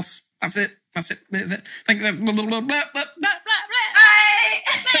everywhere else. That's it. Thank you. Bye.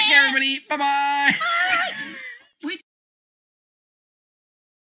 Take care, everybody. Bye-bye.